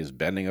everybody is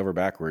bending over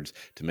backwards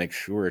to make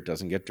sure it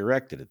doesn't get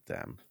directed at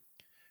them,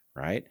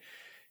 right?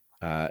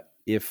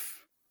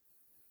 If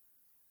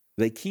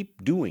they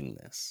keep doing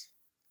this,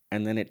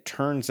 and then it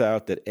turns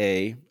out that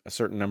A, a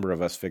certain number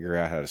of us figure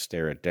out how to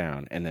stare it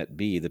down, and that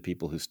B, the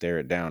people who stare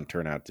it down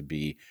turn out to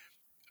be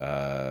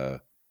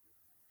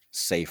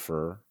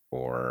safer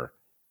or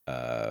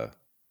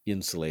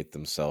insulate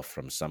themselves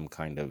from some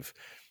kind of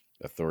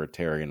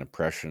authoritarian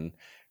oppression,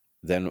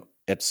 then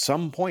at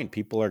some point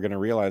people are going to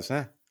realize,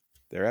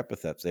 they're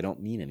epithets. They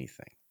don't mean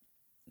anything,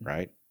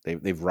 right?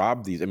 They've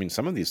robbed these. I mean,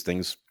 some of these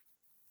things,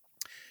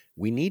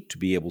 we need to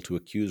be able to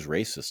accuse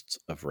racists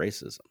of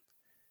racism,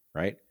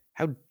 right?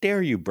 How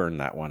dare you burn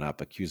that one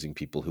up, accusing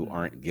people who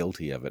aren't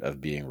guilty of it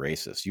of being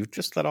racist? You've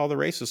just let all the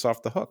racists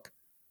off the hook,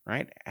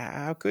 right?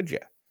 How could you,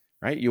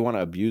 right? You want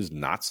to abuse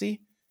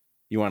Nazi?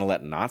 You want to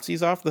let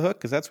Nazis off the hook?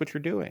 Because that's what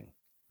you're doing,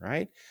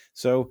 right?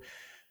 So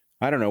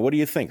I don't know. What do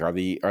you think? Are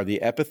the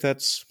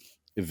epithets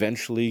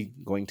eventually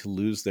going to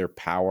lose their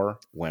power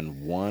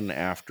when one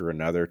after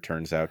another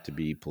turns out to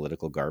be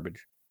political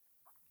garbage?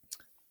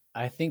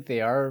 I think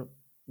they are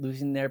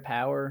losing their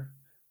power,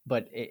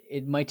 but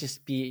it might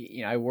just be,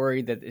 you know, I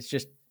worry that it's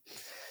just,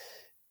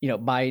 you know,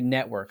 my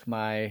network,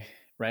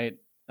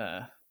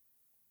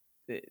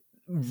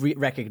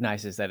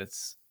 recognizes that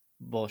it's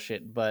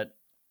bullshit, but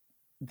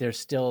there's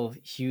still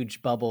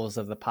huge bubbles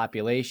of the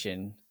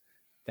population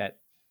that,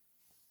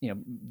 you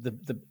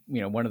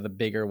know, one of the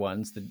bigger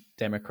ones, the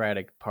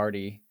Democratic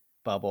Party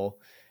bubble,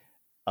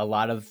 a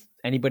lot of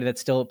anybody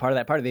that's still part of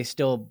that party, they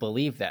still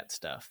believe that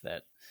stuff,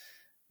 that,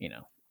 you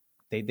know,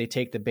 they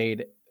take the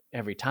bait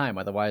every time.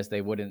 Otherwise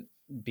they wouldn't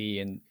be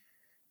in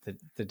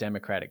the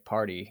Democratic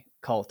Party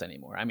cult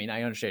anymore. I mean,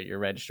 I understand you're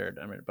registered,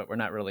 but we're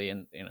not really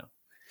in, you know,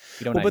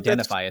 you don't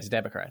identify as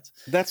Democrats.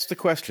 That's the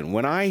question.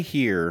 When I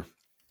hear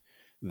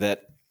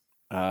that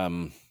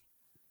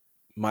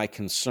my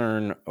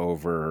concern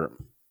over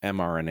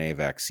mRNA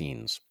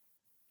vaccines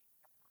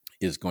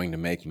is going to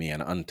make me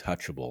an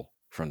untouchable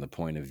from the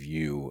point of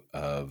view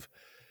of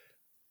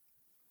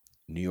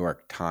New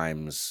York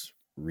Times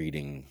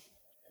reading,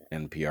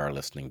 NPR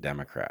listening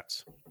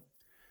Democrats,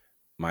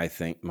 my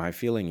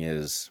feeling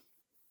is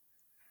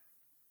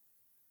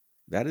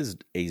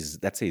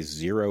that's a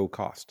zero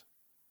cost,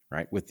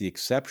 right? With the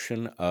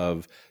exception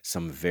of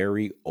some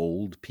very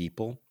old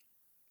people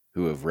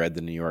who have read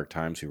the New York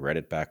Times, who read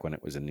it back when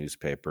it was a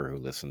newspaper, who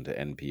listened to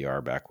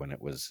NPR back when it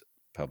was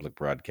public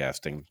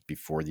broadcasting,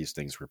 before these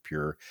things were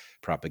pure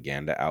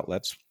propaganda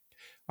outlets.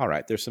 All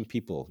right, there's some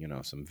people, you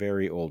know, some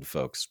very old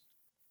folks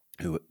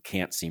who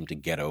can't seem to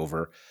get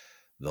over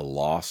the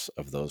loss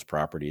of those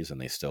properties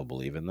and they still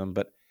believe in them.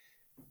 But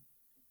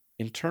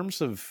in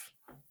terms of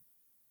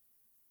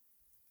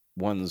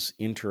one's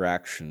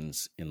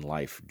interactions in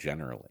life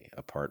generally,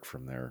 apart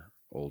from their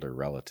older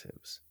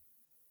relatives,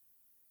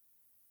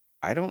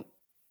 I don't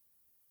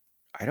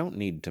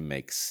need to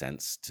make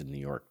sense to New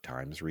York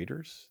Times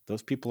readers.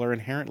 Those people are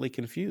inherently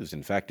confused.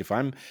 In fact, if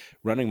I'm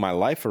running my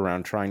life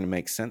around trying to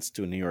make sense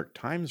to a New York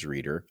Times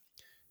reader,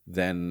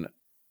 then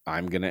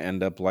I'm going to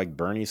end up like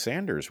Bernie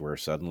Sanders, where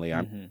suddenly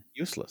I'm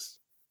useless.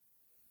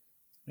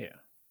 Yeah.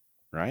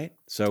 Right?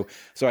 So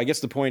I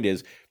guess the point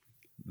is,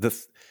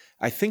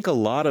 I think a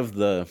lot of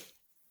the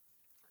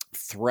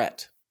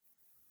threat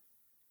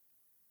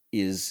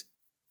is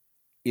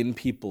in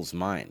people's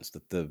minds,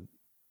 that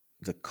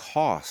the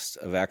cost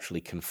of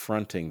actually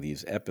confronting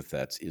these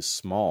epithets is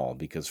small,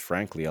 because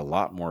frankly, a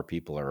lot more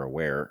people are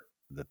aware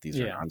that these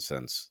are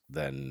nonsense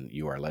than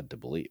you are led to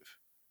believe.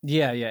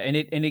 Yeah. And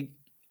it,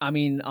 I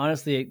mean,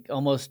 honestly, it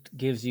almost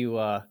gives you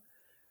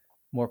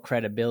more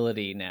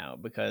credibility now,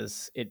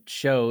 because it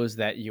shows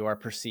that you are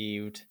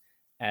perceived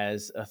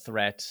as a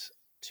threat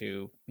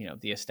to,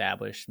 the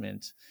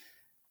establishment.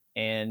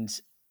 And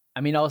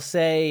I mean, I'll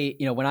say,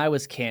 when I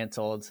was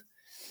canceled,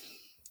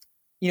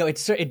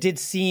 it did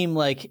seem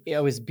like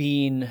I was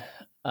being,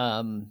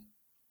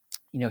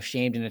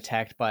 shamed and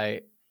attacked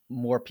by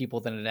more people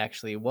than it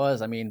actually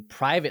was. I mean,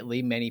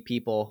 privately, many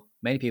people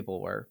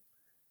were,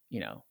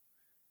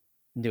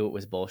 knew it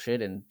was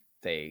bullshit, and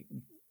they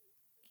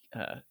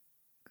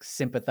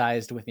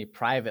sympathized with me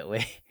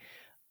privately.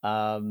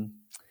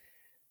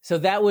 So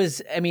that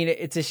was, I mean,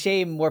 it's a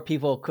shame more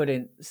people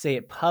couldn't say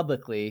it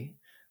publicly,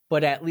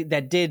 but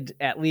that did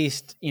at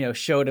least,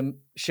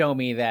 show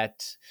me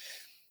that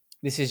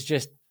this is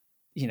just,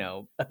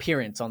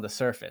 appearance on the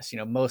surface.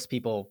 Most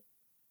people,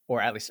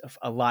 or at least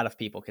a lot of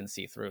people, can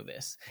see through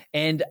this.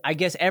 And I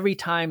guess every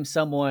time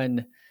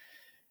someone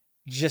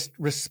just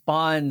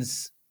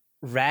responds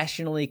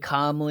rationally,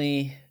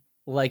 calmly,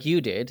 like you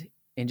did,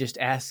 and just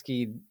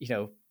asking,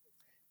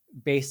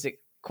 basic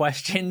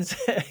questions,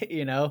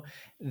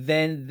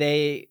 then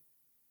they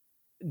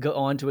go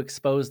on to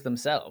expose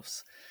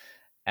themselves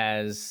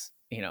as,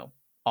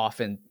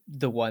 often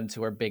the ones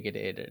who are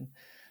bigoted.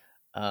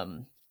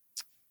 And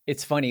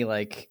it's funny,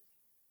 like,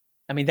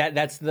 I mean,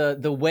 that's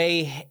the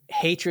way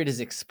hatred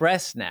is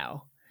expressed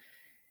now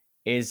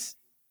is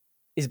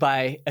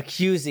by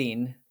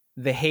accusing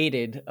the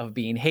hated of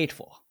being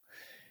hateful.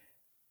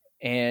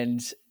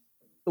 And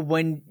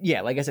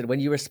like I said, when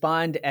you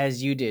respond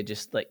as you did,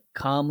 just like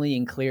calmly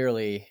and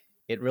clearly,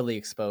 it really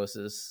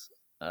exposes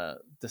the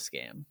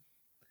scam.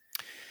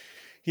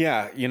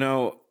 Yeah,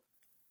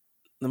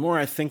 the more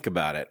I think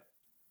about it,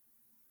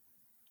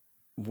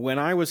 when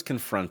I was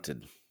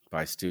confronted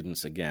by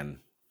students, again,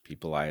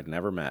 people I had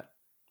never met,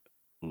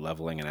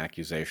 leveling an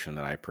accusation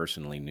that I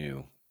personally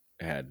knew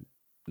had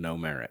no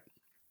merit,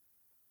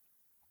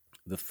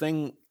 the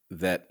thing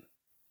that,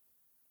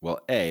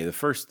 the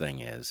first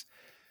thing is,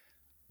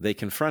 they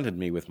confronted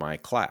me with my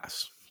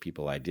class,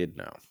 people I did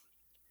know.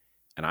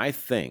 And I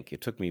think,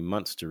 it took me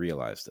months to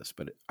realize this,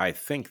 but I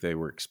think they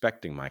were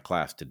expecting my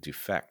class to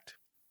defect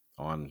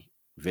on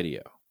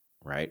video,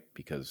 right?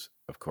 Because,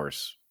 of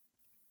course,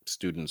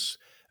 students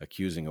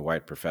accusing a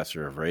white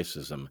professor of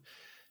racism,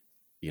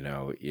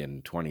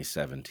 in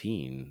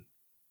 2017,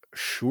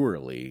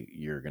 surely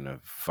you're going to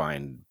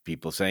find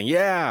people saying,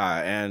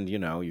 yeah, and, you're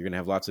going to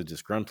have lots of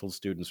disgruntled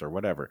students or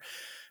whatever.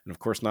 And of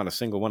course, not a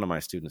single one of my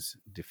students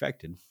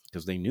defected,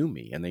 because they knew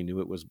me and they knew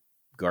it was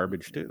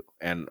garbage too.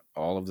 And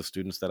all of the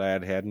students that I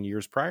had had in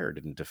years prior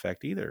didn't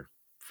defect either,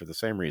 for the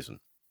same reason.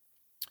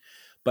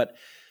 But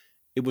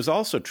it was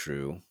also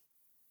true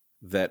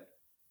that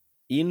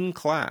in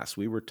class,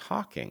 we were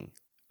talking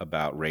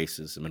about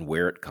racism and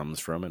where it comes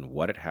from and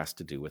what it has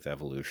to do with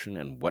evolution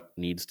and what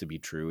needs to be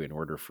true in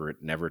order for it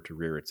never to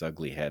rear its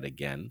ugly head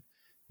again,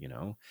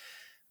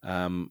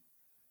 And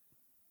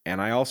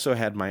I also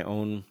had my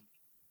own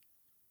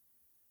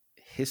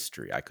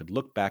history. I could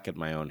look back at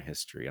my own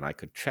history and I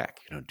could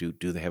check, do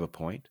they have a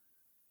point?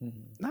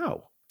 Mm-hmm.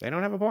 No, they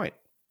don't have a point.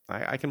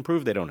 I can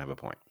prove they don't have a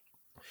point.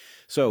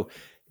 So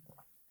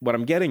what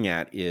I'm getting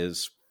at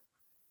is,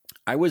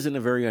 I was in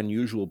a very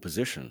unusual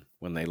position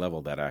when they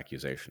leveled that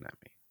accusation at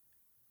me,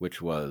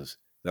 which was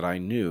that I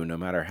knew no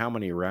matter how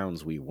many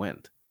rounds we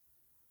went,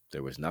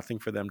 there was nothing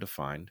for them to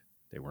find.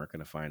 They weren't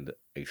going to find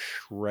a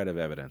shred of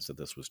evidence that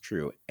this was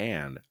true.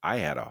 And I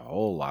had a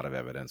whole lot of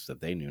evidence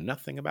that they knew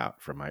nothing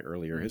about from my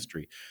earlier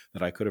history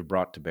that I could have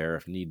brought to bear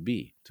if need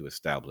be to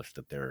establish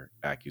that their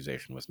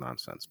accusation was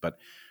nonsense. But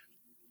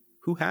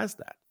who has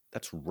that?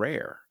 That's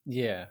rare.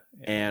 Yeah.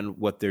 And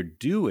what they're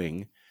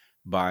doing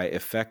by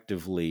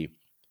effectively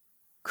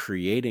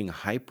creating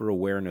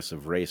hyper-awareness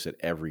of race at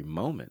every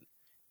moment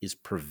is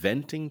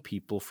preventing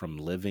people from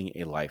living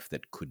a life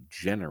that could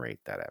generate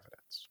that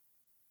evidence.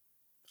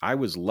 I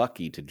was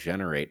lucky to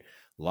generate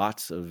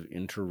lots of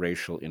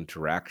interracial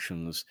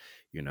interactions,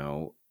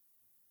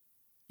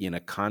 in a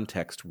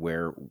context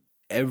where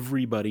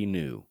everybody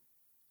knew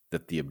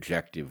that the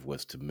objective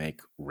was to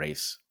make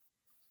race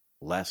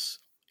less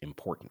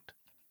important,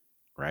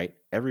 right?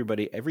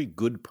 Every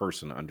good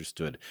person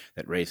understood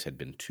that race had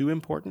been too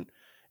important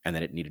and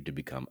that it needed to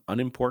become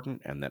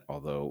unimportant, and that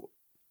although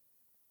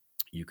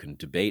you can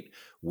debate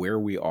where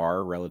we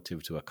are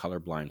relative to a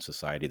colorblind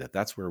society,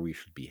 that's where we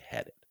should be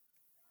headed.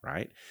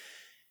 right?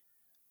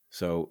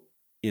 So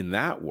in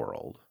that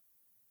world,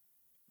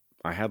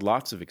 I had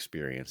lots of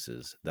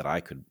experiences that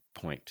I could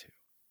point to.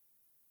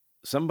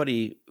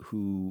 Somebody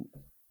who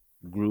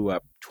grew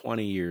up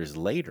 20 years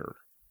later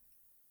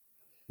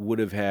would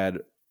have had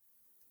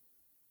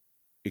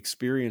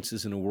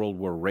experiences in a world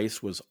where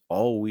race was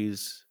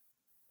always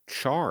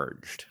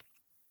charged,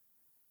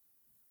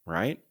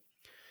 right?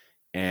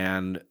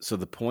 And so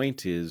the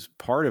point is,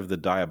 part of the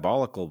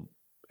diabolical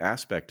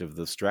aspect of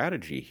the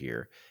strategy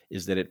here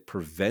is that it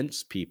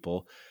prevents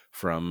people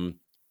from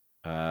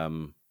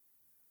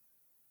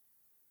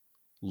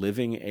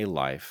living a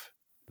life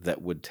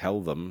that would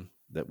tell them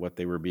that what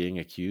they were being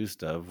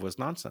accused of was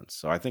nonsense.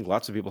 So I think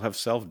lots of people have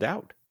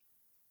self-doubt.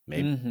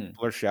 Maybe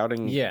people are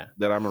shouting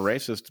that I'm a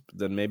racist,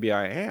 then maybe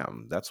I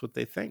am. That's what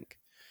they think.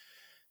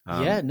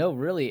 No,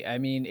 really. I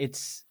mean,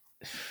 it's,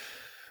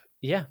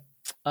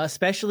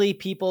 especially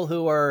people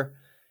who are,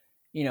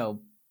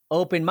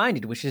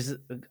 open-minded, which is,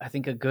 I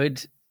think, a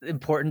good,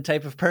 important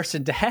type of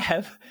person to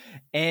have.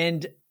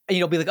 And,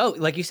 be like, oh,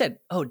 like you said,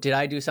 oh, did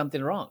I do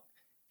something wrong?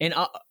 And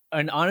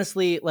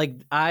honestly, like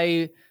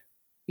I,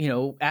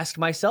 asked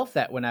myself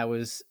that when I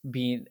was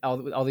being,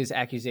 all these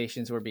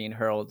accusations were being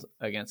hurled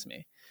against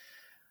me.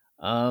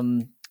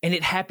 And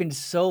it happened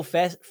so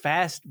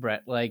fast,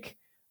 Brett. Like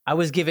I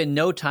was given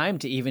no time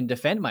to even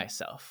defend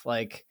myself.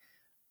 Like,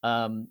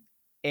 and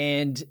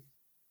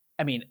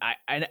I mean,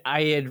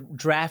 I had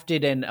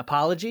drafted an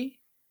apology.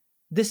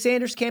 The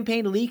Sanders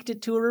campaign leaked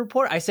it to a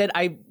report. I said,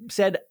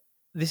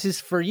 this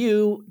is for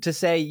you to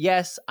say,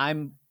 yes,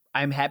 I'm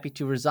happy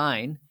to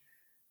resign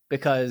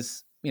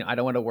because, I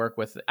don't want to work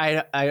with,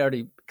 I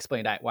already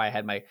explained why I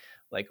had my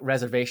like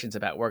reservations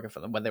about working for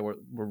them, when they were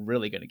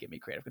really going to give me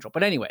creative control.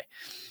 But anyway,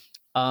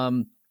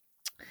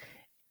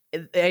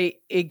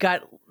 it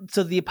got,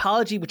 so the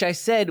apology, which I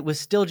said was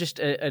still just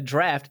a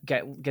draft,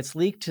 gets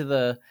leaked to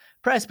the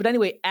press. But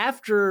anyway,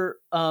 after,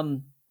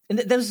 and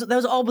that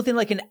was all within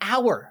like an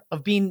hour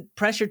of being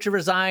pressured to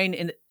resign.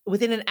 And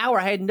within an hour,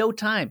 I had no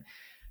time.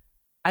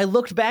 I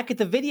looked back at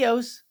the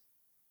videos.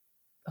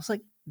 I was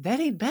like, that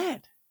ain't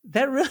bad.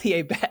 That really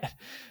ain't bad.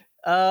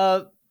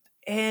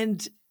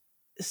 And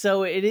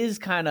so it is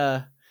kind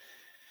of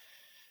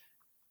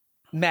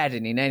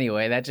maddening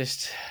anyway. That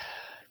just,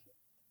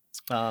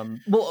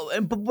 but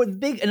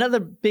another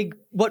big,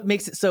 what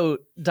makes it so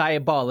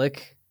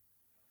diabolic,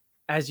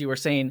 as you were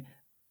saying,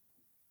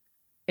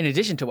 in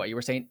addition to what you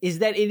were saying, is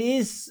that it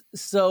is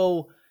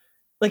so,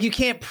 like, you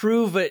can't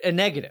prove a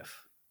negative,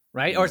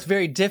 right? Or it's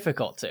very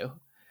difficult to.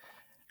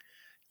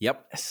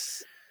 Yep.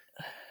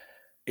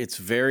 It's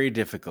very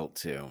difficult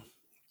to,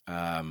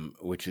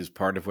 which is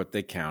part of what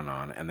they count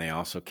on. And they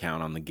also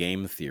count on the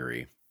game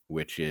theory,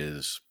 which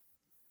is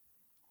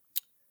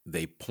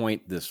they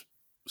point this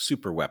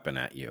super weapon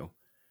at you.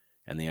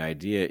 And the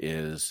idea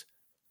is,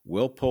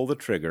 we'll pull the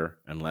trigger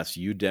unless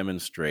you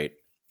demonstrate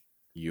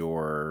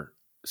your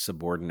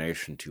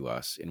subordination to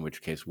us, in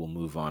which case we'll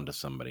move on to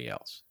somebody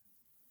else.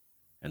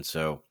 And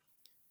so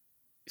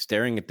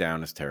staring it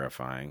down is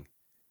terrifying.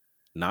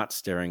 Not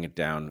staring it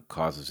down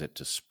causes it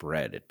to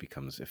spread. It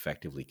becomes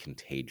effectively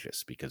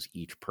contagious because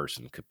each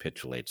person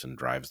capitulates and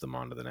drives them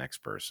on to the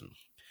next person.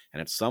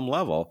 And at some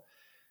level,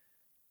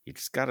 you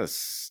just got to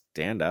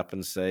stand up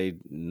and say,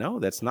 no,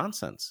 that's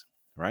nonsense,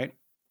 right?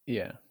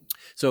 Yeah.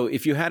 So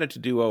if you had it to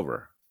do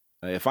over,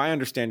 if I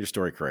understand your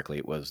story correctly,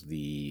 it was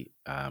the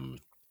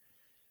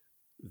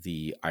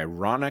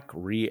ironic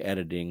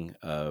re-editing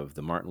of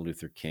the Martin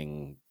Luther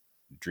King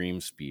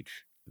dream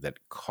speech that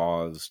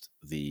caused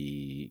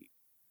the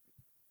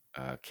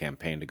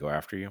campaign to go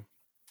after you?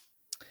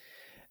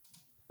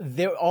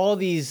 There are all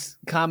these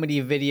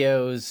comedy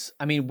videos.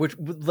 I mean,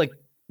 like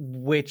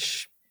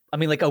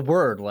a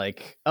word,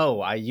 like,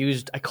 oh, I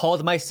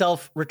called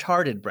myself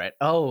retarded, Brett.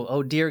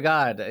 Oh, dear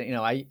God.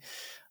 I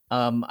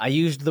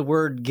used the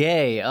word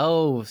gay.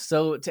 Oh,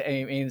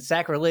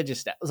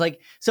 sacrilegious stuff. It was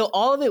like, so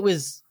all of it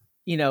was,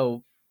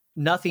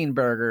 nothing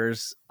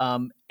burgers.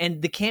 And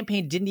the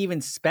campaign didn't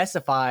even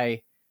specify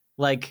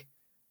like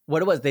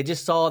what it was. They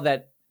just saw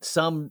that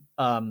some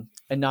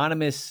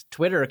anonymous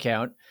Twitter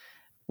account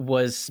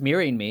was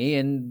smearing me,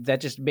 and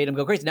that just made them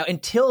go crazy. Now,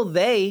 until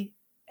they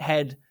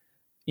had,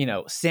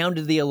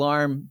 sounded the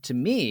alarm to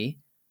me,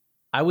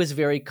 I was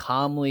very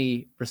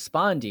calmly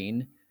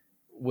responding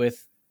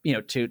with,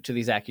 to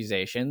these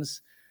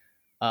accusations.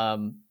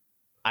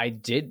 I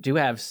do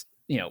have,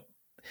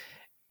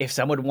 if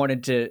someone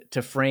wanted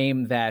to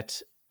frame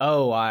that,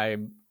 oh,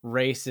 I'm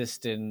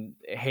racist and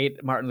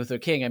hate Martin Luther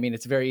King, I mean,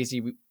 it's very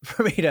easy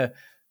for me to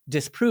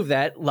disprove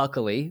that,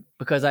 luckily,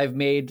 because I've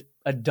made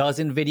a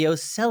dozen videos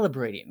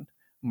celebrating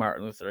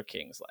Martin Luther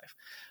King's life.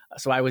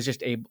 So I was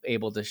just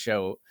able to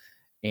show,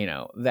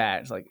 that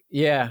it's like,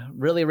 yeah,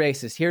 really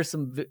racist. Here's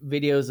some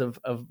videos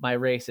of my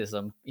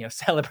racism,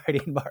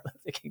 celebrating Martin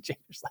Luther King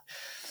Jr.'s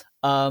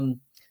life.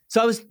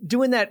 So I was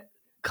doing that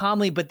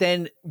calmly, but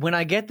then when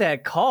I get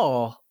that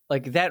call,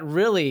 like, that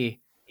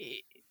really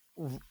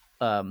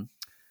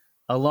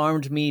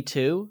alarmed me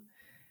too.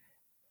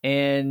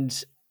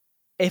 And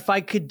if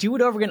I could do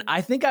it over again, I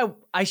think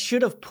I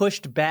should have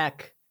pushed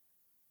back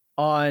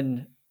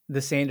on the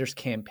Sanders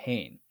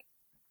campaign.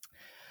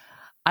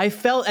 I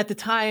felt at the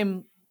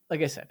time,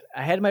 like I said,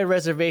 I had my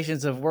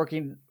reservations of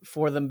working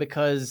for them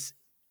because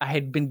I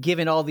had been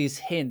given all these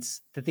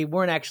hints that they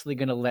weren't actually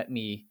going to let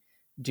me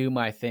do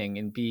my thing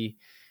and be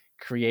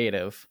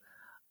creative.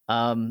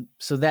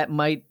 So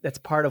that's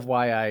part of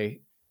why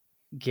I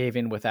gave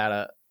in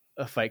without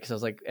a fight, because I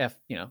was like,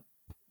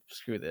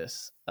 screw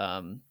this.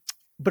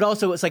 But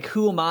also it's like,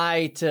 who am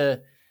I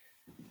to,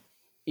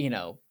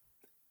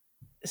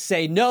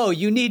 say, no,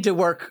 you need to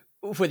work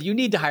with, you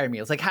need to hire me.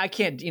 It's like, I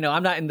can't,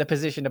 I'm not in the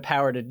position of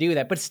power to do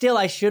that. But still,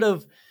 I should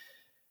have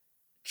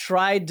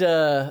tried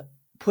to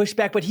push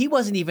back, but he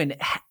wasn't even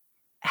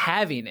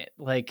having it.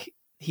 Like,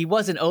 he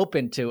wasn't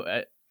open to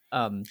it.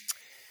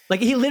 Like,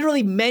 he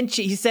literally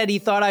mentioned, he said he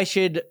thought I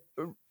should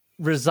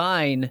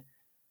resign,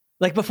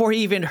 like, before he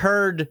even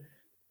heard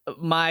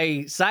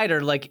my side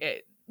or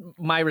like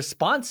my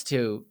response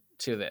to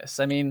this.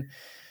 I mean,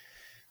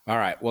 all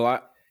right.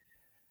 Well,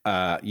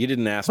 you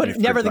didn't ask me. But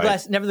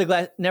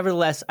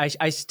nevertheless,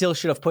 I still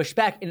should have pushed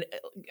back. And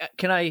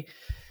I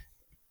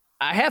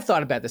have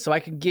thought about this, so I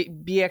can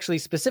be actually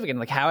specific in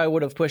like how I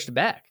would have pushed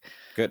back.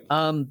 Good.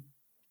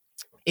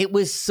 It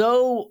was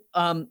so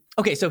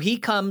okay. So he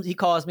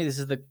calls me. This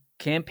is the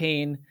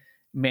campaign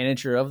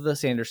manager of the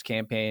Sanders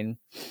campaign.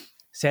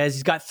 Says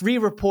he's got 3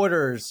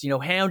 reporters,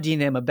 hounding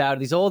him about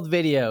these old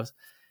videos.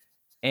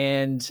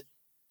 And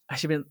I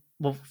should have been,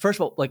 well, first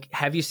of all, like,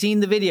 have you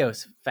seen the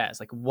videos, Faz?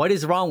 Like, what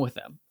is wrong with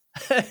them?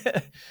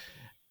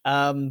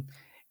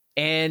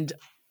 And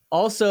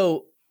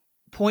also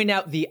point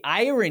out the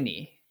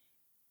irony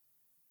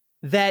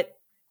that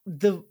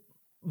the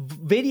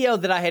video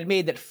that I had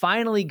made that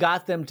finally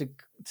got them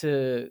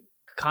to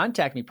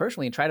contact me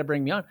personally and try to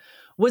bring me on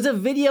was a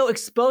video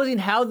exposing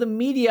how the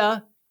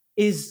media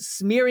is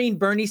smearing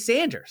Bernie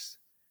Sanders.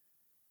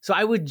 So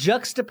I would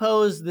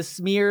juxtapose the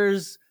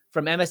smears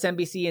from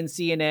MSNBC and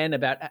CNN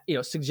about,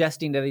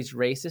 suggesting that he's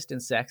racist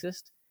and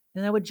sexist.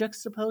 And I would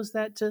juxtapose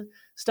that to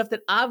stuff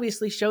that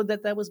obviously showed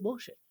that was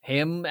bullshit.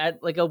 Him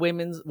at like a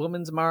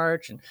women's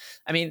march. And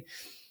I mean,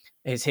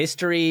 his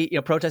history,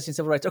 protesting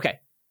civil rights. Okay.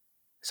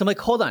 So I'm like,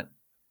 hold on.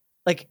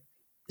 Like,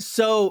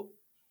 so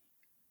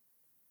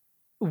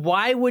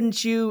why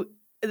wouldn't you,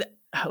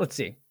 let's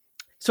see.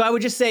 So I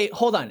would just say,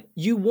 hold on,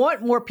 you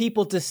want more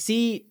people to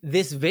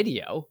this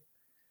video.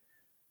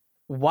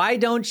 Why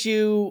don't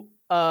you,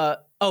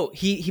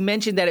 he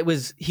mentioned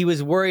that he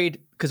was worried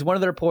because one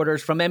of the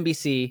reporters from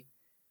NBC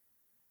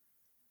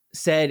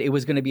said it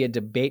was going to be a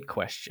debate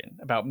question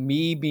about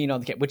me being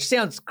on the camp, which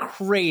sounds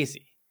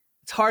crazy.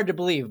 It's hard to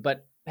believe,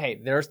 but hey,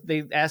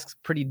 they ask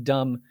pretty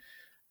dumb,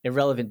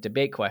 irrelevant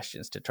debate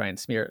questions to try and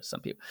smear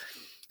some people.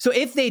 So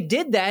if they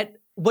did that,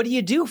 what do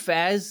you do,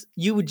 Faz?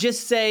 You would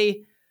just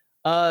say,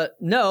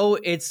 no,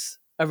 it's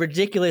a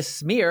ridiculous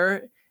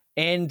smear.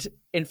 And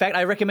in fact,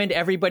 I recommend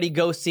everybody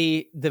go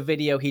see the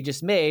video he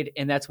just made.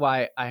 And that's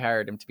why I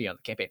hired him to be on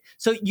the campaign.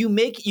 So you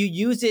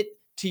use it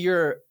to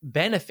your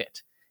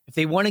benefit. If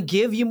they want to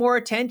give you more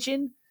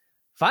attention,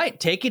 fine,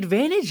 take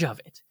advantage of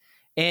it.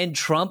 And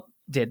Trump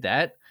did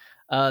that.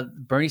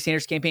 Bernie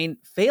Sanders campaign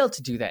failed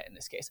to do that in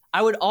this case.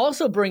 I would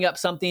also bring up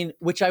something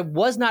which I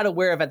was not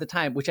aware of at the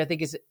time, which I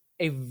think is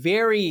a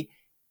very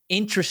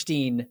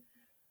interesting,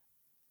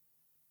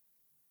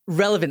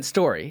 relevant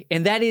story.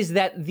 And that is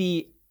that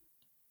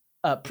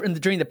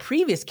during the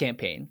previous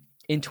campaign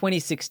in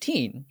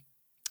 2016,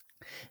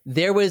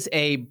 there was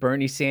a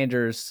Bernie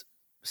Sanders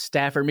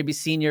staffer, maybe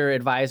senior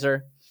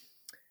advisor.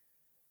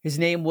 His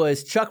name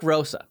was Chuck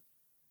Rosa.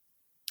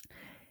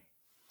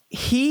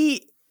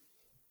 He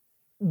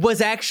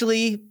was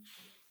actually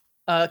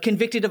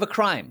convicted of a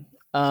crime,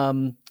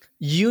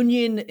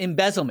 union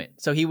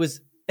embezzlement. So he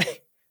was,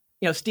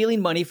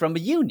 stealing money from a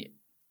union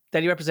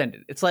that he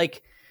represented. It's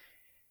like,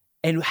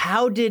 and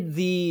how did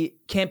the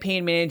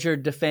campaign manager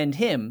defend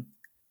him?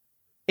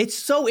 It's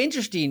so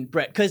interesting,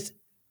 Brett, because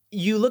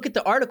you look at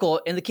the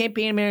article and the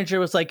campaign manager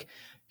was like,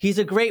 he's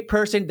a great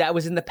person that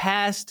was in the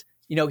past.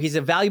 He's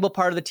a valuable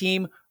part of the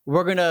team.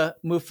 We're going to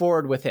move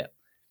forward with him.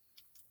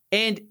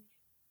 And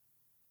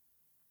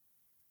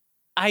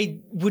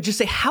I would just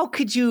say, how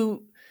could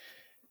you?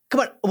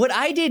 Come on. What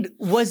I did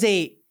was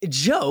a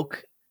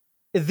joke.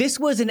 This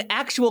was an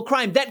actual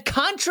crime that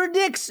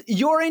contradicts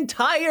your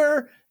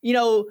entire,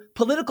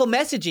 political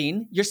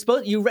messaging. You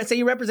say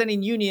you're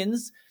representing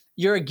unions.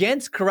 You're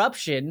against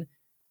corruption.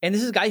 And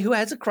this is a guy who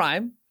has a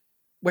crime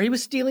where he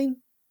was stealing.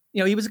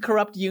 He was a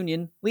corrupt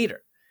union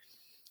leader.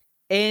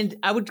 And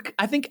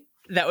I think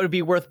that would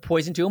be worth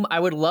poison to him. I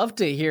would love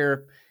to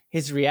hear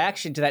his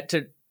reaction to that,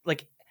 to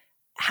like,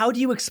 how do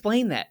you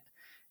explain that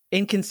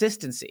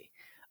inconsistency?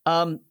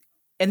 And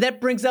that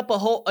brings up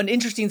an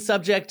interesting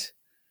subject.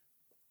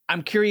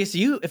 I'm curious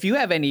if you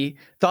have any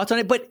thoughts on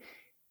it, but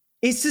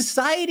is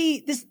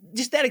society,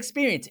 just that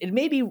experience, it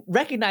made me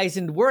recognize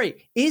and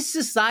worry. Is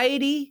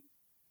society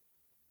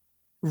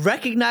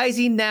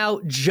recognizing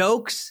now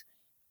jokes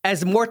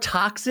as more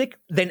toxic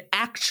than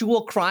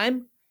actual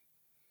crime?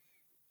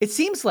 It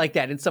seems like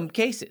that in some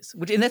cases,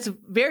 and that's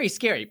very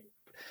scary.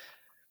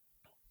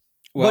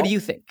 Well, what do you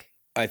think?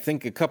 I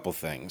think a couple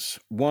things.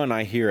 One,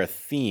 I hear a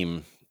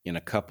theme in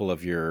a couple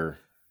of your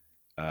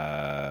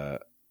uh,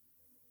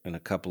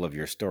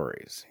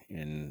 stories,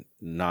 in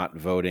not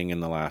voting in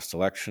the last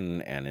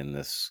election, and in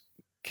this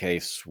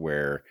case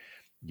where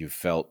you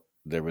felt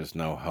there was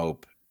no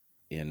hope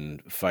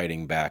in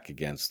fighting back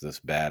against this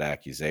bad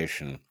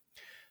accusation,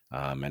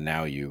 and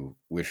now you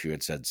wish you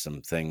had said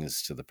some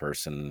things to the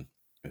person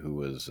who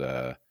was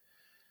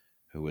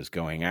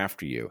going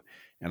after you.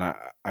 And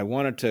I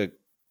wanted to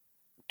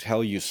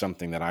tell you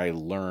something that I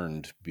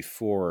learned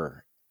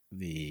before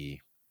the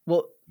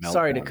Well,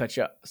 sorry to meltdown. cut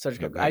you up.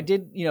 I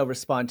did,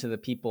 respond to the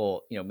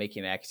people,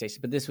 making an accusation,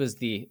 but this was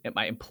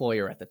my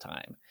employer at the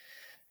time,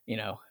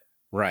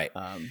 right.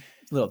 a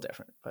little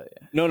different, but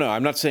yeah. No,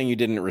 I'm not saying you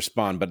didn't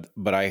respond,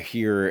 but I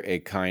hear a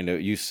kind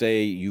of, you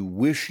say you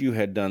wish you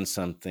had done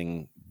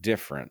something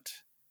different.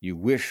 You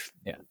wish.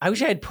 Yeah. I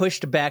wish I had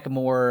pushed back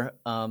more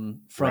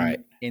from Right.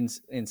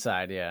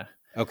 inside. Yeah.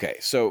 Okay.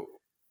 So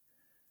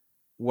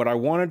what I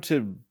wanted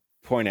to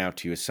point out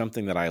to you is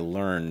something that I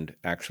learned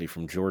actually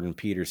from Jordan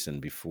Peterson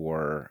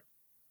before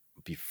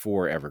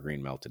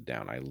Evergreen melted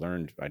down. I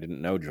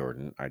didn't know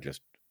Jordan. I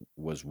just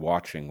was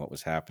watching what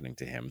was happening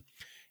to him.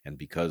 And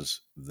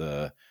because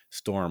the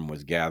storm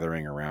was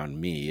gathering around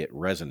me, it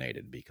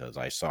resonated because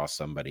I saw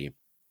somebody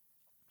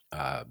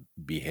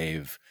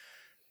behave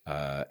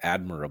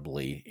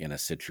admirably in a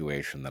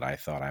situation that I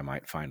thought I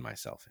might find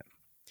myself in.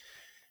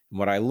 And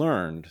what I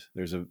learned,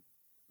 there's a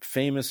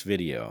famous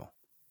video,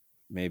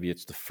 maybe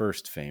it's the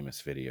first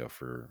famous video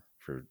for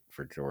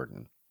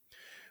Jordan,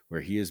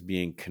 where he is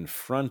being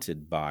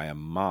confronted by a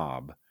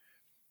mob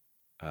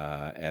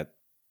at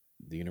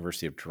the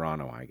University of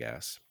Toronto, I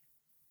guess.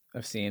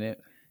 I've seen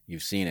it.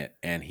 You've seen it.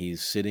 And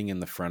he's sitting in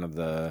the front of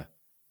the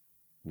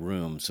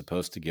room,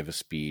 supposed to give a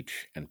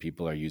speech, and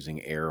people are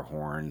using air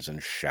horns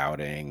and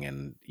shouting,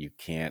 and you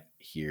can't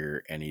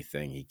hear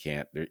anything. He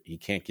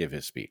can't give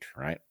his speech,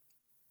 right?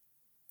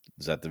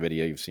 Is that the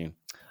video you've seen?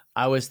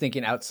 I was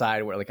thinking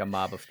outside where like a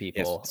mob of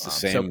people. It's the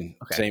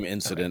same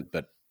incident,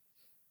 but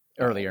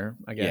earlier,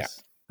 I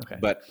guess. Yeah. Okay.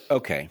 But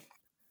okay.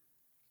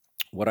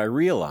 What I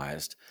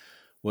realized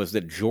was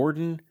that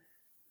Jordan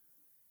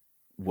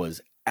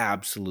was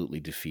absolutely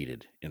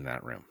defeated in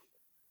that room.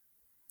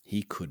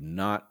 He could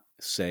not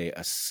say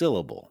a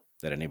syllable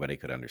that anybody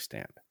could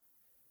understand.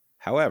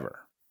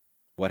 However,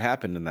 what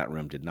happened in that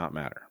room did not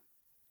matter.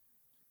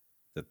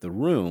 That the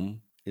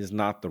room is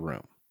not the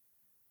room.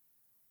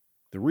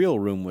 The real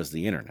room was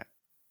the internet,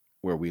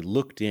 where we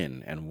looked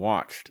in and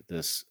watched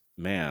this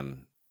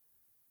man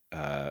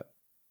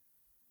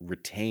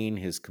retain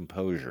his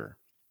composure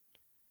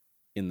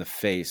in the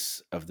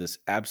face of this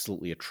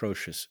absolutely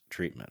atrocious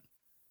treatment.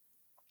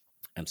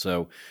 And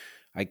so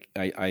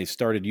I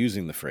started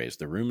using the phrase,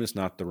 the room is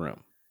not the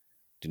room.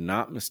 Do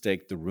not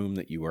mistake the room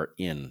that you are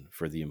in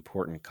for the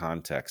important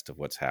context of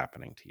what's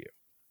happening to you.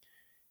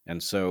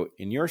 And so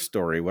in your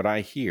story, what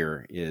I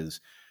hear is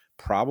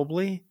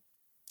probably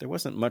there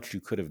wasn't much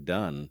you could have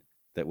done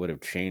that would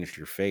have changed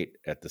your fate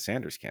at the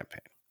Sanders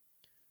campaign.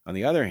 On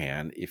the other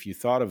hand, if you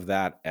thought of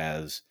that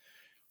as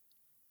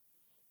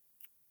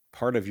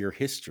part of your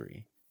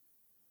history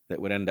that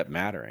would end up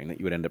mattering, that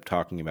you would end up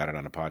talking about it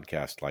on a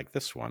podcast like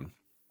this one,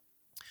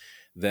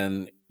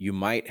 then you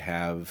might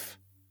have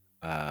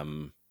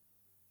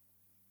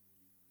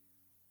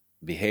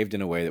behaved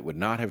in a way that would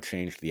not have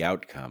changed the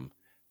outcome,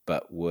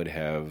 but would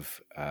have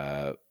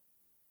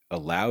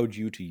allowed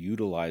you to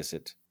utilize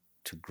it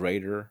to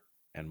greater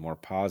and more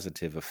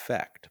positive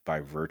effect by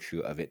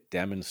virtue of it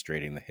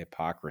demonstrating the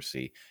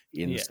hypocrisy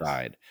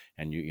inside. Yes.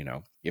 And you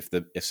know, if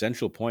the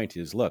essential point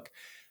is, look,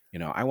 you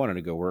know, I wanted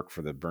to go work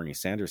for the Bernie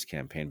Sanders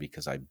campaign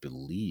because I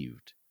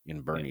believed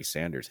in Bernie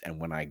Sanders. And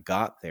when I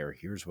got there,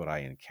 here's what I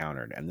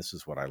encountered. And this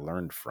is what I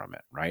learned from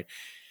it, right?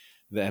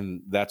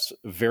 Then that's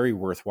very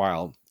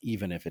worthwhile,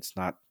 even if it's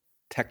not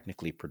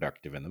technically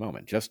productive in the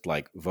moment. Just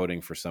like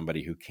voting for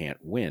somebody who can't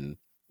win,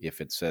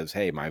 if it says,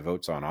 hey, my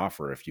vote's on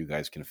offer, if you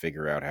guys can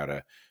figure out how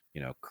to,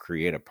 you know,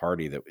 create a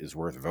party that is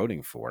worth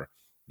voting for,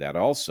 that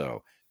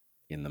also,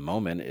 in the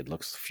moment, it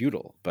looks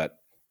futile, but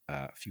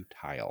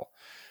futile.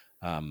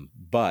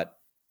 But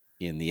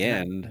in the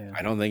end,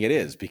 I don't think it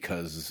is,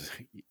 because,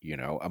 you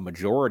know, a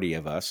majority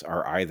of us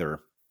are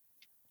either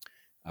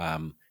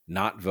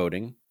not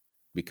voting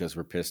because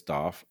we're pissed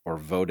off, or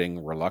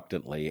voting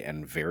reluctantly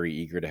and very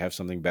eager to have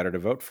something better to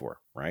vote for,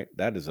 right?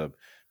 That is a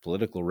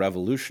political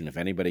revolution if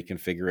anybody can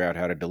figure out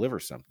how to deliver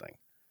something.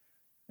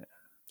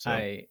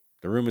 So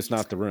the room is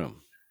not the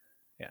room.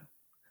 Yeah.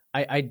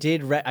 I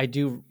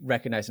do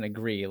recognize and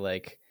agree.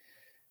 Like,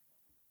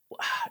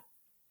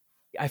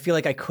 I feel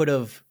like I could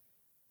have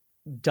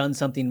done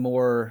something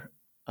more,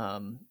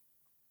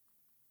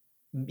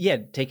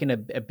 taken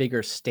a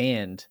bigger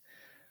stand.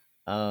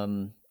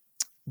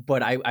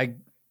 But I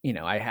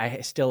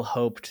still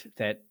hoped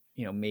that,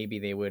 you know, maybe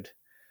they would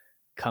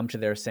come to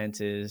their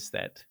senses,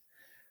 that,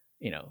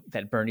 you know,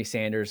 that Bernie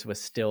Sanders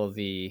was still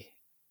the,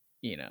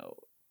 you know,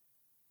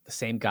 the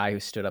same guy who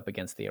stood up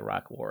against the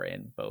Iraq War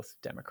in both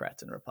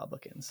Democrats and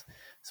Republicans.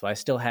 So I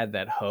still had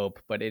that hope,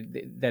 but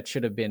that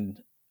should have been,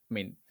 I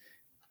mean,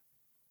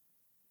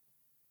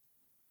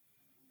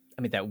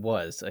 I mean, that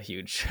was a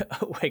huge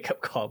wake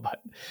up call,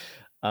 but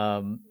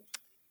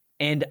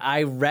and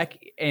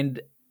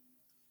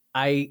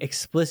I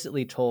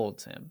explicitly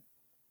told him,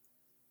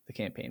 the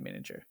campaign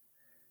manager,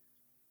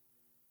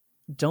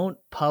 don't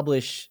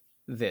publish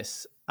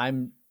this.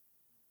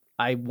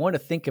 I want to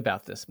think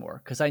about this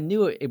more, because I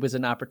knew it was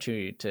an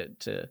opportunity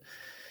to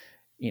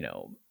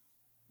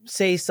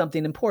say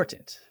something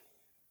important,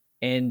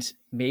 and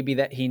maybe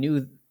that he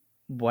knew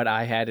what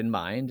I had in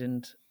mind,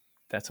 and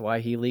that's why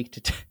he leaked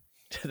it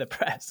to the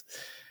press,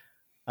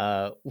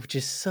 which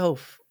is so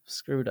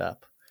screwed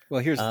up.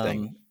 Well, here's the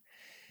thing.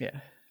 Yeah.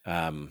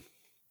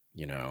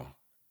 You know,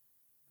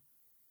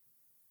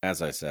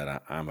 as I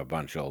said, I'm a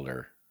bunch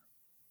older.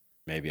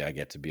 Maybe I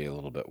get to be a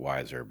little bit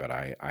wiser, but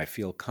I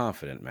feel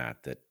confident,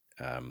 Matt, that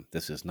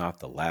this is not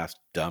the last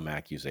dumb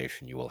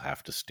accusation you will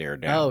have to stare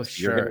down. Oh,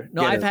 sure.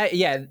 No, I've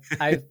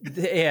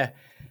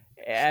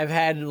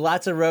had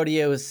lots of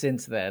rodeos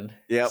since then.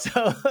 Yep.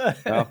 So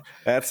well,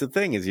 that's the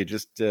thing, is you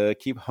just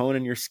keep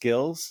honing your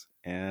skills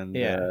and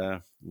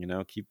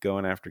keep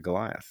going after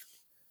Goliath.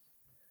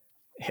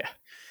 Yeah.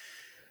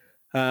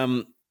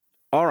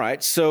 All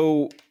right.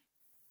 So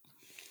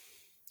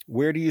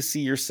where do you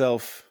see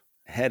yourself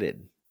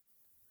headed?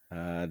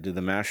 Do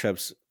the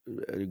mashups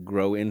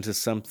grow into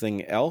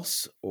something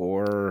else,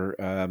 or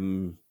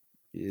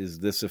is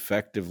this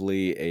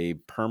effectively a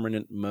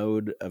permanent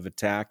mode of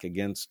attack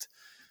against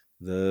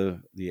the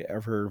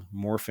ever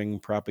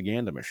morphing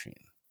propaganda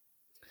machine?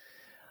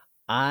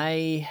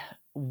 I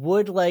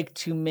would like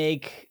to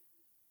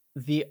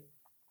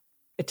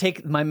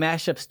take my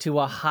mashups to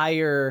a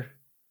higher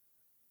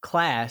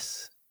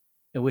class,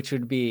 which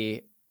would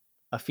be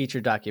a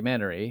feature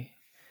documentary,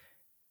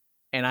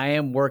 and I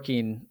am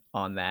working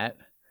on that.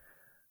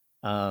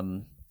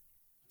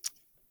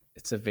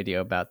 It's a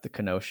video about the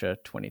Kenosha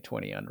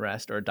 2020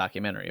 unrest, or a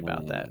documentary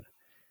about that.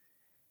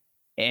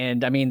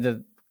 And I mean,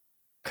 the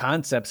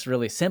concept's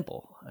really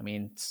simple. I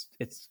mean,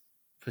 it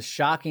was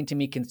shocking to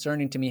me,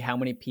 concerning to me, how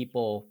many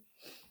people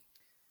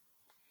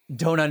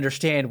don't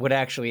understand what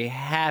actually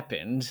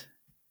happened,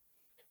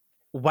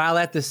 while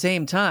at the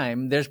same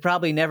time, there's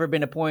probably never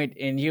been a point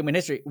in human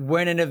history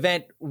when an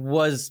event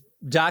was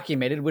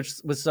documented, which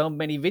was so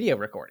many video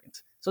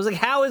recordings. So it's like,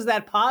 how is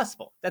that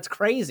possible? That's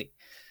crazy.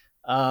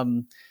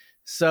 And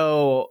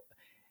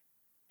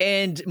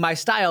my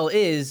style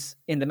is,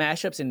 in the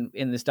mashups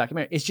in this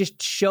documentary, is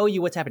just show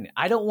you what's happening.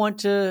 I don't want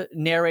to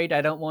narrate.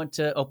 I don't want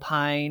to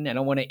opine. I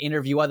don't want to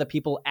interview other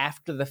people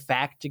after the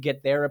fact to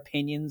get their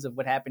opinions of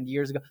what happened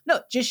years ago.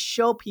 No, just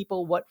show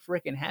people what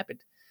frickin'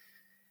 happened.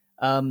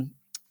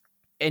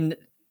 And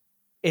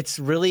it's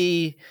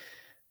really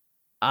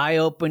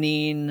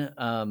eye-opening.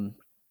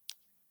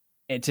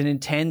 It's an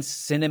intense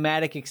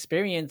cinematic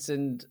experience,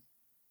 and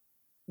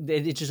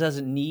it just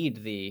doesn't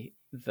need the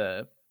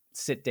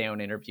sit-down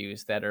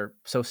interviews that are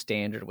so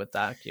standard with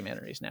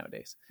documentaries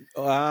nowadays.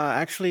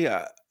 Actually,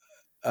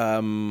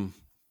 I'll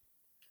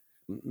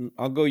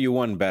go you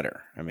one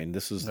better. I mean,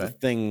 this is the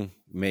thing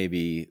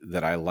maybe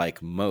that I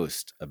like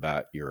most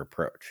about your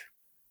approach,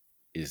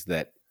 is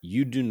that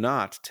you do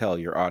not tell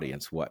your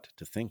audience what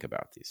to think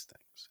about these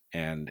things.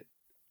 And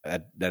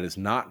that is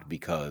not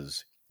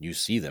because you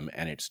see them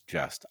and it's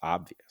just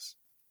obvious.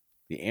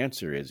 The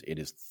answer is, it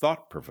is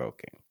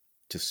thought-provoking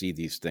to see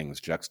these things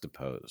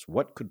juxtaposed.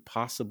 What could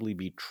possibly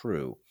be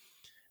true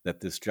that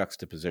this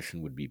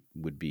juxtaposition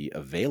would be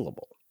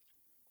available?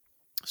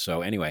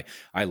 So anyway,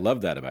 I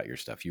love that about your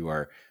stuff. You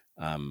are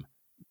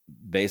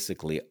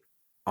basically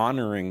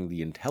honoring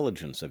the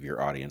intelligence of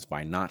your audience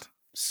by not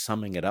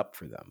summing it up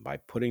for them, by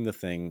putting the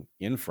thing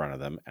in front of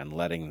them and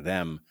letting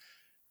them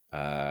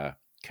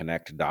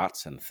connect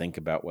dots and think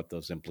about what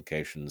those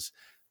implications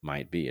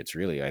might be. It's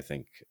really, I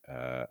think,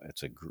 I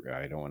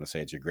don't want to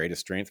say it's your greatest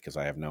strength, because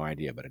I have no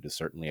idea, but it is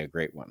certainly a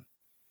great one.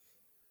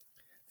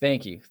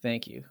 Thank you.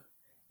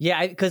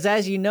 Yeah, because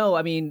as you know,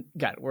 I mean,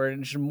 God, we're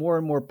in a more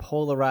and more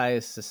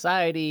polarized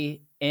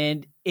society,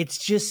 and it's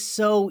just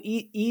so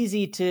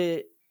easy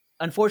to,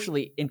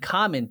 unfortunately, in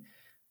common,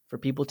 for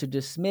people to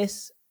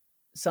dismiss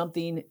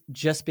something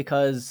just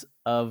because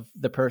of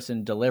the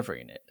person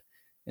delivering it.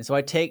 And so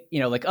I take, he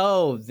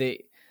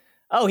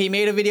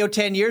made a video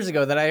 10 years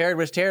ago that I heard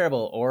was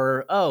terrible,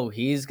 or,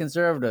 he's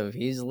conservative,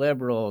 he's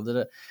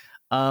liberal.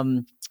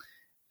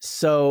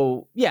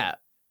 So yeah,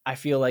 I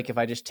feel like if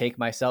I just take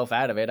myself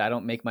out of it, I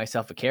don't make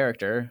myself a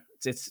character.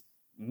 It's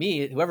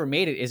me. Whoever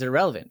made it is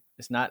irrelevant.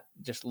 It's not,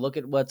 just look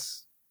at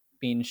what's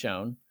being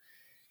shown,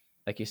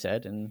 like you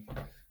said, and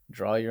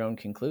draw your own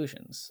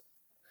conclusions.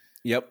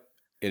 Yep.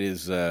 It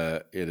is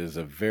a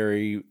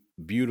very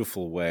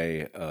beautiful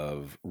way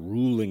of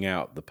ruling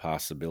out the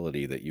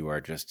possibility that you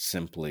are just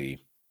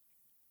simply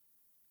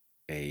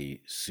a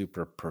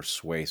super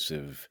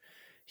persuasive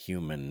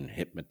human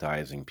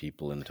hypnotizing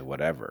people into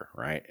whatever,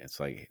 right? It's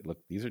like, look,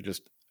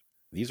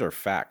 these are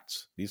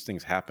facts. These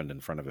things happened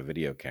in front of a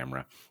video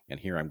camera, and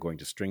here I'm going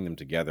to string them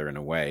together in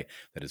a way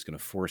that is going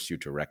to force you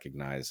to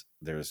recognize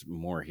there's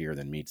more here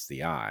than meets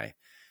the eye.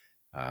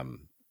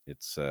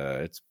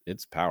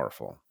 It's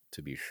powerful,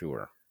 to be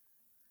sure.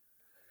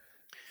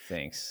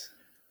 Thanks.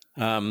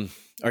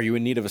 Are you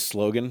in need of a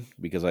slogan?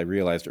 Because I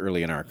realized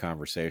early in our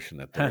conversation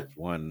that there was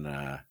one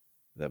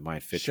that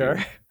might fit you.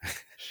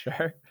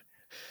 Sure.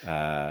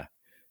 Matt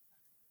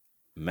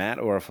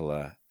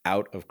Orfalea,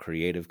 out of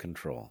creative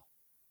control.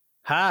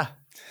 Ha!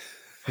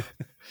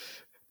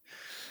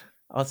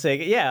 I'll take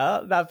it.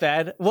 Yeah, not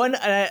bad. One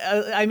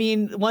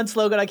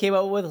slogan I came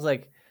up with was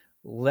like,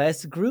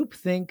 less group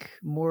think,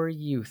 more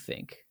you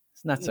think.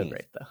 It's not so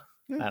great, though.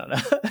 I don't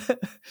know.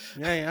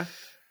 Yeah.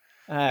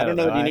 I don't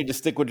know if you need to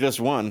stick with just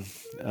one.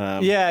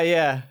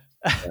 Yeah.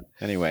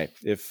 Anyway,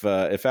 if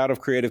out of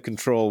creative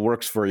control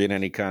works for you in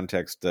any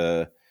context,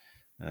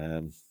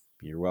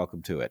 you're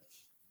welcome to it.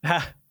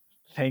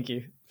 Thank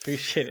you.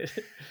 Appreciate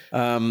it.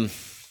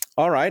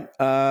 All right.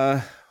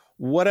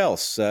 What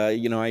else?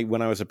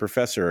 When I was a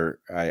professor,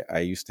 I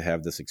used to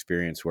have this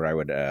experience where I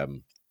would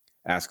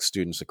ask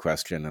students a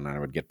question and I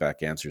would get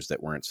back answers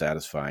that weren't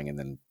satisfying. And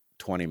then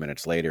 20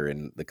 minutes later,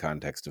 in the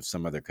context of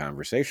some other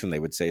conversation, they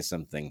would say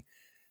something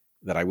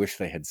that I wish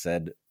they had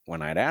said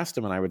when I'd asked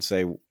them. And I would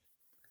say,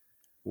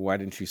 why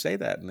didn't you say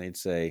that? And they'd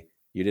say,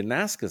 you didn't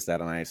ask us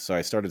that. And so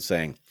I started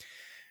saying,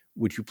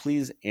 would you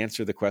please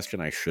answer the question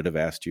I should have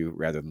asked you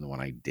rather than the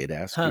one I did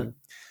ask you?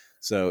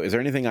 So is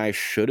there anything I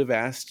should have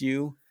asked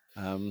you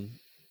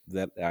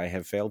that I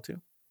have failed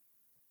to?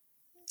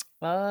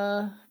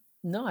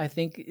 No, I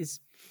think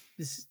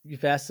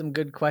you've asked some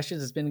good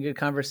questions. It's been a good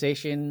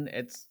conversation.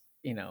 It's,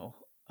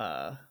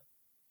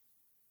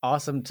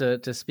 awesome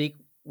to speak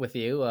with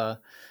you.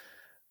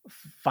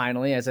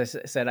 Finally, as I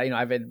said,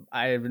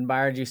 I've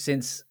admired you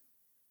since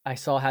I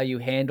saw how you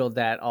handled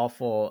that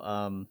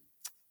awful,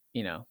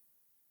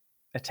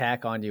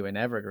 attack on you in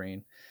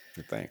Evergreen.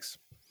 Thanks.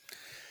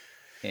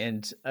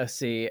 And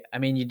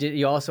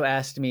you also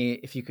asked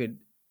me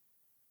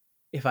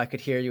if I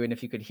could hear you and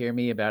if you could hear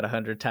me about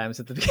 100 times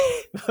at the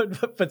beginning,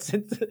 but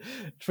since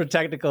for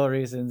technical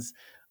reasons,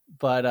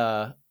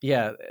 but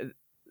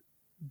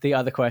the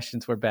other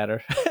questions were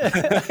better.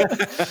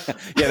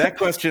 Yeah, that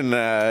question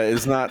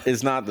is not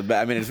the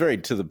bad. I mean, it's very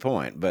to the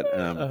point, but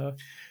can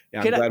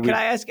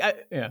I ask?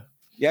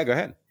 Yeah, go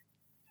ahead.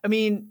 I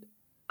mean,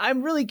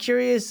 I'm really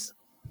curious.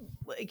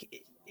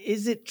 Like,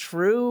 is it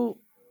true?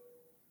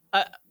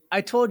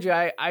 I told you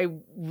I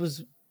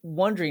was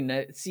wondering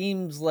that it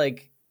seems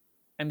like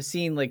I'm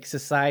seeing like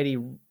society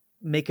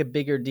make a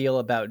bigger deal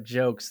about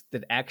jokes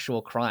than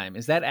actual crime.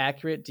 Is that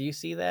accurate? Do you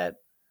see that?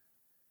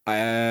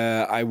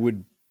 I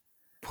would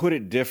put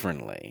it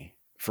differently.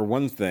 For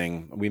one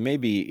thing, we may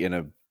be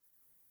in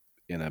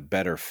a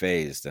better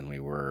phase than we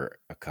were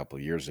a couple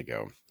years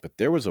ago, but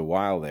there was a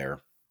while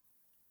there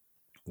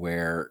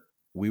where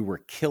we were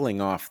killing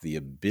off the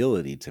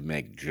ability to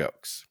make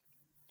jokes,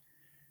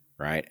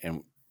 right?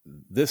 And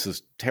this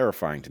is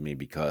terrifying to me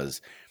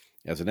because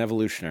as an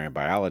evolutionary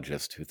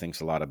biologist who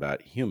thinks a lot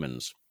about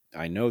humans,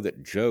 I know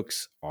that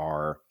jokes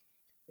are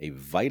a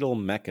vital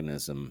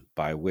mechanism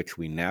by which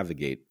we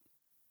navigate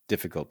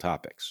difficult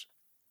topics.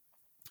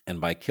 And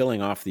by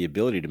killing off the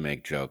ability to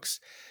make jokes,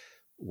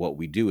 what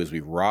we do is we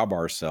rob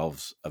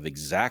ourselves of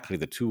exactly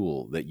the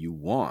tool that you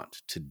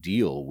want to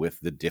deal with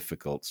the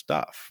difficult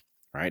stuff,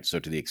 right? So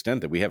to the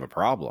extent that we have a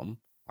problem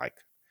like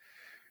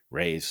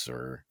race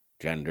or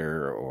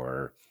gender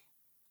or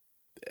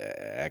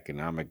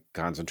economic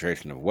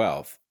concentration of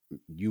wealth,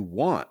 you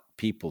want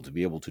people to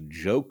be able to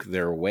joke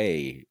their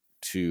way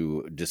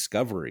to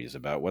discoveries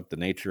about what the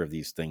nature of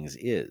these things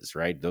is,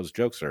 right? Those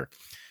jokes are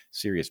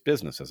serious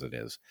business as it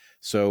is.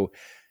 So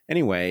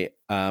anyway,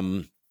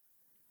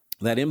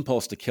 that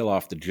impulse to kill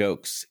off the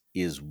jokes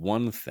is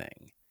one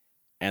thing.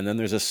 And then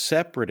there's a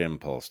separate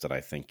impulse that I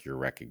think you're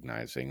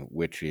recognizing,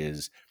 which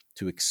is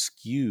to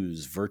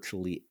excuse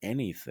virtually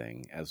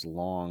anything as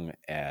long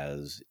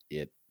as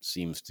it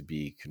seems to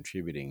be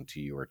contributing to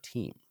your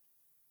team,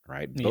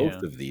 right?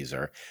 Both of these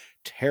are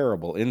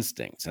terrible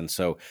instincts. And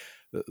so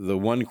the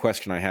one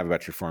question I have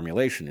about your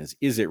formulation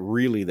is it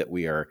really that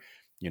we are,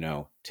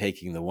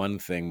 taking the one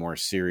thing more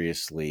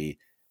seriously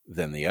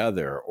than the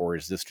other, or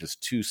is this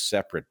just two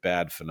separate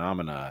bad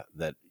phenomena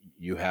that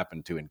you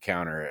happen to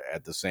encounter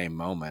at the same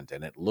moment,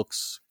 and it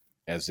looks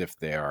as if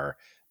they are,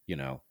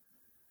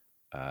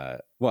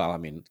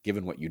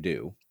 given what you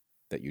do,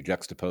 that you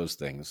juxtapose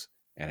things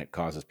and it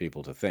causes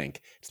people to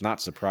think, it's not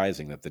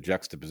surprising that the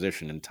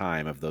juxtaposition in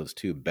time of those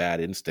two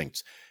bad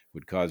instincts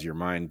would cause your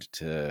mind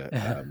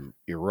to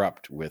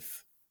erupt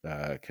with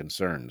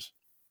concerns.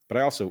 But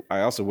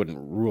I also wouldn't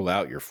rule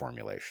out your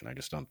formulation. I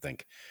just don't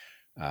think,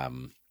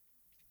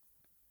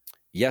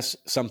 yes,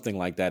 something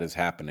like that is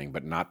happening,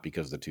 but not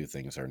because the two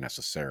things are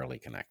necessarily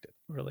connected.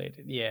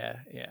 Related. Yeah.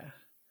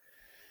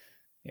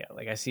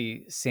 Like I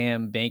see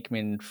Sam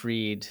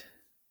Bankman-Fried,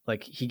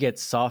 like he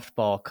gets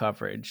softball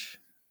coverage,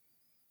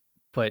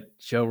 but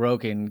Joe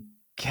Rogan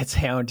gets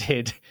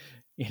hounded,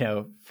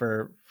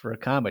 for a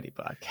comedy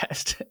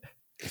podcast.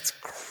 It's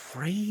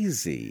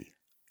crazy.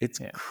 It's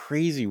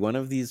crazy. One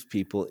of these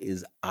people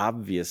is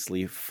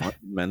obviously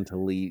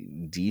fundamentally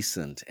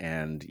decent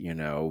and,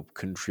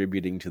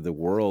 contributing to the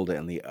world.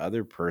 And the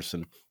other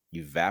person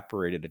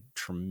evaporated a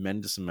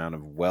tremendous amount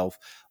of wealth,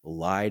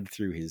 lied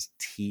through his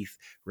teeth,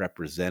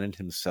 represented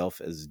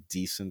himself as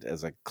decent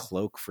as a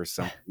cloak for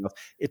something else.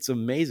 It's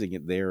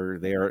amazing. They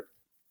are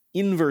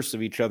inverse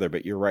of each other,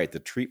 but you're right. The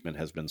treatment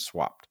has been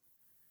swapped.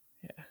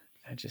 Yeah,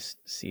 I just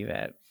see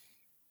that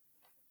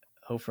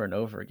over and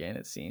over again,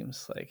 it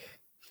seems like.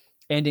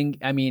 And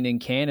in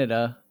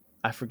Canada,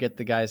 I forget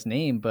the guy's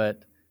name,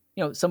 but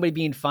somebody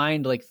being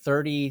fined like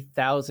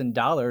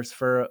 $30,000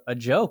 for a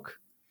joke,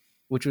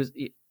 which was,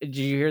 did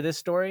you hear this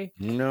story?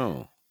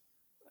 No.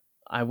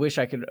 I wish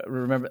I could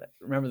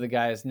remember the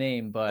guy's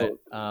name, but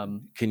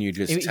can you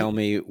just tell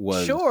me,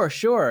 sure.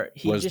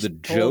 Was the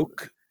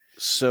joke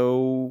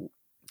so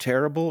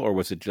terrible, or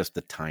was it just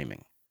the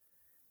timing?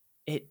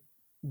 It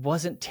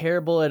wasn't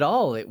terrible at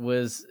all.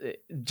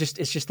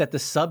 It's just that the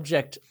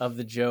subject of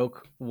the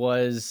joke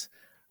was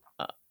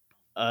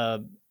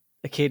a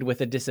kid with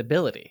a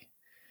disability.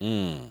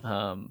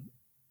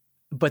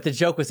 But the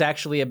joke was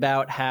actually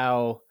about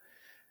how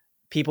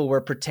people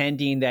were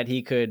pretending that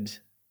he could.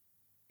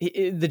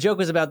 The joke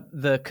was about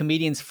the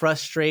comedian's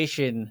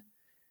frustration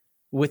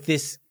with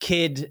this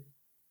kid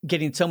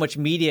getting so much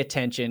media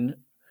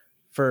attention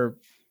for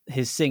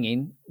his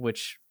singing,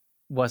 which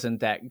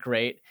wasn't that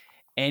great.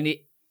 And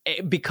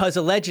because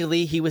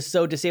allegedly he was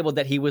so disabled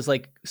that he was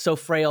like so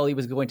frail he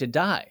was going to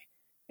die.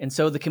 And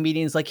so the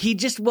comedian's like, he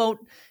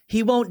won't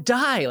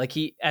die. Like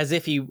as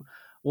if he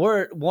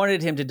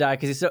wanted him to die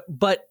because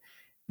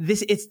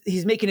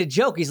he's making a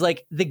joke. He's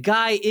like, the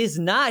guy is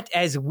not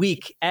as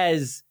weak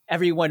as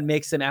everyone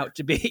makes him out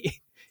to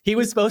be. He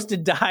was supposed to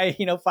die,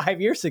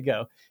 5 years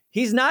ago.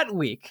 He's not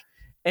weak.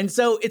 And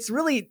so it's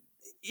really,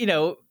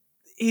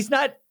 he's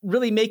not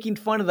really making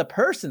fun of the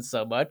person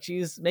so much.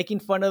 He's making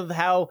fun of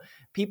how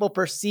people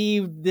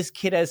perceive this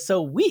kid as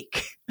so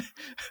weak.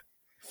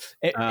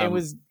 It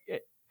was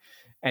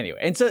anyway.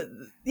 And so,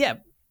 yeah.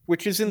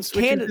 Which is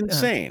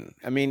insane.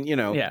 I mean,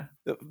 yeah.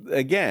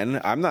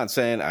 Again, I'm not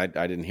saying I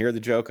didn't hear the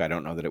joke. I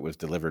don't know that it was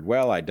delivered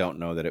well. I don't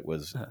know that it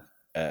was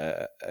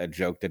a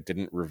joke that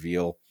didn't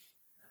reveal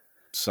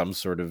some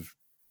sort of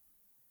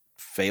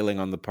failing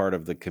on the part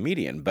of the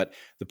comedian. But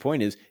the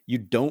point is, you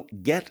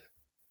don't get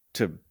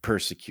to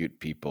persecute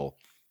people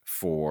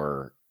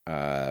for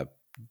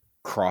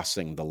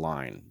crossing the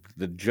line.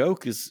 The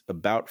joke is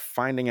about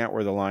finding out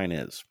where the line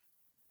is,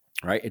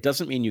 right? It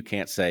doesn't mean you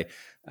can't say,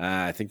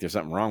 I think there's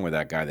something wrong with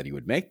that guy that he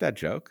would make that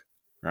joke,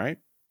 right?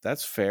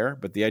 That's fair.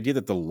 But the idea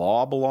that the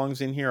law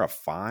belongs in here, a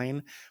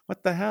fine,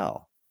 what the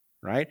hell,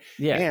 right?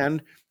 Yeah.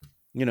 And,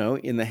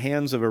 in the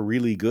hands of a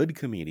really good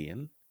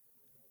comedian,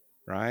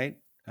 right?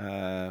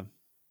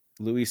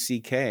 Louis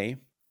C.K.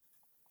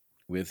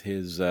 with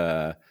his,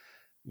 what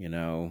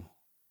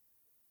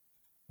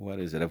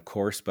is it? Of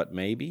course, but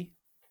maybe,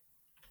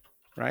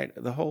 right?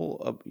 The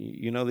whole,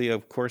 the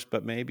of course,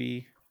 but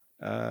maybe.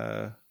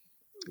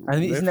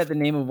 Isn't that the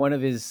name of one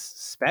of his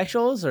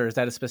specials, or is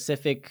that a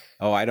specific?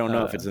 Oh, I don't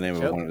know if it's the name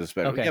joke? of one of his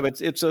specials. Okay. Yeah, but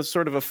it's a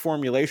sort of a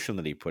formulation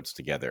that he puts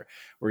together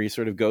where he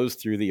sort of goes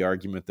through the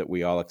argument that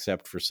we all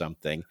accept for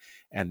something,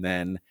 and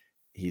then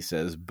he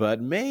says, but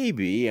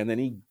maybe, and then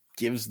he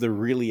gives the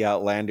really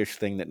outlandish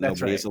thing that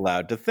nobody is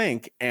allowed to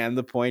think. And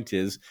the point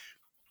is,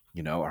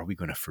 are we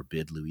going to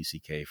forbid Louis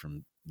C.K.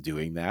 from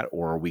doing that?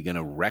 Or are we going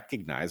to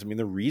recognize? I mean,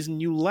 the reason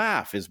you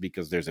laugh is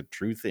because there's a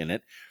truth in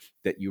it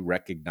that you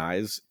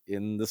recognize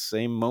in the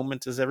same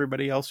moment as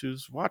everybody else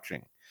who's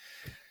watching.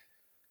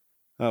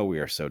 Oh, we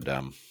are so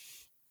dumb.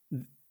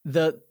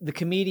 The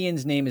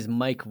comedian's name is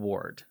Mike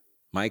Ward.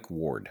 Mike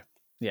Ward.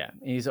 Yeah.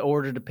 He's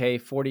ordered to pay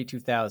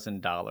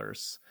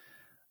 $42,000.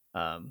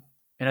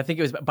 And I think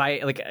it was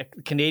by like a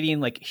Canadian,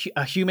 like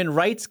a human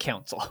rights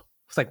council.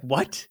 It's like,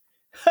 what?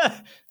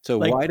 So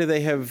why do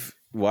they have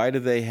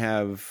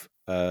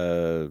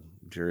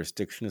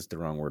jurisdiction is the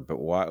wrong word, but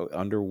why,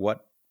 under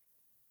what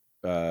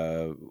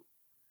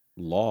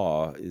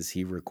law is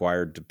he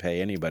required to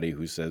pay anybody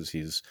who says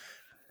he's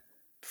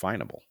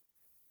finable?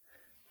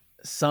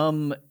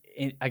 Some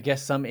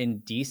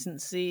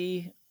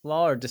indecency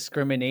law or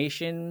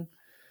discrimination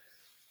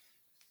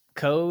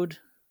code.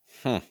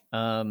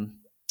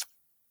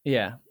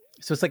 Yeah.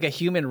 So it's like a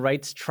human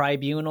rights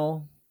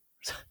tribunal.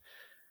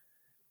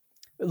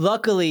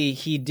 Luckily,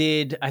 he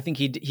did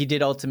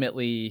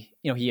ultimately,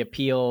 he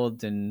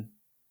appealed and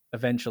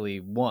eventually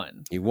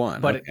won. He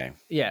won. But okay.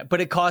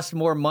 But it cost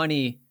more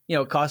money.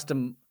 It cost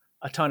him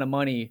a ton of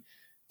money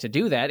to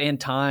do that, and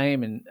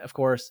time, and of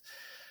course,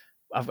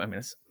 I mean,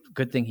 it's a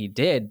good thing he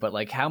did. But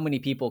like, how many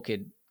people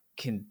can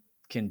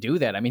do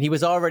that? I mean, he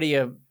was already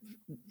a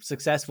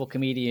successful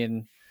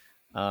comedian,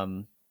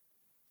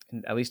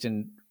 at least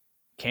in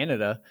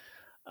Canada,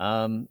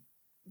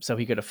 so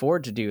he could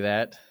afford to do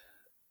that.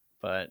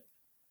 But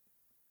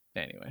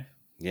anyway,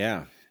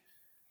 yeah,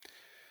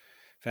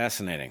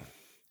 fascinating.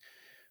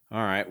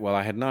 All right. Well,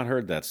 I had not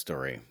heard that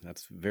story.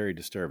 That's very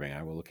disturbing.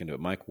 I will look into it.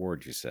 Mike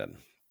Ward, you said.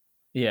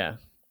 Yeah.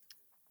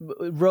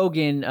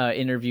 Rogan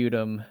interviewed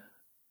him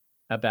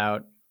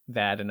about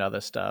that and other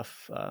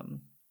stuff.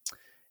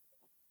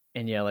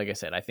 And yeah, like I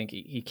said, I think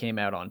he came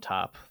out on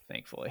top,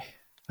 thankfully.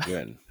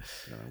 Good.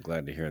 I'm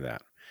glad to hear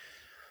that.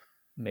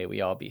 May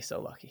we all be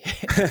so lucky.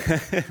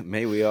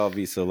 May we all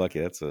be so lucky.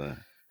 That's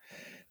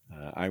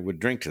I would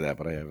drink to that,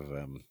 but I have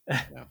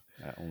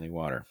only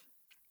water.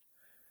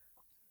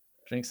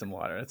 Drink some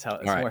water. It's All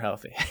more right.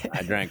 healthy.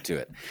 I drank to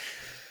it.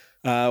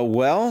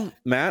 Well,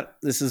 Matt,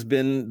 this has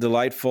been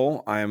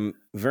delightful. I'm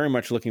very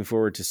much looking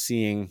forward to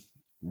seeing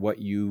what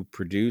you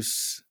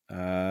produce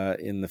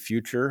in the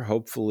future.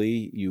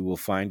 Hopefully, you will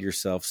find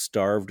yourself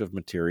starved of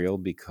material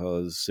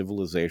because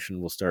civilization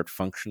will start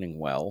functioning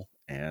well,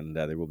 and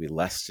there will be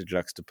less to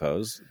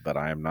juxtapose. But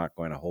I am not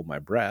going to hold my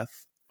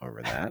breath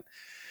over that.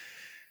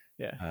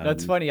 Yeah,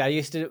 that's funny. I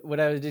used to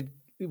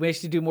we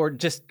used to do more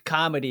just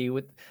comedy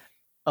with.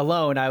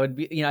 Alone, I would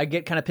be, I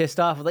get kind of pissed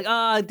off. Like,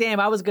 oh, damn,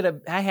 I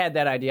had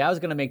that idea. I was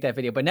going to make that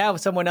video. But now if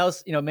someone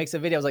else, makes a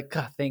video, I was like,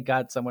 God, thank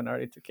God someone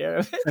already took care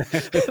of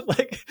it.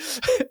 Like,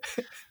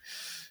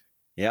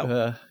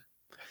 yeah.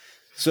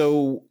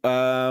 So,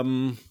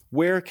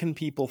 where can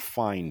people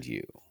find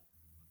you?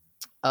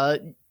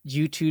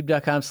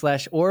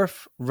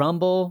 YouTube.com/Orf,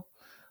 Rumble,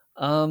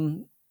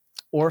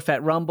 Orf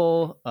at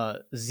Rumble,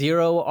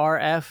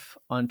 0RF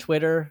on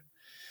Twitter.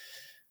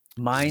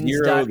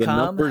 Minds.com. The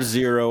number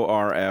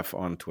 0RF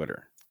on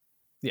Twitter.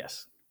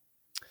 Yes.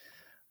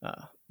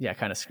 I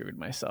kind of screwed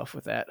myself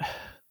with that,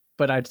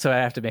 but so I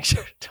have to make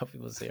sure to tell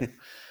people 0.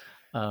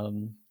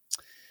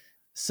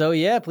 So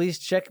yeah, please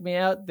check me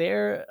out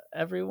there,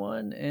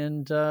 everyone,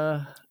 and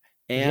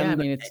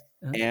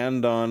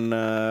and on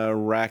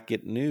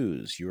Racket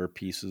News, your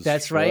pieces.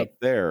 That's right up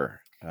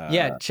there.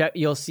 Check.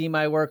 You'll see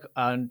my work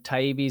on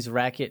Taibbi's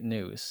Racket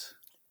News.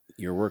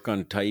 Your work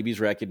on Taibbi's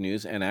Racket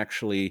News, and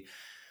actually.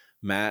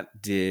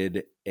 Matt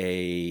did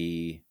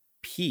a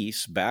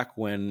piece back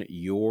when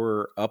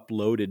your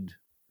uploaded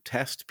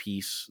test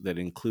piece that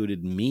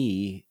included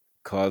me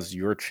caused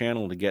your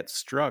channel to get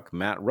struck.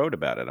 Matt wrote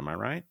about it. Am I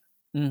right?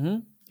 Mm-hmm.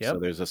 Yep. So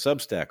there's a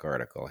Substack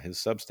article. His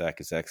Substack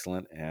is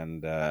excellent.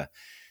 And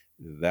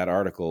that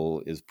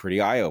article is pretty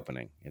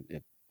eye-opening.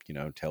 It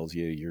tells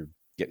you you're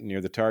getting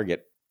near the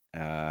target.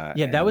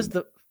 That was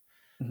the...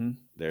 Mm-hmm.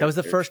 That was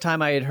the first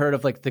time I had heard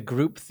of like the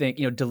group thing,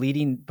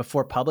 deleting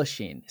before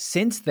publishing.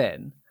 Since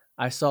then...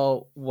 I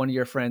saw one of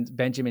your friends,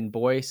 Benjamin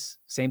Boyce.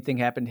 Same thing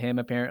happened to him,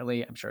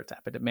 apparently. I'm sure it's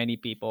happened to many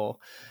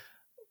people.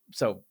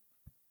 So,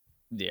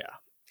 yeah.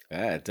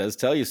 It does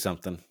tell you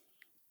something.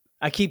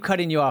 I keep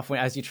cutting you off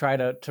as you try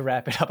to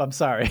wrap it up. I'm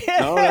sorry.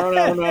 No,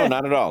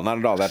 not at all. Not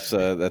at all.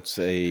 That's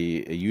a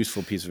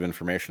useful piece of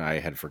information. I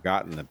had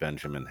forgotten that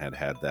Benjamin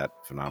had that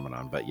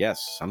phenomenon. But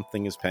yes,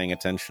 something is paying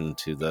attention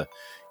to the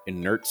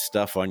inert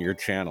stuff on your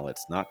channel.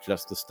 It's not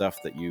just the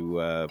stuff that you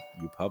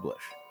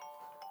publish.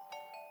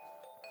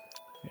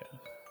 Yeah.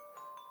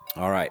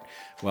 All right.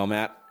 Well,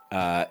 Matt,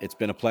 it's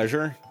been a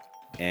pleasure.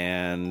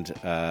 And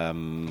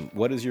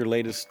what is your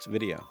latest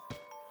video?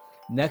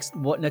 Next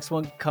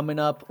one coming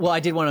up? Well,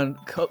 I did one on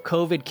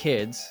COVID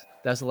kids.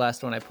 That's the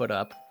last one I put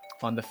up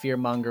on the fear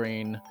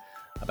mongering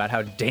about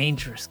how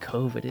dangerous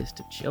COVID is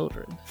to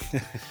children.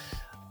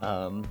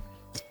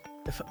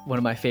 One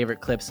of my favorite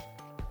clips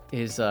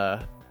is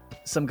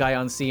some guy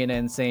on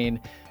CNN saying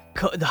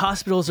the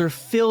hospitals are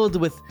filled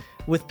with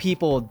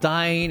people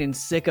dying and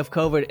sick of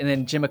COVID, and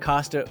then Jim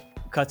Acosta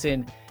cuts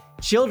in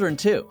children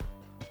too,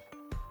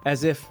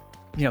 as if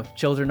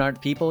children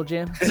aren't people,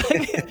 Jim.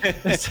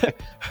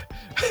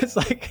 It's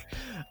like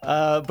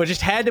but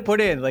just had to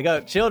put in like,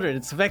 oh, children,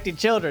 it's affecting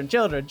children.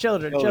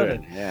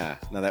 Yeah,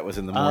 no, that was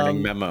in the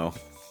morning memo.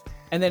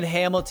 And then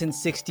Hamilton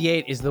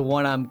 68 is the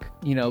one I'm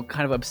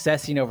kind of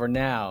obsessing over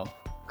now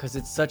because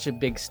it's such a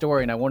big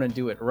story and I want to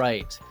do it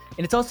right,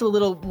 and it's also a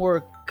little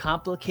more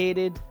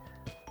complicated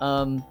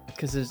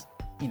because there's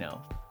a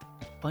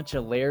bunch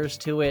of layers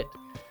to it.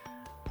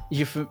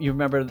 You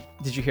remember?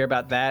 Did you hear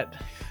about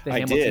that?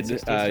 I did.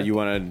 You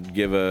want to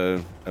give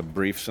a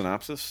brief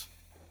synopsis?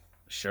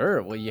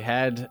 Sure. Well, you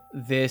had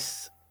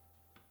this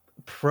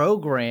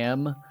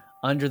program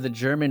under the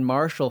German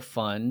Marshall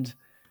Fund,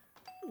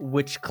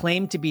 which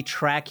claimed to be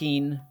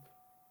tracking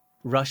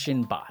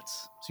Russian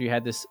bots. So you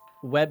had this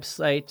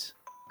website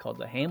called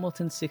the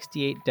Hamilton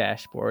 68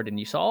 dashboard, and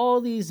you saw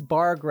all these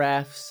bar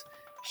graphs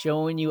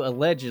showing you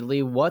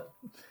allegedly what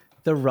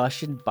the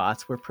Russian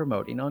bots were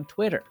promoting on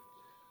Twitter.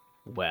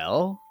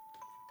 Well,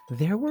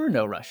 there were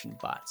no Russian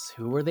bots.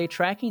 Who were they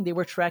tracking? They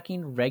were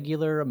tracking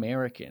regular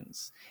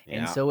Americans. Yeah.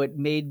 And so it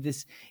made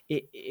this,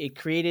 it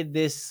created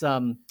this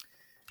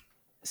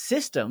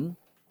system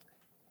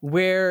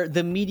where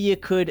the media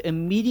could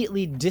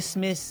immediately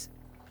dismiss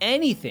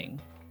anything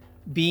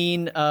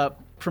being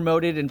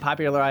promoted and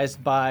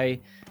popularized by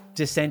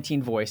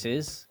dissenting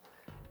voices,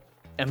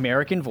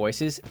 American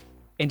voices,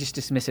 and just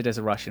dismiss it as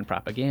a Russian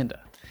propaganda.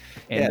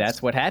 And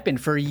that's what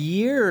happened for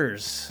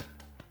years.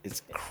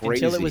 It's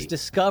crazy. Until it was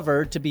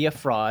discovered to be a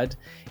fraud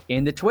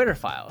in the Twitter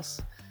files.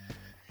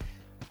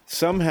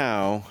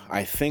 Somehow,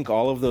 I think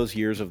all of those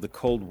years of the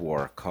Cold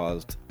War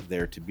caused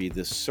there to be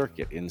this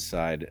circuit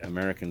inside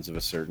Americans of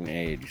a certain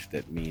age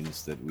that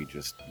means that we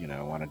just,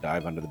 want to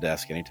dive under the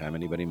desk anytime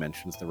anybody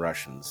mentions the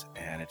Russians,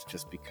 and it's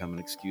just become an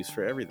excuse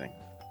for everything.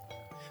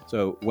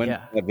 So when did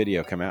that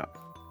video come out?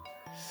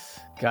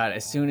 God,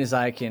 as soon as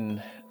I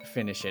can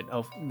finish it.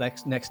 Oh,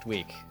 next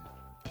week.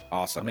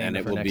 Awesome. And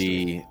it will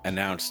be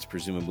announced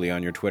presumably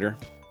on your Twitter?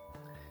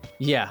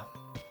 Yeah.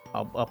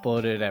 I'll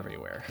upload it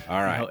everywhere.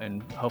 All right.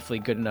 And hopefully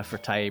good enough for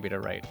Taibbi to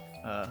write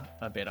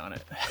a bit on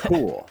it.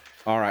 Cool.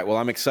 All right. Well,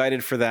 I'm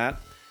excited for that.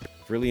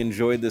 Really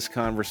enjoyed this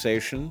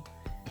conversation.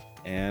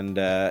 And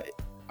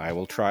I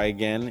will try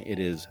again. It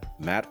is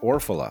Matt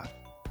Orfalea.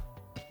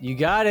 You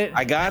got it.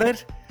 I got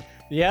it?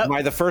 Yep. Am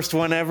I the first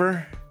one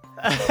ever?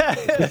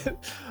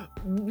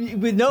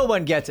 No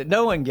one gets it.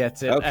 No one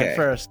gets it at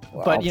first.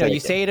 Well, but you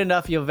say it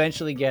enough, you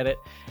eventually get it.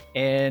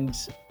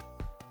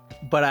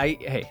 But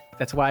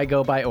that's why I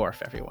go by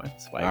Orf, everyone.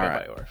 That's why I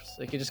go by Orf.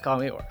 So you can just call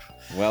me Orf.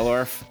 Well,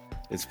 Orf,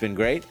 it's been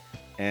great.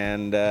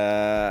 And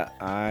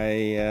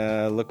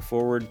I look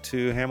forward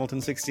to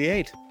Hamilton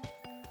 68.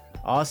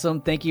 Awesome.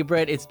 Thank you,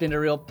 Brett. It's been a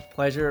real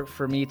pleasure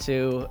for me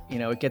to,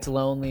 it gets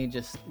lonely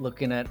just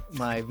looking at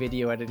my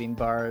video editing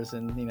bars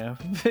and,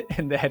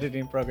 in the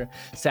editing program.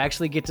 To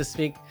actually get to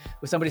speak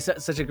with somebody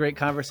such a great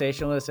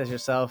conversationalist as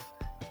yourself,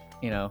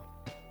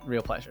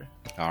 real pleasure.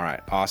 All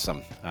right.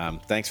 Awesome.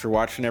 Thanks for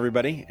watching,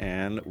 everybody.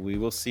 And we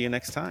will see you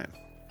next time.